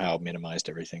somehow minimized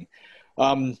everything.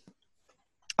 No,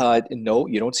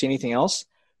 you don't see anything else.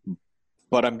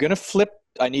 But I'm going to flip.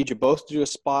 I need you both to do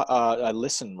a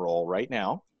listen roll right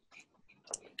now.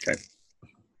 Okay.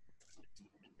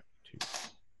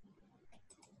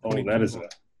 Oh,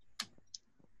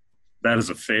 that is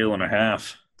a fail and a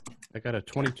half. I got a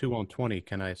 22 on 20.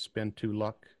 Can I spend 2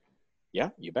 luck? Yeah,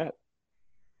 you bet.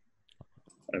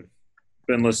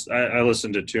 I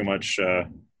listened to too much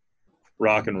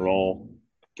rock and roll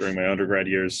during my undergrad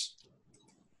years.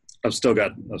 I've still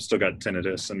got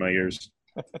tinnitus in my ears.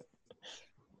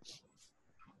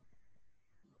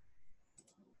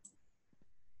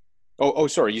 Oh,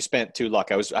 sorry. You spent 2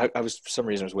 luck. I was for some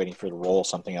reason I was waiting for the roll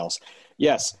something else.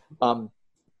 Yes. You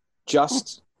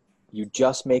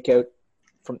just make out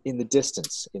from in the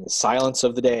distance, in the silence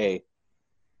of the day,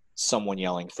 someone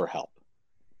yelling for help.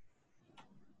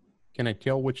 Can I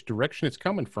tell which direction it's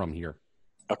coming from here?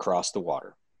 Across the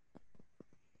water.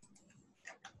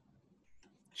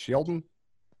 Sheldon,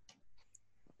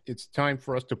 it's time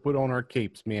for us to put on our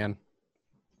capes, man.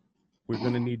 We're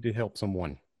going to need to help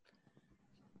someone.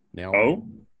 Now,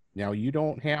 you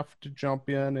don't have to jump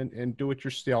in and do it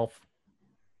yourself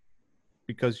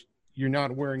because you're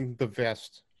not wearing the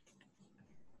vest.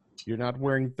 You're not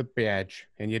wearing the badge,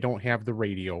 and you don't have the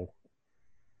radio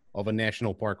of a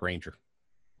national park ranger.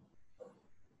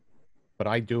 But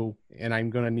I do, and I'm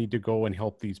going to need to go and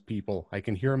help these people. I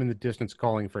can hear them in the distance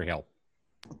calling for help.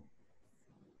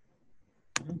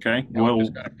 Okay. Now I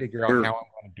just got to figure out how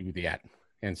I'm going to do that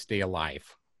and stay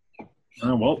alive.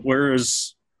 Where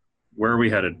are we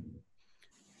headed?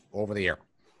 Over the air.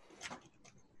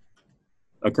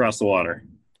 Across the water.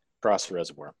 Across the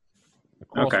reservoir.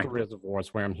 Across the reservoir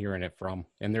is where I'm hearing it from,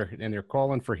 and they're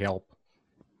calling for help.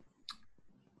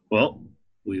 Well,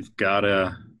 we've got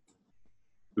a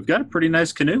pretty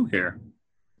nice canoe here,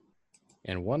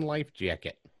 and 1 life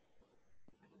jacket.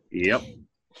 Yep.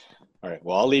 All right.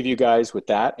 Well, I'll leave you guys with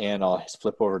that, and I'll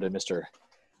flip over to Mr.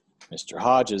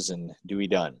 Hodges and Dewey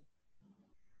Dunn.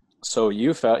 So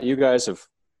you guys have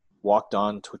walked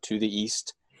on to the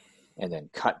east, and then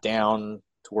cut down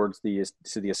towards the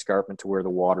escarpment to where the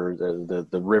water,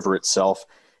 the river itself,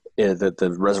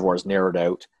 the reservoir is narrowed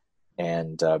out,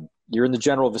 and you're in the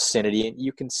general vicinity, and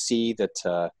you can see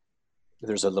that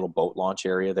there's a little boat launch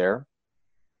area there,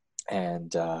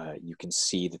 and you can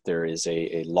see that there is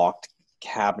a locked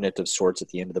cabinet of sorts at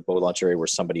the end of the boat launch area where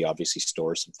somebody obviously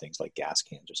stores some things like gas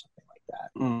cans or something like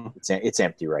that. It's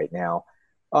empty right now.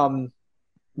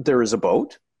 There is a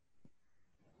boat,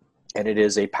 and it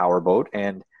is a power boat,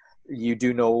 and you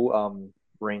do know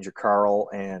Ranger Carl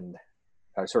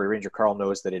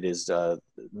knows that it is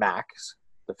Max,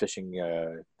 the fishing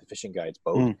guide's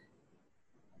boat,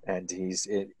 and he's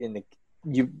in the.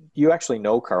 You actually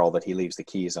know Carl that he leaves the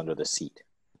keys under the seat,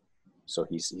 so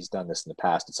he's done this in the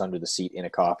past. It's under the seat in a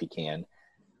coffee can.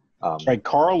 Right,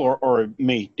 Carl or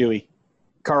me, Dewey?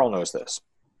 Carl knows this.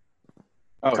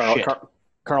 Oh, shit.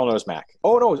 Carl knows Mac.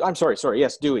 Oh, no, I'm sorry.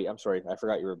 Yes, Dewey. I'm sorry. I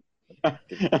forgot you were.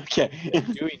 Okay.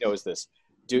 Dewey knows this.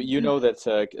 You know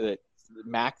that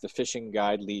Mac, the fishing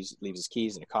guide, leaves his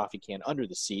keys in a coffee can under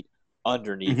the seat,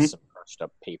 underneath some crushed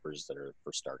up papers that are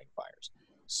for starting fires.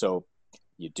 So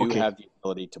you do have the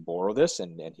ability to borrow this,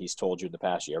 and he's told you in the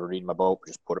past, you ever need my boat,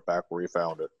 just put it back where you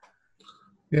found it.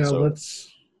 Yeah, so,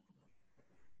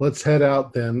 let's head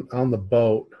out then on the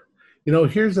boat.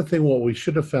 Here's the thing. What we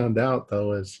should have found out,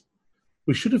 though, is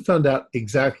we should have found out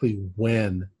exactly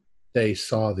when they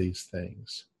saw these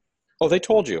things. Oh, they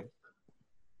told you.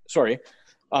 Sorry.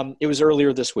 It was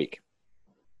earlier this week.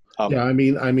 Yeah, I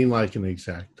mean like an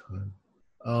exact time.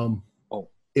 Oh.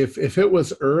 If it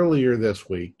was earlier this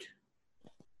week,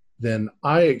 then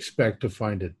I expect to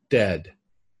find a dead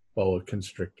boa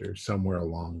constrictor somewhere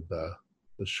along the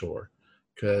shore,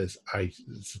 because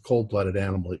it's a cold-blooded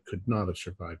animal. It could not have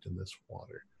survived in this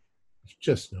water. It's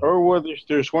just no. Oh, well,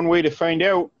 there's one way to find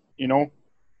out,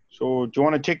 So do you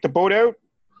want to take the boat out?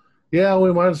 Yeah,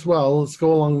 we might as well. Let's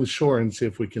go along the shore and see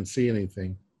if we can see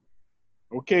anything.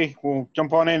 Okay, we'll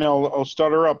jump on in. I'll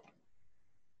start her up.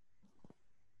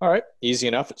 All right, easy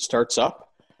enough. It starts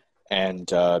up, and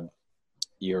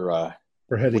you're.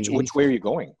 We're heading east. Which way are you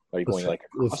going? Are you going like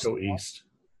across? Let's go east.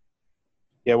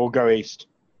 Yeah, we'll go east.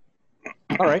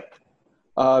 All right.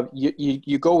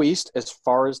 You go east as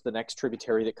far as the next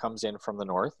tributary that comes in from the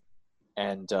north,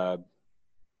 and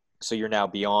so you're now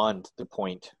beyond the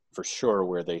point for sure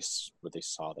where they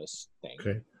saw this thing.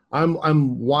 Okay,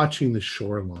 I'm watching the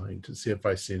shoreline to see if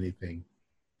I see anything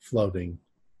floating.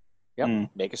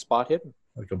 Yep. Make a spot hidden.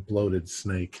 Like a bloated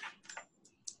snake.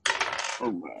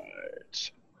 All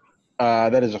right.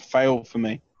 That is a fail for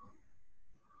me.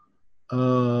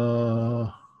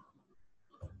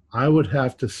 I would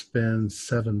have to spend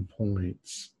 7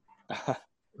 points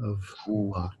of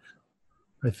luck.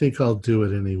 I think I'll do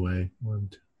it anyway. 1,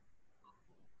 2,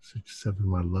 6, 7.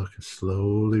 My luck is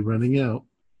slowly running out.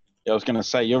 Yeah, I was going to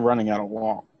say, you're running out of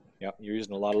luck. Yep, you're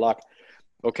using a lot of luck.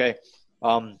 Okay.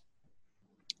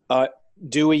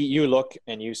 Dewey, you look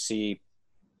and you see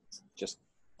just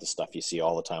the stuff you see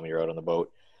all the time when you're out on the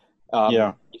boat.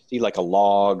 Yeah. You see like a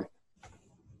log,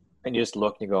 and you just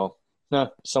look and you go, no,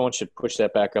 someone should push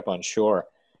that back up on shore.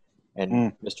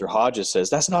 And Mr. Hodges says,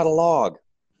 that's not a log.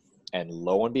 And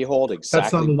lo and behold, exactly.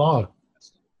 That's not a log.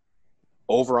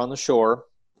 Over on the shore,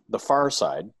 the far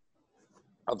side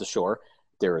of the shore,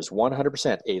 there is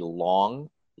 100% a long,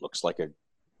 looks like a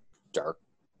dark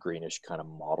greenish kind of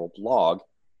mottled log,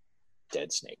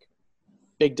 dead snake.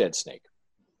 Big dead snake.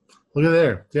 Look at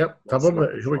there. Yep. Top of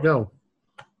it. Here we go.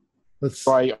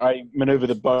 So I maneuver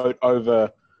the boat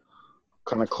over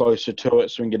kind of closer to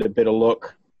it so we can get a better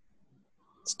look.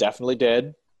 It's definitely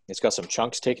dead. It's got some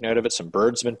chunks taken out of it. Some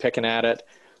birds have been picking at it.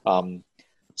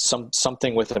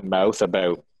 Something with a mouth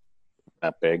about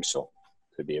that big, so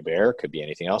could be a bear, could be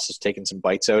anything else. It's taken some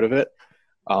bites out of it.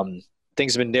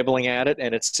 Things have been nibbling at it,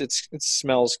 and it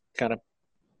smells kind of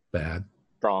bad,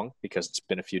 strong because it's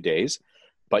been a few days.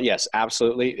 But yes,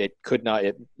 absolutely, it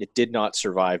did not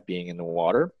survive being in the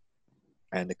water.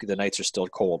 And the nights are still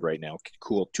cold right now.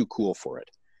 Too cool for it.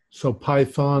 So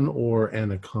python or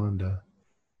anaconda?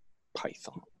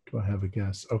 Python. Do I have a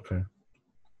guess? Okay.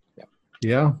 Yep.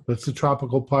 Yeah, that's a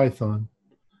tropical python.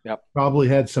 Yep. Probably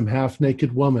had some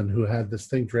half-naked woman who had this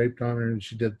thing draped on her, and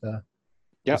she did the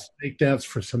snake dance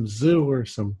for some zoo or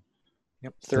some.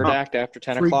 Yep. Third act after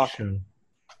 10 o'clock. Show.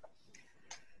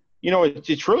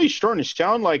 It's really starting to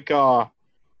sound like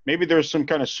maybe there's some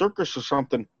kind of circus or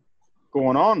something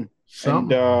going on.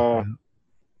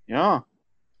 Yeah.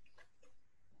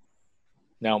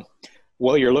 Now,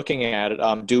 while you're looking at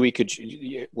it, Dewey,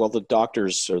 the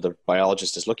doctors or the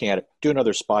biologist is looking at it, do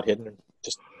another spot hidden.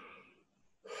 Just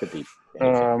could be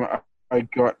anything. I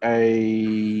got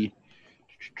a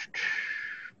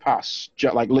pass,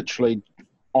 like literally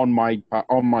on my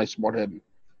spot hidden.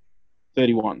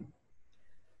 31.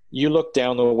 You look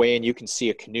down the way and you can see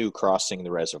a canoe crossing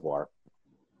the reservoir.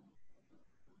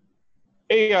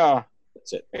 Hey,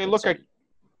 that's it. Hey, look,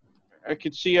 I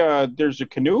could see there's a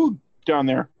canoe down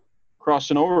there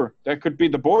crossing over. That could be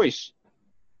the boys.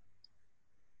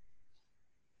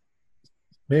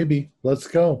 Maybe. Let's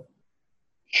go.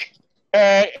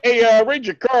 Hey,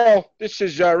 Ranger Carl, this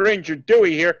is Ranger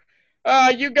Dewey here.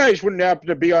 You guys wouldn't happen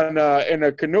to be on in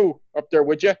a canoe up there,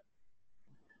 would you?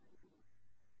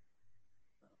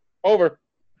 Over.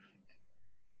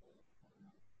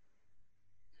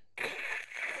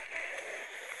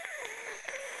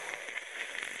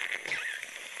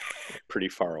 Pretty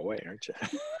far away, aren't you?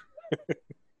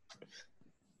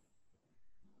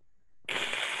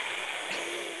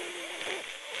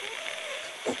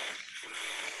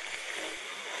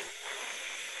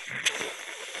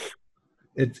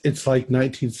 It's like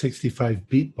 1965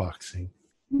 beatboxing.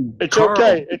 It's Carl.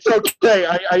 Okay. It's okay.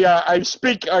 I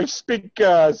speak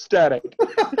static.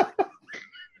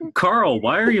 Carl,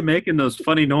 why are you making those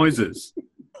funny noises?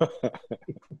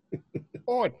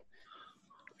 Oh,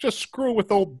 just screw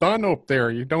with old Dunn up there.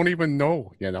 You don't even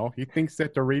know, He thinks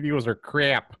that the radios are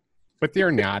crap. But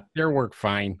they're not. They work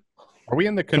fine. Are we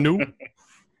in the canoe?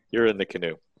 You're in the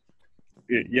canoe.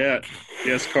 Yeah.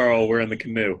 Yes, Carl, we're in the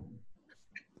canoe.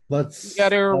 We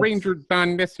got a ranger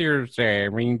done. This here's a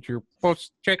ranger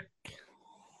post check.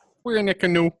 We're in the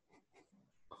canoe.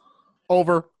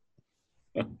 Over.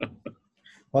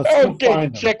 Okay,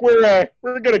 check. We're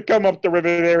gonna come up the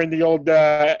river there in the old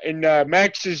in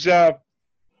Max's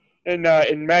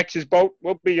in Max's boat.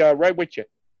 We'll be right with you.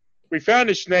 We found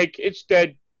a snake. It's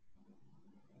dead.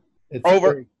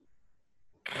 Over.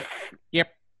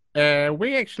 Yep.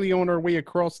 We're actually on our way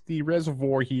across the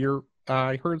reservoir here.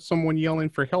 I heard someone yelling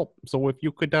for help. So if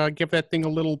you could give that thing a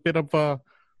little bit of a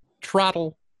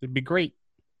throttle, it'd be great.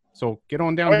 So get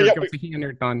on down here. Yeah, give us a hand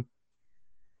there, done.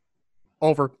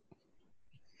 Over.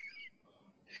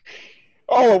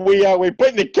 Oh, we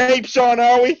putting the capes on,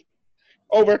 are we?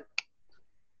 Over.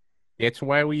 That's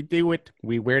why we do it.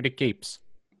 We wear the capes.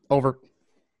 Over.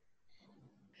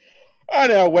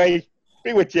 On our way.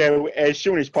 Be with you as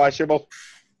soon as possible.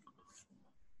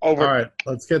 Over. All right,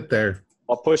 let's get there.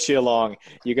 I'll push you along.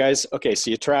 You guys, okay,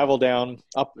 so you travel down,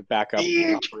 back up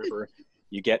river.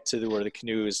 You get to where the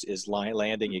canoe is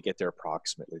landing. You get there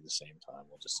approximately the same time.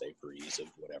 We'll just say for ease of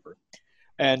whatever.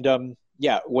 And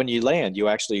when you land, you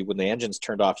actually, when the engine's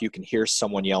turned off, you can hear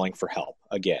someone yelling for help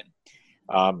again.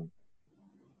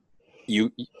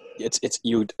 You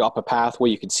up a pathway.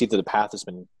 You can see that the path has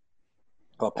been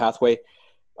up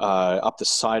the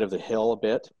side of the hill a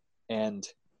bit, and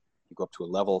you go up to a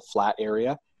level flat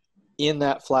area. In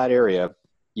that flat area,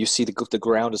 you see the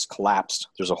ground is collapsed.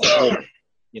 There's a hole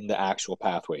in the actual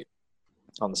pathway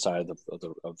on the side of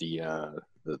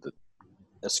the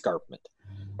escarpment.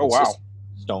 Oh wow! It's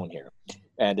stone here,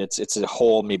 and it's a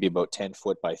hole maybe about 10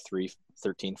 foot by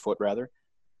 13 foot rather.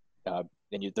 And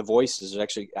the voice is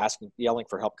actually yelling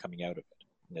for help coming out of it.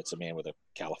 And it's a man with a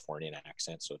Californian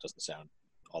accent, so it doesn't sound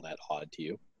all that odd to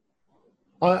you.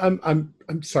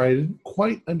 I'm sorry, I didn't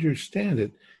quite understand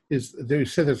it. You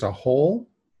said there's a hole?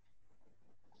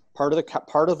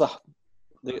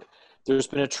 There's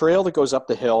been a trail that goes up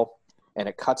the hill, and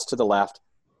it cuts to the left,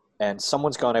 and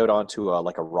someone's gone out onto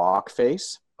like a rock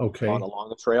face. Okay. Along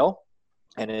the trail,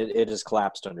 and it has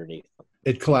collapsed underneath them.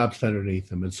 It collapsed underneath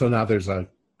them, and so now there's a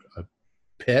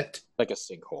pit? Like a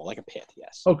sinkhole, like a pit,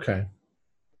 yes. Okay.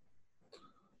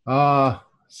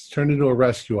 It's turned into a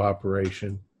rescue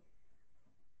operation.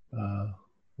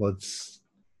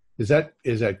 Is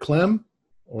that Clem,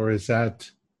 or is that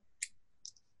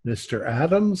Mr.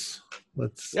 Adams?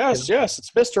 Yes,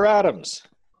 it's Mr. Adams.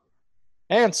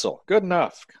 Ansel, good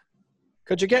enough.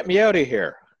 Could you get me out of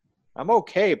here? I'm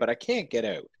okay, but I can't get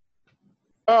out.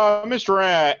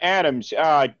 Mr. Adams,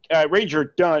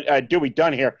 Ranger Dewey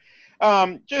Dunn here.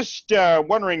 Just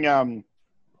wondering,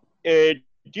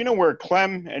 do you know where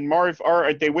Clem and Marv are?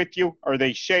 Are they with you? Are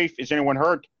they safe? Is anyone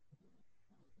hurt?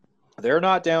 They're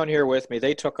not down here with me.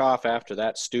 They took off after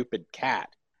that stupid cat.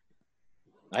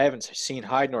 I haven't seen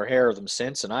hide nor hair of them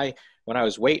since, and when I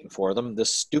was waiting for them,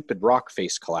 this stupid rock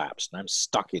face collapsed, and I'm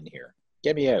stuck in here.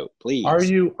 Get me out, please. Are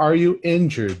you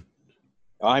injured?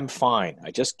 I'm fine. I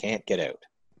just can't get out.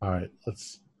 All right,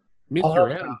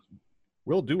 Mr. Adams,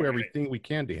 we'll do everything we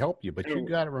can to help you, but you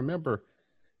got to remember,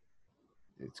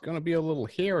 it's going to be a little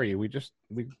hairy. This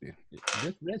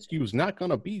rescue is not going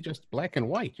to be just black and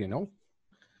white, you know?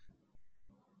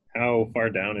 How far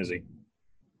down is he?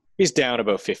 He's down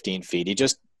about 15 feet.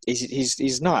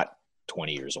 He's not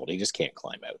 20 years old. He just can't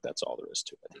climb out. That's all there is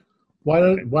to it. Why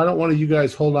don't one of you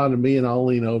guys hold on to me, and I'll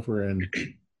lean over and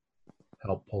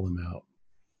help pull him out.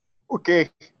 Okay.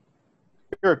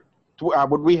 Here,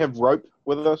 would we have rope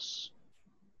with us?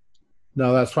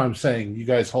 No, that's what I'm saying. You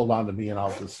guys hold on to me, and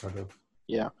I'll just sort of...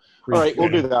 Yeah. All right, we'll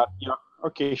do that. Yeah.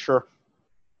 Okay, sure.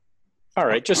 All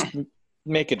right, just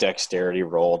make a dexterity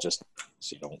roll, just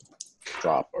so you don't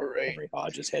drop Henry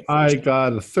Hodges' head. I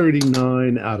got a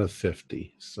 39 out of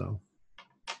 50, so...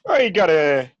 All right, you got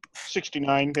a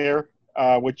 69 there,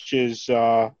 which is...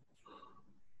 that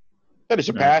is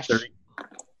a pass.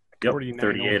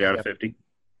 38 out of 50.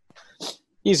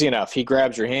 Easy enough. He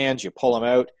grabs your hands, you pull him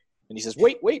out, and he says,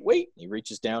 wait. He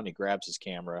reaches down, and he grabs his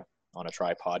camera on a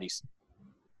tripod.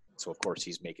 So, of course,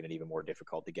 he's making it even more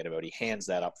difficult to get him out. He hands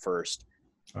that up first.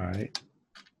 All right.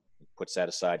 He puts that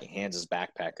aside. He hands his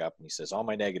backpack up, and he says, all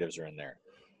my negatives are in there.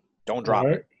 Don't drop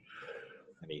it.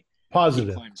 And he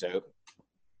climbs out.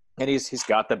 And he's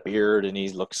got the beard, and he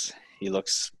looks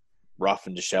rough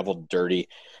and disheveled and dirty.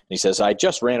 And he says, I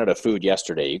just ran out of food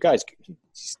yesterday. You guys,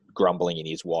 he's grumbling he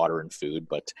needs water and food,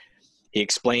 but he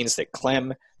explains that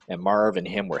Clem and Marv and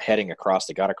him were heading across.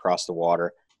 They got across the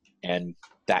water, and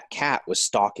that cat was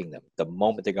stalking them the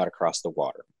moment they got across the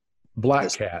water.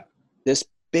 Cat. This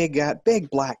big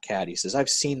black cat. He says, I've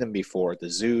seen them before at the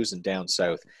zoos and down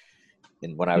south.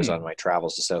 And when I was on my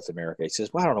travels to South America, he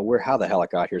says, well, I don't know how the hell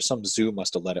it got here. Some zoo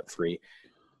must have let it free.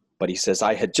 But he says,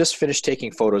 I had just finished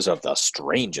taking photos of the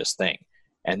strangest thing.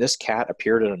 And this cat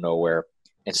appeared out of nowhere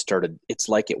and started, it's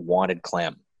like it wanted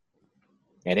Clem.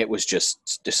 And it was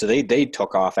just, so they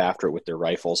took off after it with their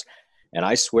rifles. And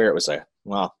I swear it was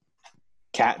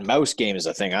cat and mouse game is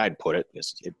the thing I'd put it.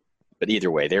 But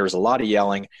either way, there was a lot of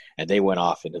yelling, and they went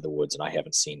off into the woods, and I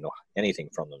haven't seen anything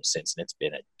from them since. And it's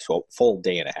been a full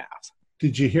day and a half.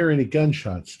 Did you hear any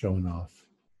gunshots going off?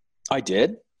 I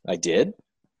did.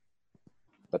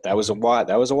 But that was a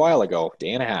while ago.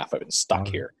 Day and a half. I've been stuck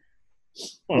here.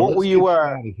 Well, What were you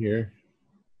out of here?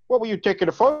 What were you taking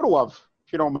a photo of?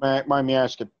 If you don't mind me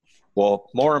asking. Well,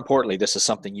 more importantly, this is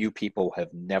something you people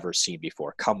have never seen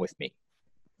before. Come with me.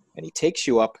 And he takes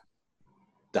you up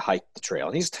the hike, the trail.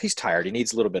 And he's tired. He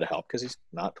needs a little bit of help because he's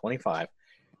not 25.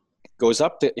 Goes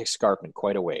up the escarpment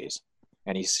quite a ways.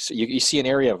 And you see an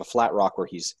area of a flat rock where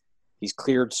he's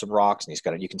cleared some rocks,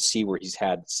 and you can see where he's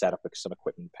had set up some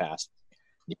equipment past.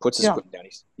 And he puts his equipment down.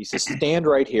 He says, stand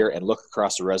right here and look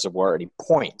across the reservoir. And he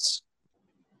points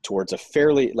towards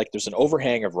there's an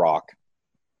overhang of rock,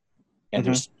 and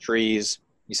there's trees.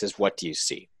 He says, what do you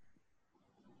see?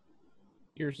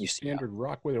 Here's standard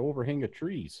rock with an overhang of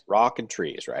trees. Rock and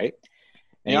trees, right?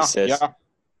 And he says, have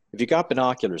you got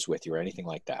binoculars with you or anything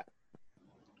like that?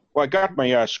 Well, I got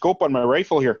my scope on my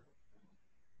rifle here.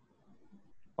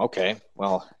 Okay.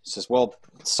 Well, he says, well,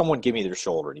 someone give me their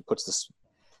shoulder. And he puts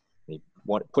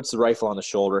the rifle on the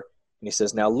shoulder, and he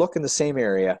says, now look in the same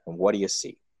area, and what do you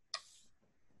see?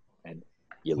 And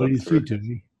you look through. What do you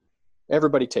see,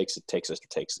 everybody takes.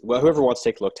 Well, whoever wants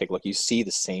to take a look. You see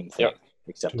the same thing,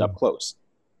 except up close.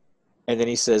 And then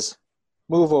he says,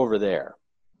 move over there.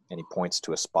 And he points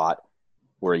to a spot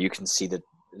where you can see that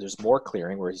there's more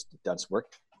clearing where he's done some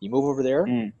work. You move over there,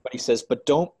 but he says,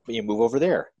 you move over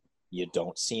there. You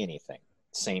don't see anything.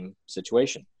 Same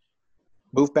situation.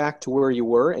 Move back to where you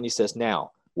were, and he says,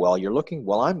 now, while you're looking,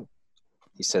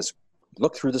 he says,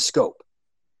 look through the scope,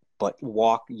 but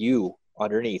walk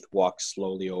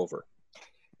slowly over.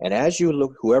 And as you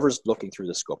look, whoever's looking through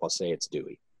the scope, I'll say it's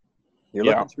Dewey. You're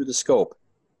looking through the scope.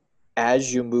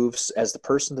 As the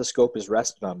person the scope is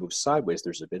rested on moves sideways,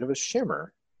 there's a bit of a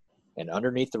shimmer. And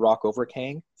underneath the rock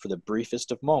overhang, for the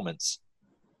briefest of moments,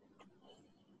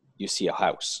 you see a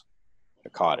house, a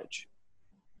cottage.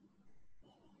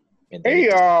 And then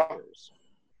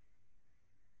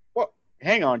well,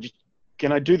 hang on.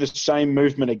 Can I do the same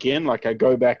movement again? Like I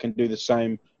go back and do the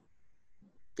same.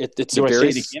 It's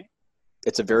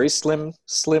a very slim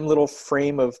little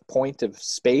frame of point of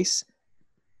space.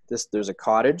 There's a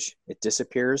cottage. It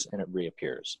disappears and it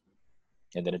reappears,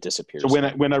 and then it disappears. So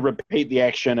when I repeat the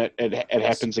action, it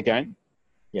happens again.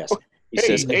 Yes. He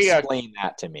says, "Explain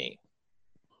that to me."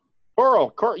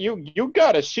 Carl, you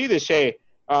got to see this. Hey,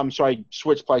 so I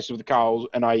switch places with Carl,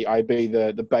 and I be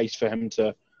the base for him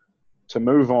to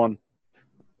move on.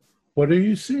 What are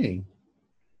you seeing?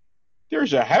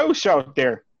 There's a house out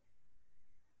there.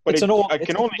 But it's an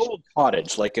old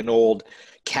cottage, like an old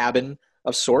cabin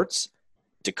of sorts,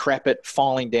 decrepit,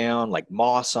 falling down, like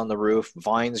moss on the roof,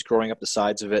 vines growing up the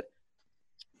sides of it.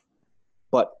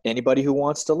 But anybody who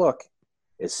wants to look,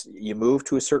 you move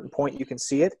to a certain point, you can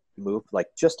see it. You move like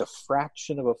just a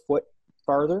fraction of a foot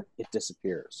farther, it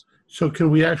disappears. So can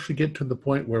we actually get to the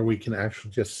point where we can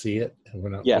actually just see it? And we're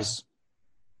not. Yes.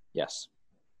 Yes.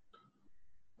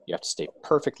 You have to stay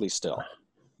perfectly still.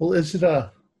 Well, is it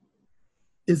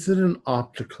an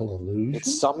optical illusion?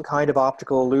 It's some kind of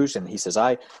optical illusion. He says,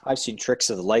 I've seen tricks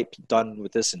of the light done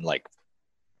with this in like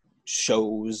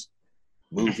shows,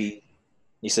 movie.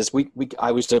 He says,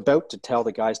 I was about to tell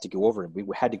the guys to go over, and we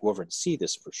had to go over and see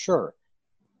this for sure.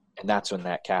 And that's when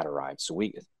that cat arrived. So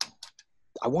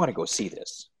I want to go see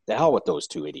this. The hell with those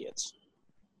two idiots.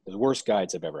 They're the worst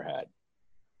guides I've ever had.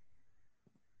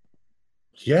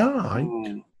 Yeah.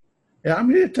 I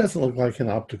mean, it doesn't look like an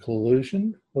optical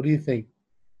illusion. What do you think?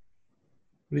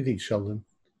 What do you think, Sheldon?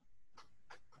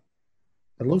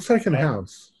 It looks like a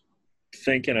house.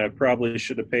 Thinking I probably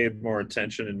should have paid more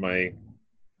attention in my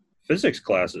physics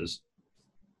classes.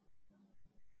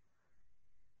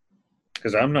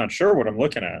 Because I'm not sure what I'm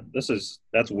looking at.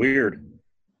 That's weird.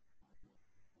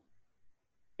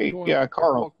 Hey,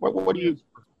 Carl, what do you...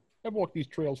 I've walked these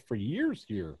trails for years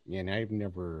here, and I've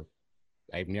never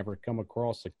come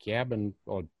across a cabin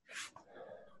or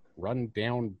run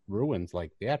down ruins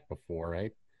like that before.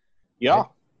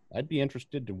 I'd be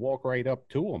interested to walk right up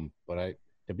to them, but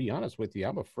to be honest with you,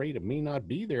 I'm afraid it may not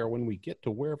be there when we get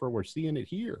to wherever we're seeing it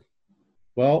here.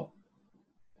 Well,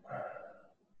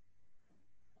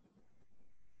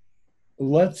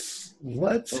 let's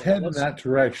head in that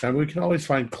direction. I mean, we can always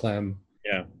find Clem.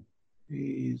 Yeah.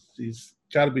 He's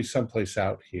got to be someplace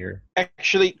out here.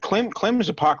 Actually, Clem is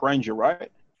a park ranger,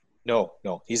 right? No,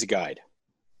 he's a guide.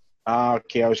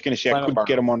 Okay, I was going to say I couldn't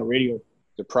get him on the radio.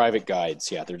 They're private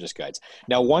guides. Yeah, they're just guides.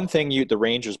 Now, one thing the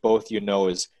Rangers, both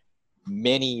is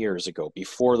many years ago,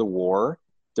 before the war,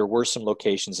 there were some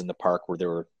locations in the park where there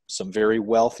were some very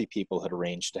wealthy people had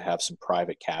arranged to have some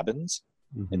private cabins.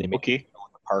 Mm-hmm. And they made the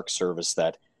park service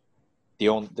that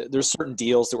there's certain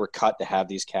deals that were cut to have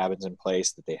these cabins in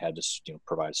place, that they had to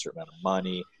provide a certain amount of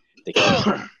money. They could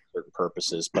certain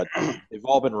purposes, but they've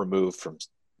all been removed from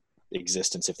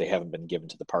existence if they haven't been given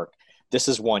to the park. This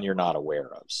is one you're not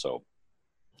aware of. So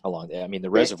the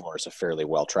reservoir is a fairly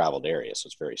well-traveled area, so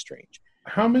it's very strange.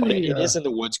 How many? But it is in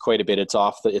the woods quite a bit. It's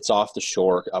off the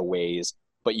shore a ways,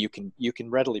 but you can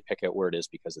readily pick out where it is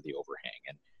because of the overhang.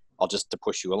 And I'll just to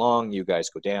push you along. You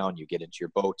guys go down. You get into your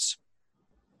boats.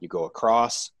 You go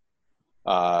across.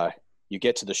 You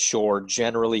get to the shore,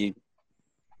 generally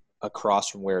across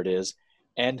from where it is.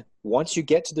 And once you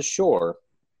get to the shore,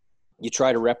 you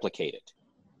try to replicate it,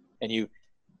 and you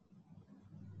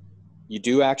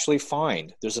do actually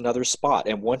find there's another spot.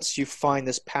 And once you find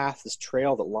this path, this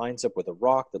trail that lines up with a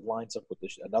rock, that lines up with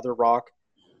another rock,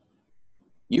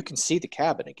 you can see the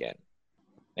cabin again.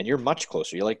 And you're much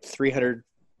closer. You're like 300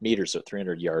 meters or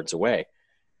 300 yards away.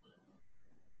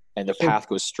 And the path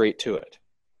goes straight to it.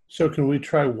 So can we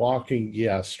try walking,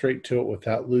 straight to it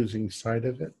without losing sight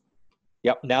of it?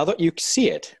 Yep. Now that you see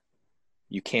it,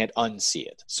 you can't unsee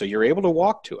it. So you're able to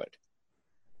walk to it.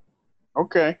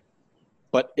 Okay.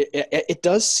 But it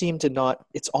does seem to not,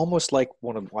 it's almost like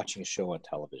when I'm watching a show on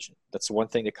television. That's the one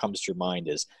thing that comes to your mind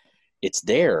is it's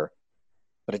there,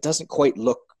 but it doesn't quite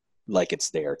look like it's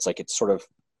there. It's like it sort of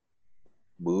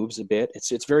moves a bit.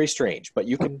 It's very strange, but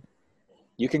you can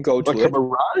go to it. Like a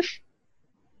mirage?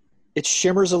 It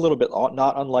shimmers a little bit,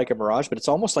 not unlike a mirage, but it's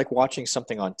almost like watching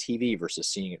something on TV versus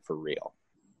seeing it for real.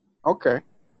 Okay.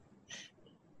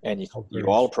 And you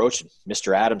all approach, and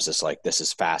Mr. Adams is like, this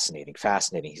is fascinating.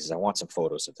 He says, I want some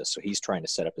photos of this. So he's trying to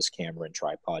set up his camera and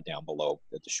tripod down below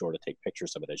at the shore to take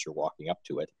pictures of it as you're walking up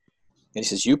to it. And he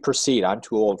says, you proceed. I'm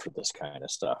too old for this kind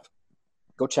of stuff.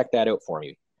 Go check that out for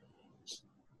me.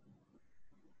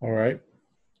 All right.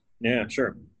 Yeah,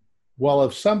 sure. Well,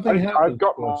 if something happens,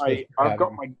 I've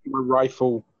got my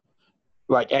rifle,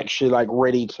 actually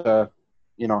ready to,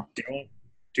 Do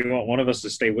you want one of us to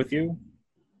stay with you?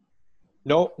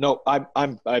 No,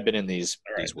 I've been in these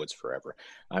woods forever.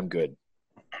 I'm good.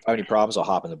 If I have any problems, I'll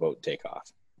hop in the boat and take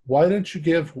off. Why don't you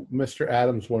give Mr.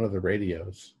 Adams one of the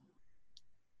radios?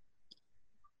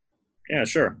 Yeah,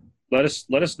 sure. Let us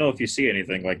know if you see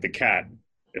anything, like the cat.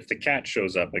 If the cat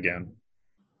shows up again.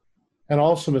 And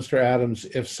also, Mr. Adams,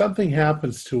 if something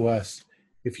happens to us,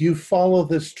 if you follow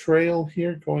this trail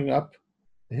here going up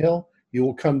the hill, you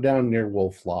will come down near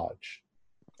Wolf Lodge.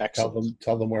 Excellent.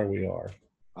 Tell them where we are.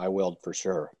 I will for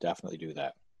sure. Definitely do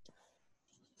that.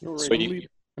 All right, So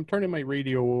I'm turning my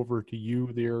radio over to you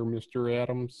there, Mr.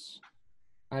 Adams.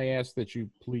 I ask that you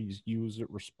please use it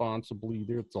responsibly.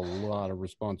 There's a lot of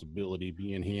responsibility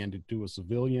being handed to a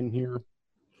civilian here.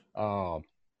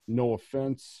 No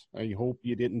offense. I hope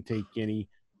you didn't take any.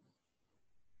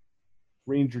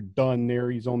 Ranger Dunn there.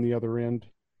 He's on the other end.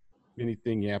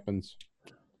 Anything happens.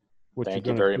 Thank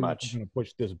you very much. I'm going to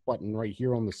push this button right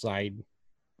here on the side.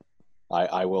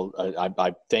 I will.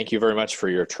 I thank you very much for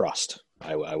your trust.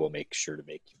 I will make sure to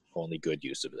make only good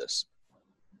use of this.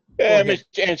 Mr.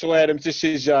 Ansel Adams, this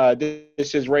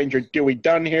is Ranger Dewey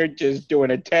Dunn here, just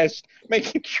doing a test,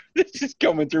 making sure this is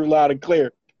coming through loud and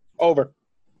clear. Over.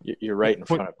 You're right in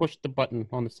front of me. Push the button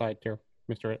on the side there,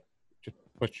 Mr. Just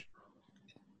push.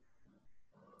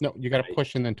 No, you got to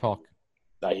push and then talk.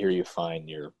 I hear you fine.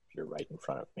 You're right in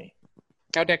front of me.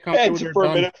 How'd that come through there,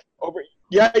 Dunn? Over.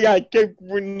 Yeah,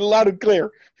 loud and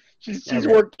clear. She's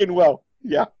working well.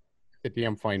 Yeah. The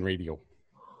damn fine radio.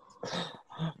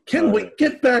 Can we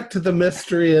get back to the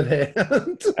mystery at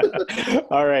hand?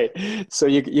 All right. So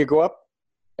you go up,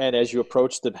 and as you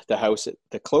approach the house,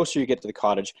 the closer you get to the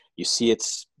cottage, you see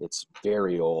it's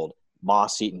very old,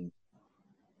 moss-eaten,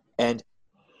 and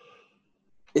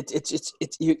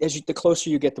the closer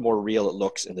you get, the more real it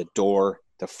looks, and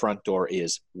the front door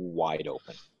is wide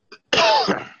open.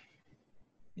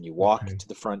 And you walk to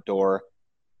the front door,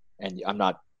 and I'm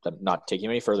not taking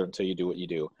you any further until you do what you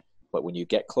do. But when you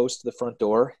get close to the front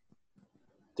door,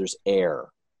 there's air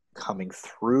coming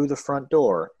through the front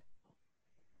door.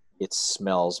 It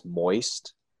smells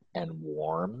moist and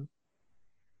warm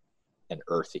and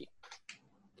earthy.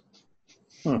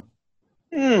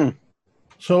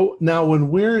 So now when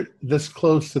we're this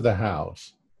close to the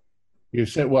house, You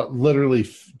said what? Literally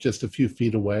just a few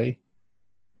feet away.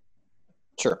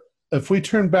 Sure. If we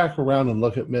turn back around and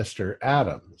look at Mr.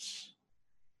 Adams,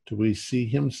 do we see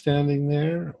him standing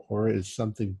there, or is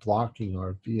something blocking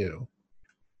our view?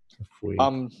 If we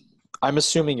I'm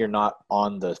assuming you're not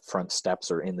on the front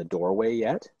steps or in the doorway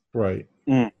yet. right.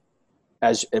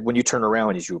 As when you turn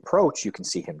around, as you approach, you can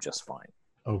see him just fine.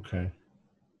 Okay.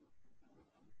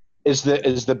 Is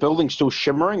the building still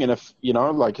shimmering? And if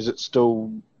is it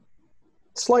still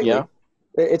Slightly? Yeah.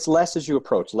 It's less as you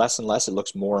approach, less and less. It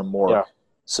looks more and more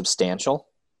substantial.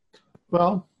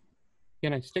 Well,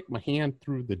 Can I stick my hand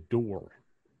through the door?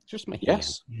 Just my hand.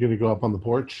 Yes, you're gonna go up on the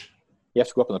porch. you have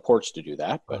to go up on the porch to do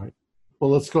that. But All right. Well,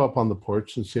 let's go up on the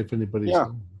porch and see if anybody's. Yeah.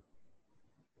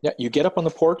 yeah, you get up on the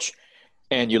porch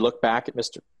and you look back at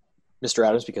Mr.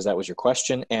 Adams because that was your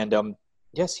question. And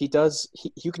yes, he does.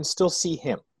 You can still see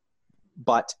him,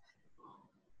 but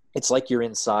it's like you're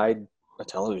inside a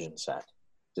television set.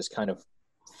 This kind of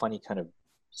funny, kind of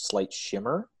slight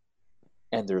shimmer,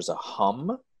 and there's a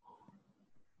hum,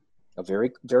 a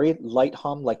very, very light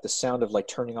hum, like the sound of like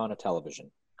turning on a television,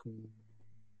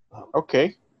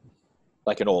 okay?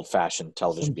 like an old-fashioned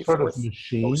television Some before sort of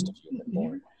machine. most of you were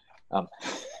born.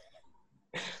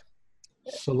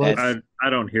 So let's. I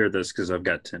don't hear this because I've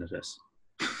got tinnitus.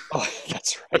 Oh,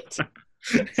 that's right.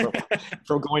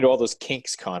 from going to all those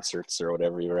Kinks concerts or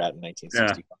whatever you were at in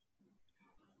 1965.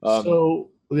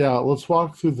 Let's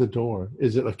walk through the door.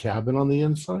 Is it a cabin on the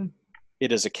inside?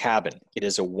 It is a cabin. It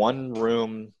is a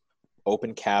one-room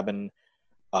open cabin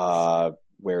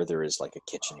where there is like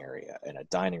a kitchen area and a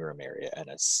dining room area and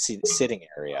a sitting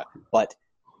area. But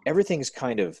everything's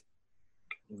kind of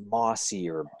mossy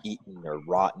or eaten or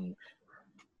rotten.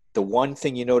 The one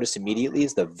thing you notice immediately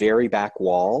is the very back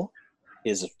wall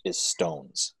is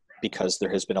stones because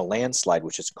there has been a landslide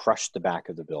which has crushed the back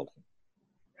of the building.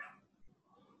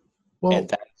 Well, And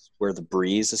that's where the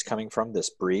breeze is coming from, this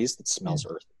breeze that smells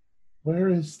earthy. where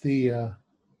is the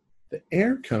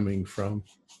air coming from?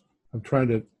 I'm trying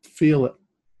to feel it,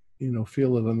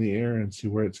 feel it on the air and see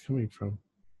where it's coming from.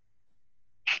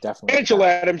 Definitely. Angela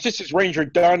Adams, this is Ranger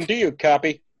Dunn. Do you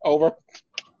copy? Over.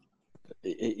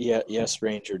 Yeah, yes,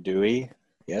 Ranger Dewey.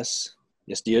 Yes.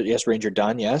 Yes, Ranger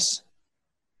Dunn, yes.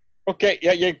 Okay,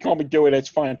 yeah, you can call me Dewey. That's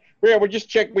fine. We're just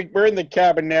checking. We're in the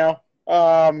cabin now.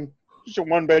 Just a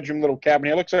one-bedroom little cabin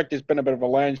here. Looks like there's been a bit of a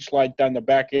landslide down the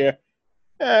back here.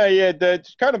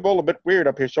 It's kind of all a bit weird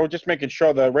up here. So just making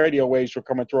sure the radio waves are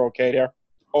coming through okay there.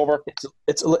 Over.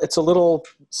 It's a little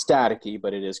staticky,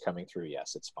 but it is coming through.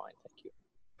 Yes, it's fine. Thank you.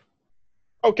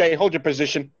 Okay, hold your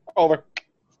position. Over.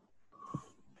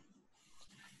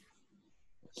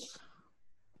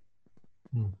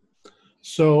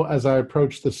 So as I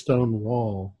approach the stone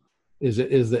wall, is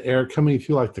the air coming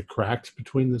through like the cracks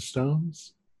between the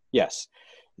stones? Yes.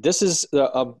 This is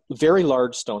very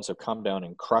large stones have come down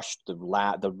and crushed the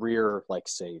rear, like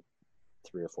say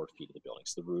 3 or 4 feet of the building,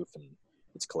 so the roof, and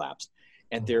it's collapsed.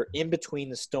 And they're in between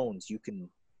the stones. You can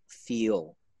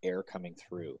feel air coming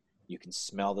through. You can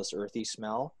smell this earthy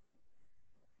smell.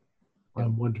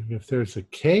 I'm wondering if there's a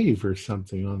cave or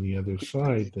something on the other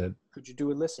side that. Could you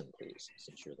do a listen, please,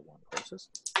 since you're the one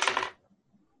closest?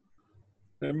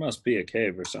 There must be a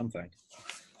cave or something.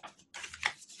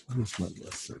 Where's my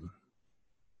listen?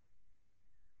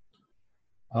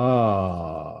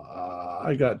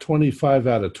 I got 25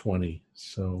 out of 20.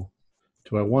 So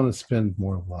do I want to spend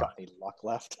more luck? Got any luck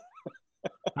left?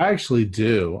 I actually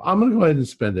do. I'm going to go ahead and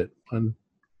spend it. 1,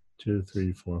 2,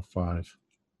 3, 4, 5.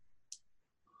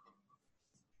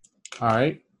 All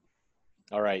right.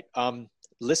 All right.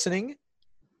 Listening,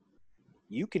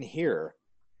 you can hear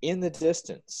in the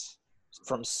distance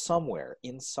from somewhere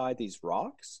inside these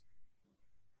rocks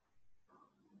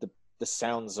the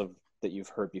sounds that you've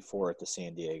heard before at the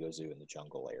San Diego Zoo in the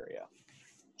jungle area.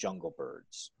 Jungle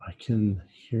birds. I can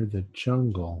hear the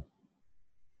jungle.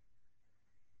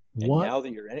 And What? now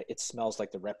that you're in it, it smells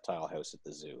like the reptile house at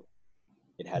the zoo.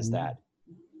 It has that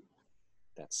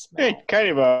smell. Hey, kind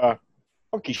of a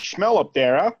funky smell up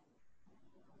there, huh?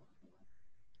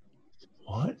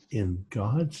 What in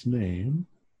God's name?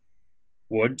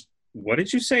 What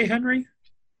did you say, Henry?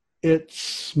 It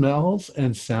smells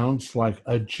and sounds like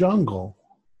a jungle.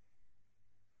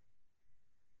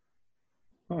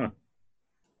 Huh.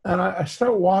 And I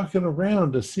start walking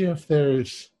around to see if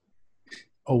there's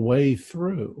a way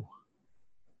through.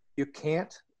 You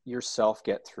can't yourself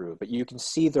get through, but you can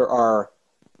see there are.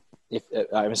 If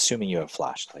I'm assuming you have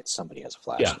flashlights, somebody has a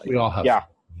flashlight. Yeah, we all have. Yeah.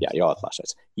 Yeah, you all have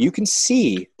flashlights. You can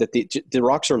see that the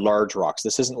rocks are large rocks.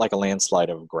 This isn't like a landslide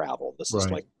of gravel. This is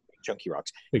Right. like chunky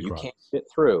rocks. Big you rocks. can't fit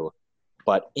through,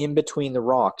 but in between the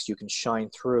rocks, you can shine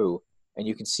through and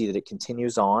you can see that it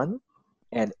continues on.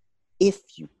 And if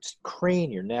you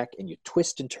crane your neck and you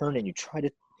twist and turn and you try to,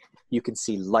 you can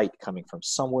see light coming from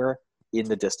somewhere in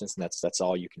the distance, and that's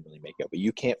all you can really make out. But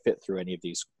you can't fit through any of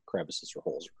these crevices or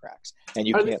holes or cracks, and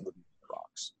you can't look at the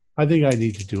rocks. I think I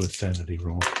need to do a sanity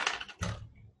roll.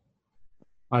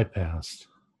 I passed.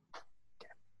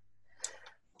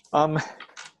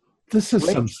 This is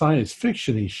some science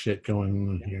fiction-y shit going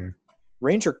on here.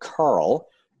 Ranger Carl,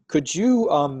 could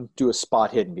you do a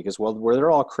spot hidden? Because where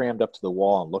they're all crammed up to the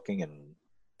wall and looking, and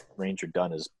Ranger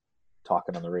Dunn is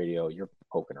talking on the radio, you're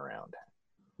poking around.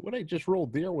 What I just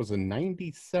rolled there was a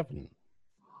 97.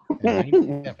 A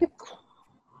 97.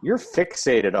 You're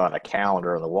fixated on a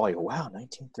calendar on the wall. You go, wow,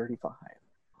 1935.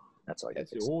 That's all.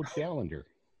 That's the old calendar.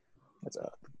 That's a.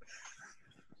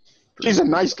 She's a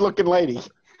nice-looking lady.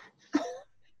 Is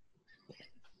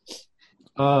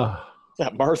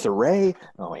that Martha Ray?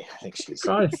 Oh, wait, I think she's.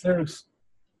 Guys,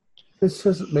 this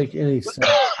doesn't make any sense.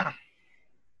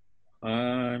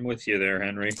 I'm with you there,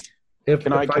 Henry.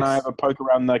 Can I have a poke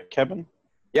around the cabin?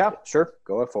 Yeah, sure.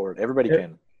 Go forward. Everybody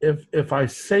can. If I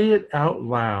say it out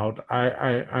loud,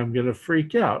 I'm going to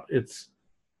freak out. It's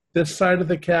this side of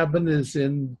the cabin is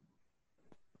in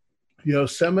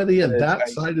Yosemite, and that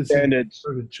side is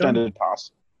standard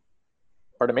pass.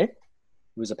 Pardon me? It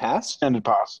was a pass? Standard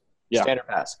pass. Yeah. Standard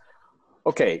pass.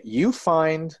 Okay, you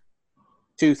find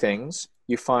two things.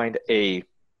 You find a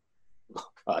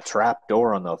trap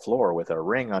door on the floor with a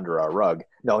ring under a rug.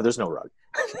 No, there's no rug.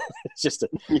 It's just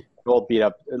an old beat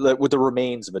up with the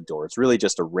remains of a door. It's really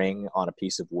just a ring on a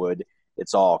piece of wood.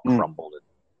 It's all crumbled and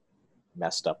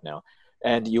messed up now.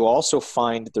 And you also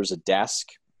find that there's a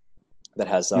desk that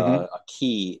has a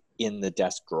key in the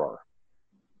desk drawer.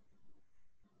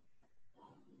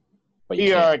 But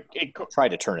you can't try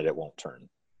to turn it; it won't turn.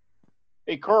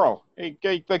 Hey, Carl. Hey,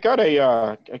 they got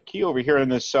a key over here in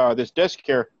this desk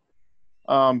here.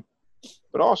 But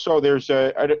also there's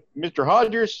Mr.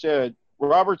 Hodgers,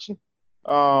 Robertson.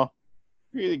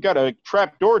 You got a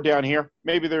trap door down here.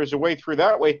 Maybe there's a way through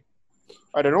that way.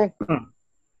 I don't know.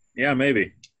 Yeah,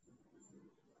 maybe.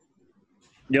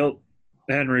 You'll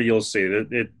see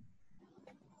that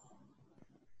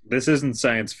this isn't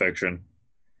science fiction.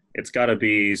 It's got to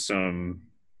be some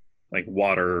like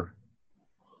water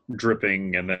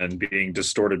dripping and then being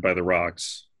distorted by the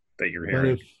rocks that you're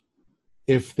hearing. But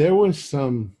if there was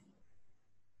some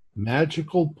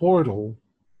magical portal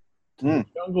to the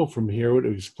jungle from here, it would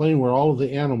explain where all of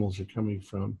the animals are coming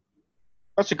from.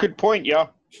 That's a good point. Yeah,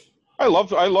 I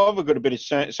love a good bit of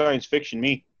science fiction.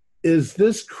 Me. Is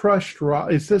this crushed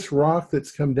rock? Is this rock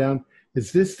that's come down?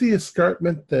 Is this the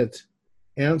escarpment that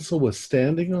Ansel was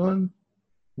standing on?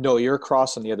 No, you're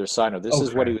across on the other side. No, this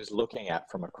is what he was looking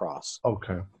at from across.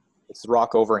 Okay. It's the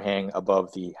rock overhang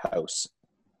above the house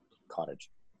cottage.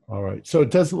 All right. So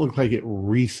it doesn't look like it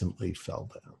recently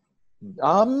fell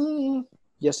down.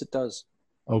 Yes, it does.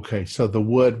 Okay. So the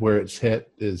wood where it's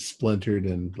hit is splintered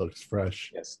and looks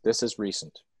fresh. Yes, this is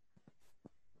recent.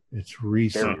 It's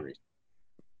recent. Very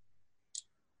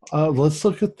recent. Let's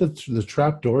look at the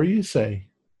trap door, you say?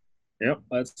 Yep,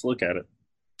 let's look at it.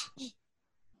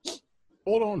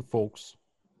 Hold on, folks.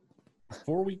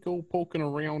 Before we go poking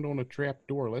around on a trap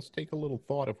door, let's take a little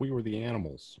thought if we were the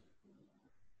animals.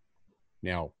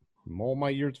 Now, from all my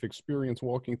years of experience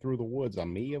walking through the woods, I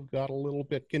may have got a little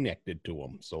bit connected to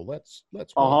them. So let's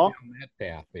walk down that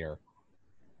path there.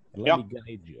 And let me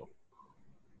guide you.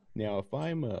 Now, if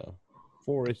I'm a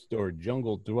forest or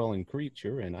jungle dwelling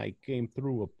creature and I came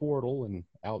through a portal and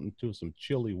out into some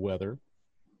chilly weather,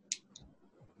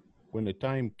 when the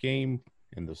time came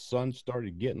and the sun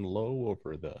started getting low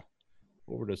over the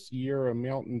Sierra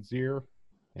Mountains here,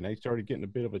 and I started getting a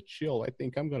bit of a chill, I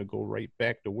think I'm going to go right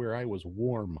back to where I was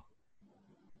warm.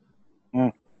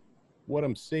 What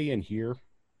I'm saying here,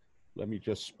 let me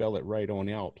just spell it right on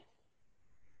out.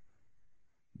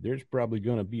 There's probably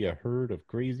going to be a herd of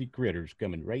crazy critters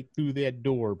coming right through that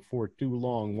door before too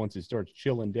long once it starts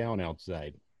chilling down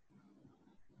outside.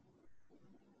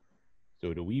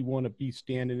 So do we want to be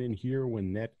standing in here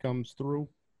when that comes through?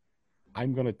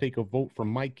 I'm going to take a vote from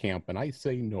my camp, and I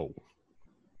say no.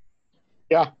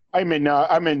 Yeah, I'm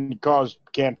in Carl's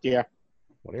camp, yeah.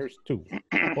 Well, there's two.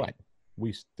 But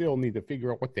we still need to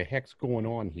figure out what the heck's going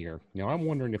on here. Now, I'm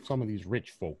wondering if some of these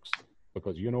rich folks,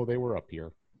 because they were up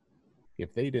here,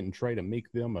 if they didn't try to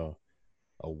make them a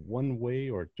one-way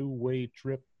or two-way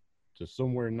trip to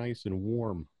somewhere nice and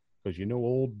warm. Because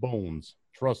old bones.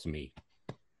 Trust me.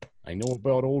 I know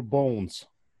about old bones.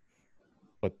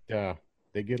 But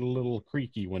they get a little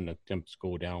creaky when the temps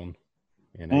go down.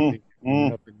 And I think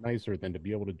nothing nicer than to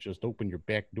be able to just open your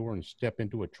back door and step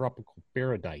into a tropical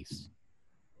paradise.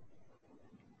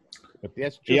 But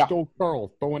that's just Yeah. old Carl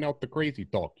throwing out the crazy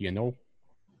talk, you know?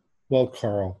 Well,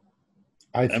 Carl,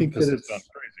 I think that Emphasis on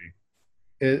crazy.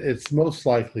 it's most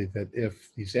likely that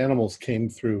if these animals came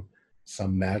through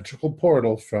some magical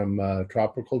portal from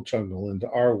tropical jungle into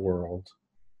our world,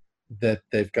 that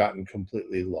they've gotten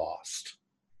completely lost.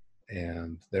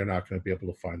 And they're not going to be able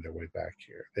to find their way back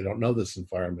here. They don't know this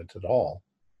environment at all.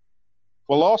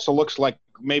 Well, also looks like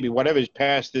maybe whatever's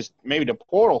past this, maybe the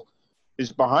portal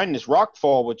is behind this rock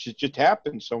fall, which has just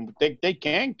happened. So they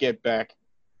can't get back.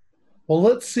 Well,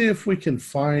 let's see if we can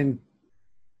find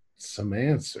some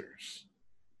answers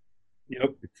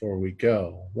Yep. before we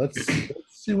go. Let's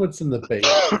see what's in the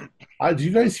basement. Do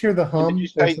you guys hear the hum?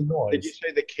 There's a noise. Did you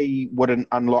say the key wouldn't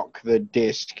unlock the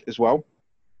disc as well?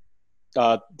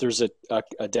 There's a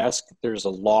desk. There's a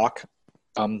lock.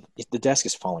 The desk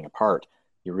is falling apart.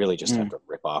 You really just have to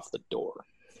rip off the door.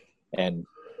 And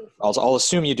I'll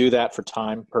assume you do that for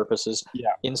time purposes.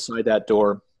 Yeah. Inside that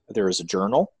door, there is a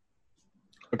journal.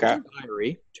 Okay. There's a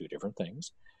diary, two different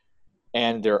things.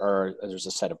 And there's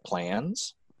a set of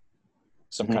plans,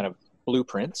 some kind of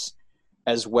blueprints.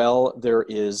 As well, there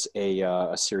is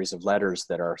a series of letters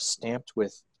that are stamped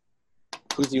with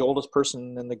who's the oldest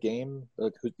person in the game?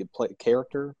 Who's the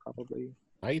character, probably?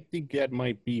 I think that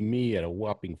might be me at a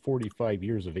whopping 45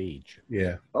 years of age.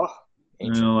 Yeah. Oh,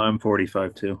 ancient. No, I'm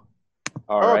 45 too.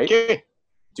 All right. Okay.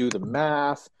 Do the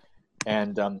math.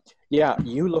 And yeah,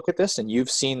 you look at this, and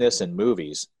you've seen this in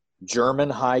movies.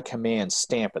 German High Command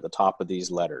stamp at the top of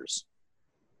these letters.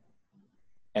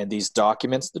 And these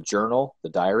documents, the journal, the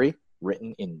diary,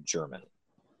 written in German.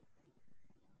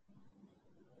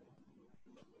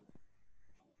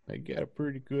 I got a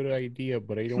pretty good idea,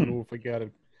 but I don't know if I got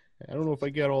it. I don't know if I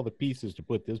got all the pieces to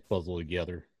put this puzzle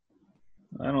together.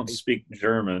 I don't speak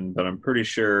German, but I'm pretty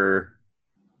sure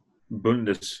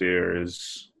Bundeswehr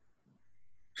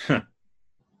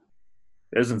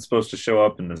isn't supposed to show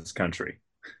up in this country.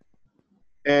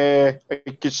 I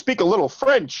could speak a little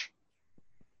French.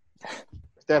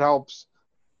 If that helps.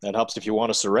 That helps if you want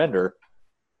to surrender.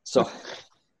 So,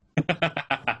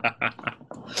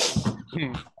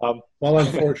 Well,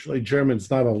 unfortunately, German's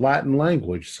not a Latin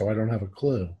language, so I don't have a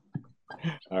clue.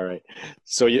 all right.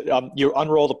 So you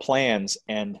unroll the plans,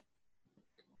 and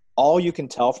all you can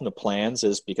tell from the plans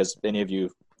is, because any of you,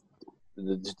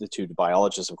 the two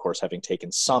biologists, of course, having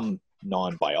taken some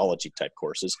non-biology type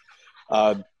courses,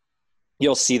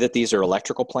 you'll see that these are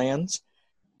electrical plans,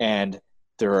 and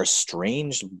there are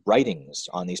strange writings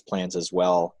on these plans as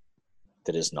well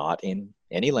that is not in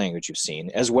any language you've seen,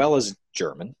 as well as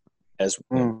German, as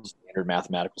standard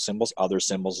mathematical symbols, other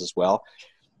symbols as well.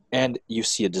 And you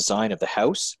see a design of the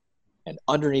house, and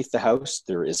underneath the house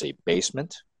there is a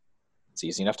basement. It's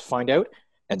easy enough to find out.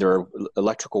 And there are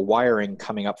electrical wiring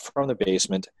coming up from the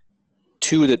basement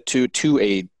to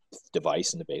a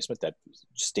device in the basement, that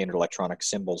standard electronic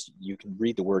symbols. You can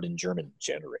read the word in German,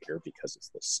 generator, because it's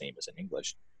the same as in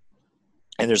English.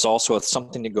 And there's also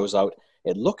something that goes out.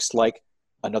 It looks like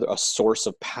a source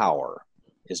of power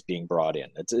is being brought in.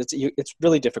 It's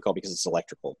really difficult because it's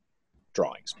electrical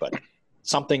drawings, but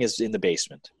something is in the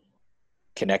basement,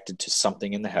 connected to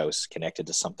something in the house, connected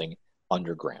to something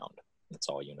underground. That's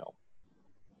all you know.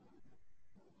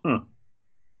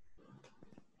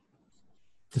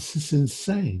 This is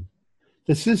insane.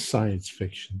 This is science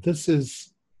fiction. This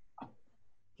is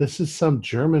some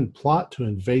German plot to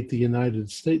invade the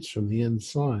United States from the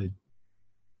inside.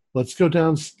 Let's go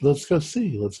down. Let's go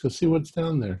see. Let's go see what's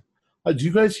down there. Do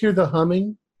you guys hear the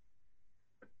humming?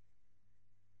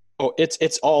 Oh,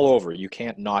 it's all over. You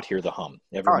can't not hear the hum.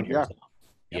 Everyone hears the hum.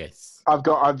 Yes. I've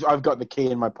got the key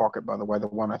in my pocket, by the way, the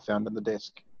one I found in the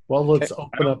desk. Well, let's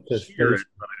open up this. Hear it,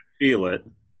 but I feel it.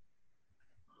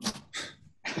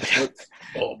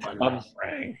 Oh, my mouth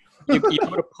rang. You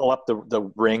go to pull up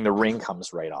the ring. The ring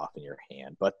comes right off in your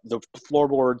hand, but the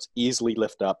floorboards easily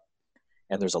lift up,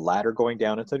 and there's a ladder going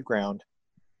down into the ground,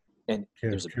 and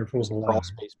there's a crawl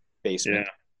space basement,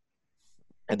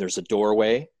 and there's a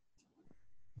doorway,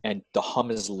 and the hum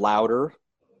is louder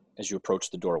as you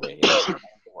approach the doorway.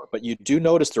 But you do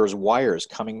notice there's wires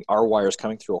coming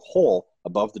through a hole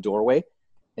above the doorway,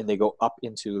 and they go up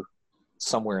into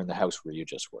somewhere in the house where you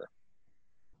just were.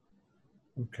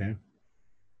 Okay.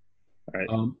 All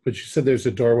right. But you said there's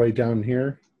a doorway down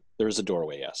here? There is a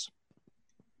doorway, yes.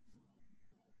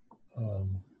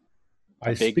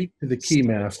 I speak to the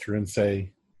keymaster and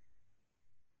say,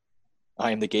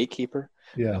 I am the gatekeeper.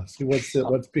 yeah, see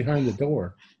what's behind the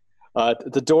door.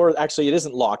 The door, actually, it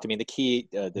isn't locked. I mean, the key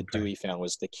that Dewey found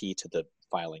was the key to the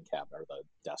filing cabinet or the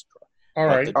desk drawer. All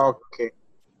right. Okay.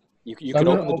 You I'm can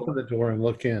going to open open the door and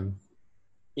look in.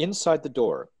 Inside the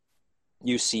door,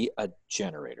 you see a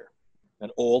generator.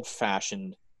 an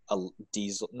old-fashioned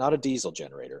diesel, not a diesel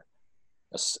generator.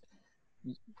 It's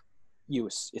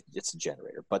a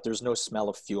generator, but there's no smell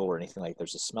of fuel or anything like that.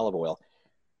 There's a smell of oil.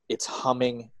 It's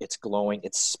humming, it's glowing,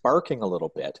 it's sparking a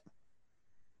little bit.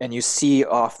 And you see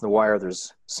off the wire,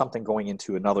 there's something going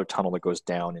into another tunnel that goes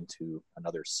down into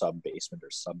another sub-basement or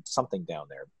something down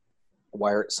there.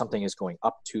 Something is going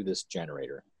up to this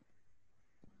generator.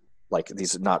 Like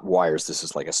these are not wires. This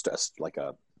is like I guess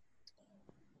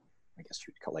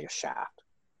you'd call it like a shaft.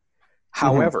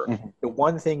 However, the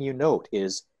one thing you note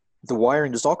is the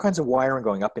wiring. There's all kinds of wiring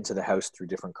going up into the house through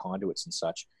different conduits and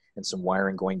such, and some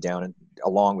wiring going down and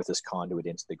along with this conduit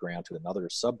into the ground to another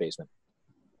sub-basement.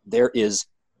 There is,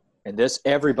 and this,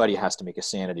 everybody has to make a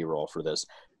sanity roll for this.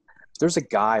 There's a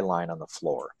guy lying on the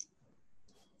floor,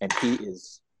 and he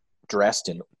is dressed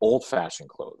in old-fashioned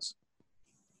clothes,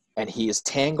 and he is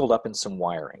tangled up in some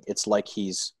wiring. It's like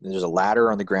there's a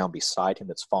ladder on the ground beside him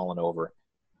that's fallen over.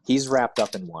 He's wrapped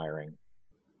up in wiring,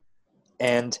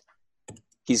 and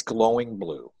he's glowing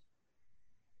blue.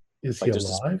 Is he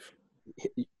alive?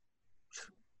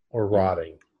 Or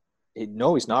rotting?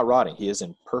 No, he's not rotting. He is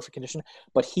in perfect condition,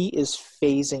 but he is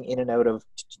phasing in and out of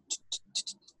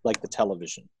like the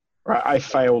television. I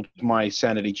failed my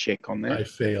sanity check on that. I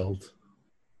failed.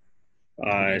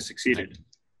 I succeeded.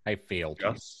 I failed.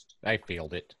 Yes. I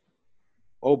failed it.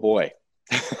 Oh boy.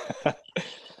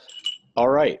 All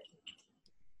right.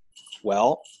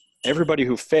 Well, everybody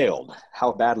who failed,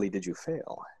 how badly did you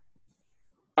fail?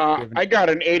 I got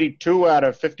an 82 out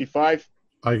of 55.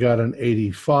 I got an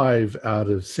 85 out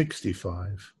of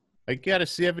 65. I got a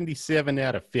 77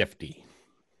 out of 50.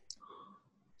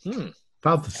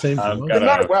 About the same for most.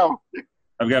 Not well.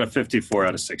 I've got a 54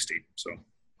 out of 60. So.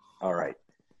 All right.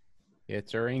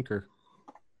 It's our anchor.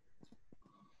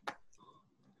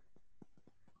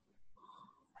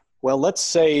 Well, let's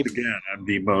say, Again, I'm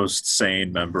the most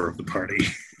sane member of the party.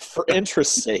 for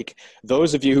interest's sake,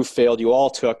 those of you who failed, you all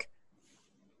took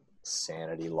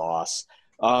sanity loss.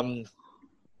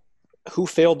 Who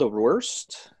failed the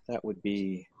worst? That would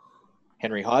be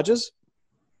Henry Hodges.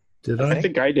 Did I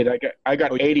think I did. I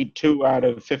got 82 out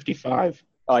of 55.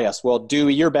 Oh yes. Well,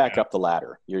 Dewey, you're back up the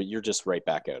ladder. You're just right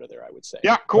back out of there, I would say.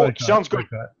 Yeah, cool. Sounds good.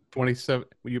 27.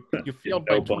 You failed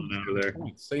by 27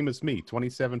 points. Same as me.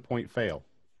 27-point fail.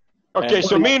 Okay,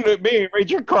 so me and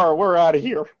Ranger Carr, we're out of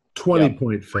here.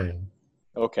 20-point fail.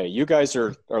 Okay, you guys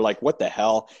are like, what the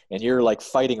hell? And you're like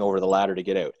fighting over the ladder to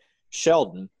get out.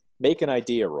 Sheldon, make an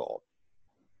idea roll.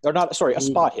 Or not, sorry, a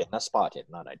spot hit,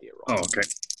 not idea roll. Oh, okay.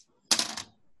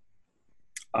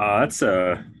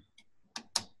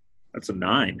 That's a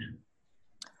 9.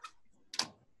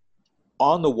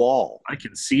 On the wall. I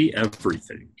can see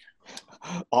everything.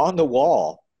 On the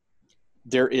wall,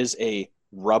 there is a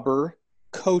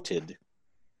rubber-coated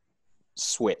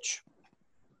switch.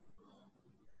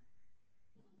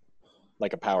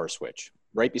 Like a power switch.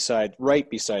 Right beside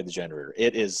the generator.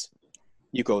 It is,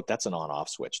 you go, that's an on-off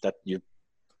switch.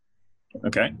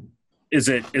 Okay. Is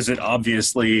it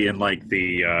obviously in like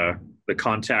the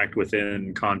contact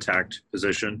within contact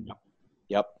position?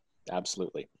 Yep,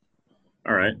 absolutely.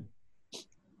 All right.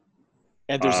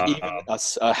 And there's even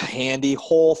a handy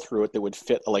hole through it that would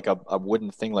fit like a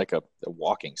wooden thing, like a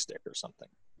walking stick or something.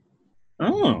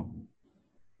 Oh.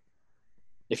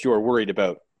 If you are worried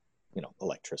about,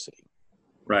 electricity.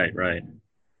 Right.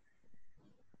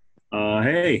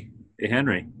 Hey,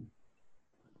 Henry.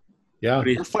 Yeah.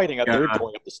 You're fighting up. They're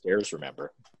going up the stairs,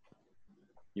 remember.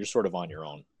 You're sort of on your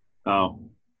own. Oh.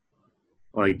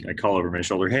 Well, I call over my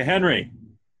shoulder. Hey, Henry.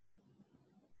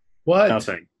 What?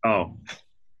 Nothing. Oh.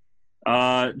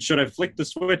 Should I flick the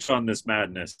switch on this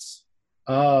madness?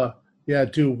 Yeah,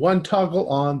 do one toggle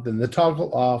on, then the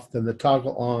toggle off, then the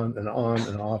toggle on and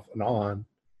off and on.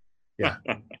 Yeah.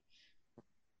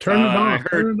 Turn it off.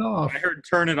 Turn it off. I heard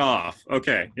turn it off.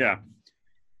 Okay, yeah.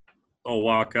 I'll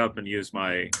walk up and use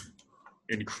my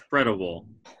incredible,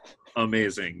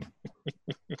 amazing,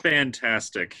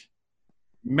 fantastic,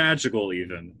 magical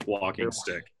even walking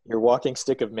stick. Your walking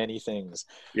stick of many things.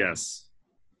 Yes.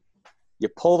 You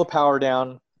pull the power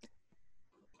down.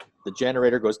 The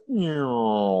generator goes,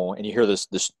 and you hear this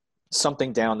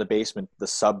something down the basement, the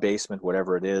sub-basement,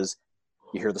 whatever it is.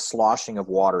 You hear the sloshing of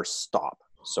water stop.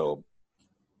 So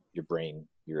your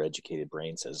educated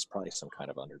brain says it's probably some kind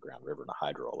of underground river and a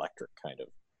hydroelectric kind of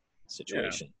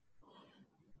situation. Yeah.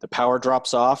 The power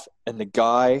drops off, and the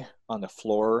guy on the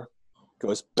floor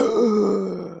goes,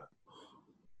 "Ugh!"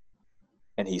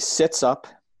 And he sits up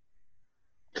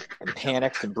and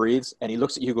panics and breathes, and he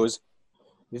looks at you and goes,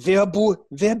 Wer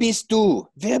bist du?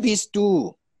 Wer bist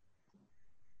du?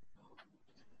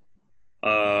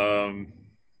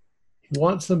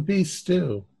 Want some beef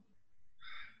stew?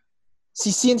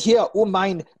 Sie sind hier,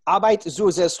 meine Arbeit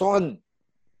zu zerstören.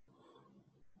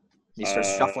 He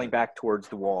starts shuffling back towards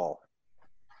the wall.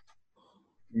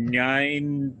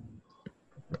 Nine.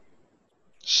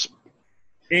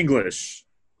 English.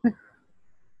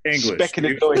 Speckende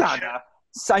You- Deutsch.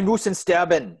 Sie müssen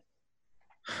sterben.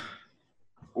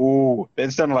 Ooh,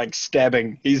 that sounded like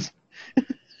stabbing. He's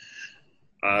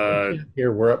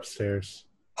Here, we're upstairs.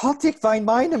 Halt dich von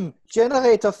meinem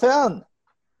Generator fern.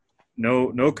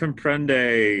 no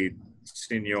comprende,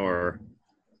 senor.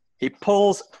 He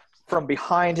pulls from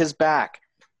behind his back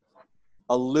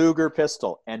a Luger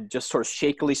pistol and just sort of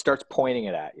shakily starts pointing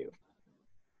it at you.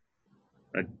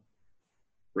 I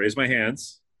raise my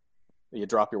hands. You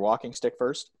drop your walking stick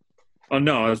first? Oh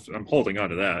no, I'm holding on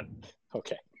to that,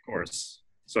 Okay. of course.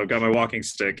 So I've got my walking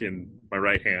stick in my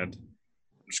right hand.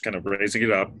 I'm just kind of raising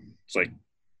it up. It's like,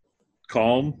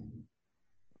 calm.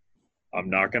 I'm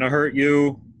not gonna hurt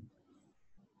you.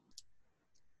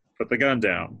 Put the gun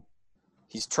down.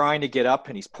 He's trying to get up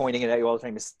and he's pointing it at you all the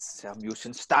time. Sie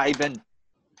müssen sterben.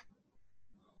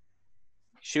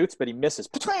 Shoots, but he misses.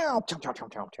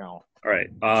 All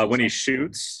right. When he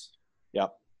shoots,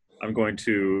 Yep. I'm going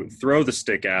to throw the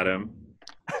stick at him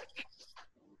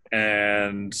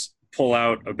and pull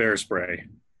out a bear spray.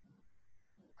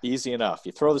 Easy enough.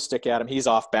 You throw the stick at him. He's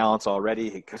off balance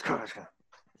already.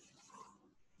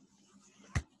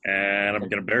 And I'm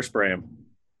going to bear spray him.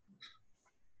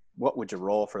 What would you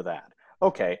roll for that?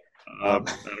 Okay. I don't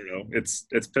know. It's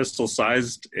pistol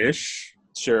sized ish.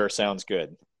 Sure. Sounds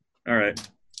good. All right.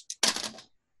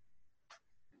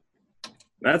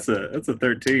 That's a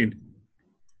 13.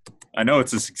 I know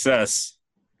it's a success.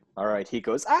 All right. He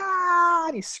goes, ah,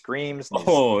 and he screams. And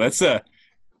Oh, that's a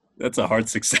hard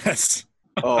success.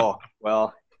 oh,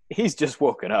 well, he's just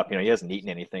woken up. He hasn't eaten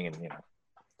anything in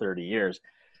 30 years.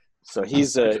 So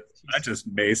he's I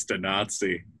just maced a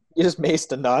Nazi. he just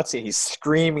maced a Nazi. He's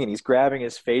screaming and he's grabbing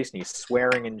his face and he's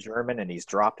swearing in German and he's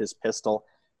dropped his pistol.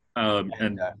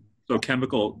 So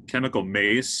chemical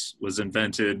mace was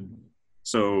invented.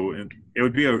 So it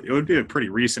would be a pretty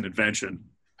recent invention.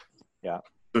 Yeah.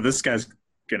 So this guy's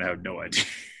gonna have no idea.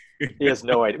 He has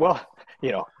no idea. Well,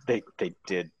 they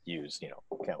did use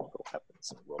chemical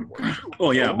weapons in World War II.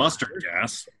 Well, yeah, mustard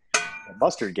gas.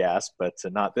 Mustard gas, but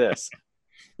not this.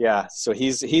 Yeah. So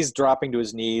he's dropping to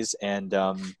his knees and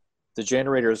the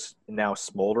generator's now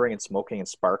smoldering and smoking and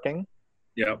sparking.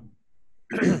 Yep.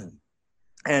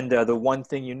 And the one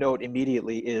thing you note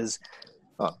immediately is,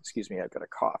 excuse me, I've got a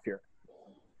cough here.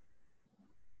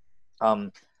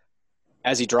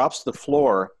 As he drops to the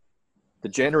floor, the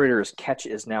generator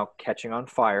is now catching on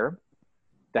fire.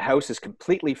 The house is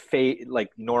completely like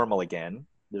normal again.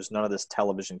 There's none of this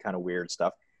television kind of weird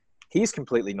stuff. He's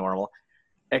completely normal,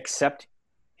 except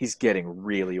he's getting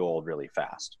really old really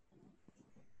fast.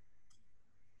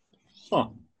 Huh.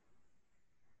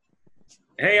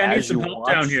 Hey, I need As some you help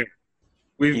watch, down here.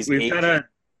 We've got a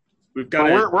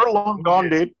we're long gone,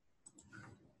 dude.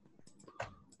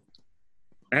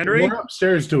 Henry, We're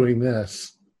upstairs doing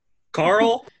this.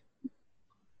 Carl,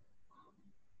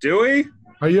 Dewey.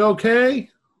 Are you okay?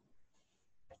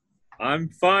 I'm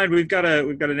fine. We've got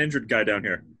an injured guy down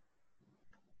here.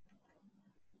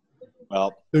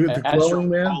 Well, The as you're glowing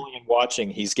man? following and watching,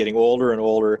 he's getting older and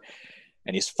older,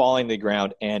 and he's falling to the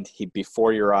ground, and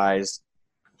before your eyes,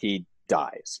 he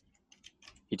dies.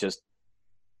 He just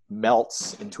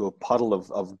melts into a puddle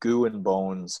of goo and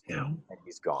bones, and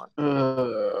he's gone.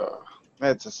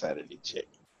 That's a sanity check.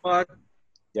 What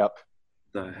Yep.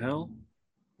 the hell?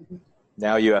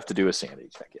 Now you have to do a sanity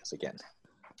check, yes, again.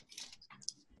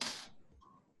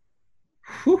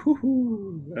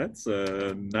 That's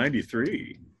a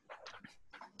 93.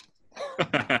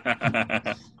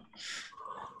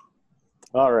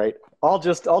 All right. I'll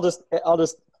just. What's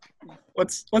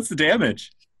the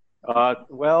damage?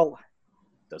 Well,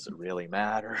 does it really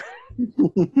matter?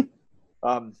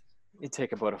 You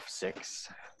take about a 6,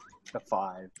 a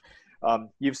 5.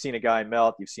 You've seen a guy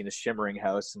melt. You've seen a shimmering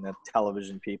house, and the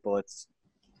television people. It's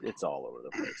all over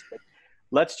the place. But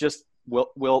let's just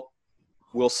we'll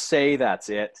say that's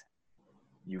it.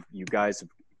 You guys have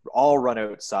all run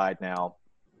outside now,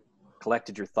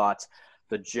 collected your thoughts.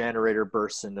 The generator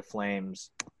bursts into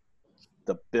flames.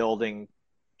 The building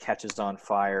catches on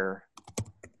fire.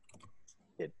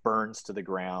 It burns to the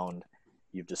ground.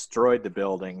 You've destroyed the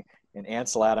building, and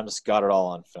Ansel Adams got it all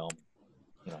on film.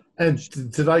 And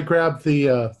did I grab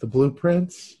the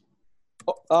blueprints?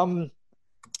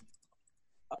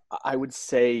 I would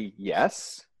say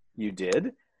yes, you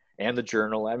did. and the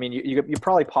journal. I mean, you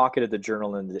probably pocketed the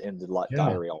journal in the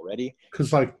diary already.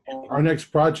 Because like our next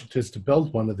project is to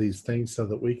build one of these things so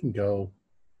that we can go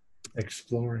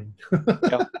exploring.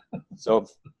 Yeah. So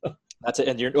that's it.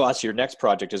 And your next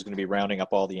project is going to be rounding up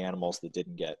all the animals that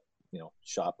didn't get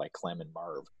shot by Clem and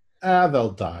Marv.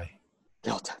 They'll die.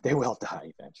 They will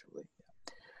die eventually.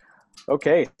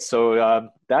 Okay, so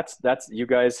that's you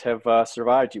guys have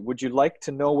survived. Would you like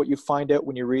to know what you find out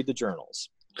when you read the journals?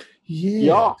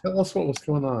 Yeah. Tell us what was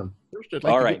going on. First, I'd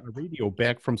like to get the radio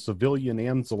back from civilian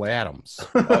Ansel Adams.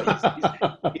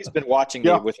 He's been watching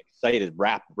me with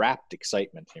rapt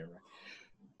excitement here.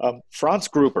 Franz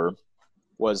Gruber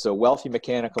was a wealthy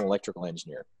mechanical and electrical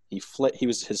engineer.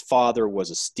 His father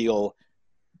was a steel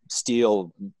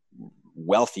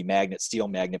wealthy steel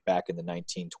magnate back in the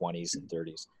 1920s and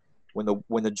 30s. When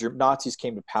the Nazis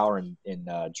came to power in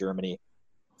Germany,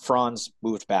 Franz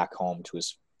moved back home to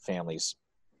his family's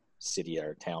city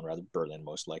or town, rather, Berlin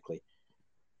most likely.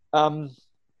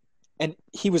 And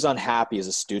he was unhappy as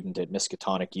a student at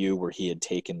Miskatonic U, where he had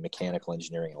taken mechanical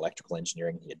engineering, electrical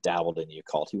engineering. He had dabbled in the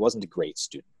occult. He wasn't a great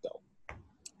student, though.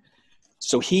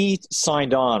 So he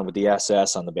signed on with the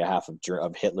SS on the behalf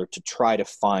of Hitler to try to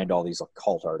find all these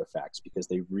occult artifacts because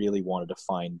they really wanted to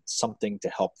find something to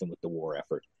help them with the war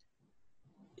effort.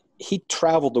 He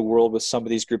traveled the world with some of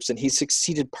these groups, and he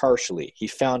succeeded partially. He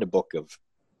found a book of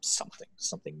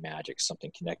something magic,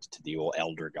 something connected to the old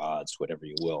elder gods, whatever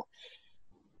you will.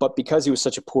 But because he was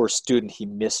such a poor student, he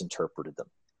misinterpreted them.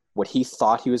 What he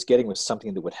thought he was getting was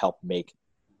something that would help make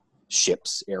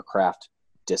ships, aircraft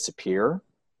disappear.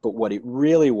 But what it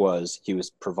really was, he was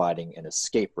providing an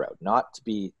escape route, not to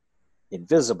be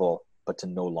invisible, but to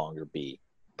no longer be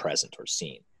present or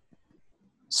seen.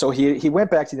 So he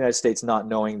went back to the United States not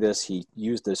knowing this. He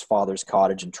used his father's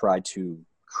cottage and tried to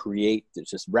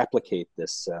replicate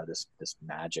this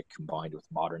magic combined with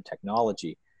modern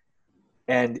technology.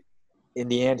 And in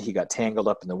the end, he got tangled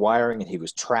up in the wiring, and he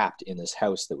was trapped in this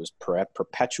house that was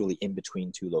perpetually in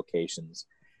between two locations.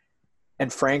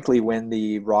 And frankly, when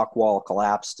the rock wall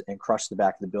collapsed and crushed the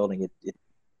back of the building,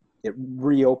 it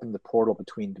reopened the portal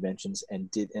between dimensions and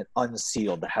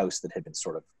unsealed the house that had been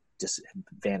sort of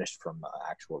vanished from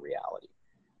actual reality,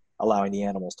 allowing the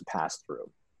animals to pass through.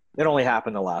 It only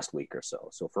happened the last week or so.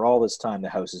 So for all this time, the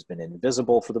house has been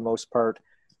invisible for the most part,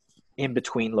 in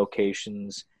between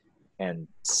locations, and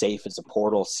safe as a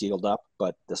portal, sealed up.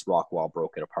 But this rock wall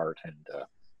broke it apart, and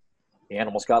the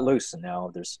animals got loose. And now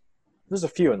there's a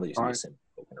few at least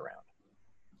poking around.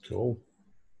 Cool.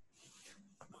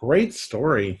 Great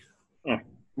story.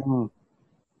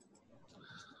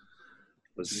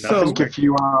 So, if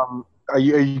you are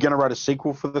you going to write a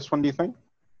sequel for this one? Do you think?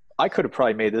 I could have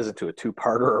probably made this into a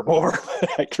two-parter or more.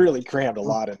 I really crammed a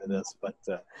lot into this, but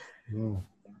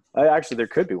actually, there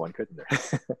could be one, couldn't there?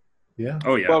 Yeah.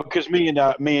 Oh yeah. Well, because me and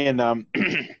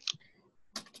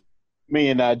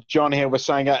John here was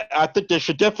saying I think there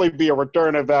should definitely be a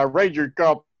return of Ranger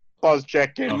Carl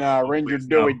Buzzcheck and Ranger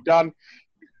Dewey Dunn.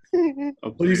 Well,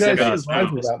 you guys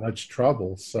survived without much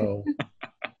trouble, so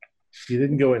you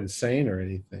didn't go insane or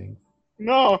anything.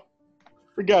 No,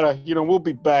 we gotta. We'll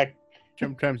be back.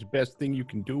 Sometimes the best thing you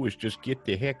can do is just get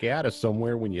the heck out of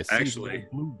somewhere when you see the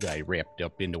blue guy wrapped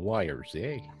up in the wires,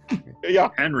 eh? Yeah.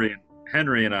 Henry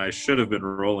and I should have been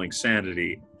rolling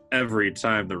sanity every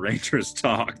time the Rangers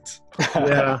talked.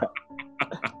 Yeah.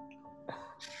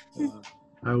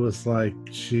 I was like,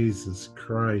 Jesus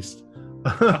Christ.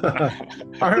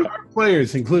 Our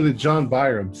players included John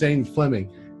Byram, Zane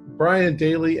Fleming, Brian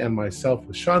Daly, and myself,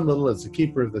 with Sean Little as the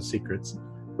keeper of the secrets.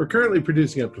 We're currently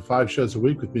producing up to 5 shows a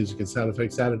week with music and sound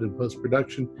effects added in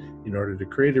post-production in order to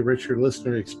create a richer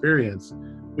listener experience.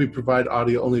 We provide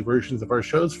audio-only versions of our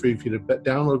shows free for you to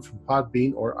download from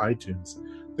Podbean or iTunes.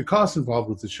 The costs involved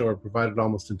with the show are provided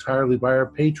almost entirely by our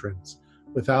patrons.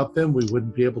 Without them, we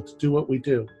wouldn't be able to do what we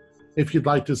do. If you'd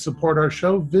like to support our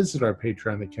show, visit our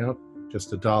Patreon account.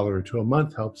 Just $1 or $2 a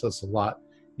month helps us a lot.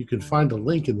 You can find a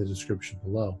link in the description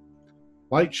below.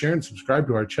 Like, share, and subscribe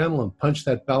to our channel, and punch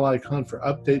that bell icon for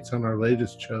updates on our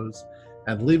latest shows.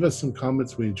 And leave us some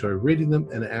comments. We enjoy reading them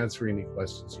and answering any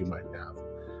questions you might have.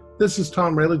 This is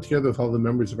Tom Rayleigh, together with all the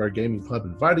members of our gaming club,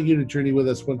 inviting you to journey with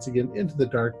us once again into the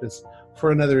darkness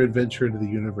for another adventure into the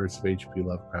universe of H.P.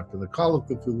 Lovecraft and the Call of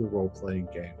Cthulhu role-playing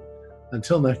game.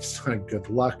 Until next time, good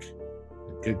luck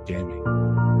and good gaming.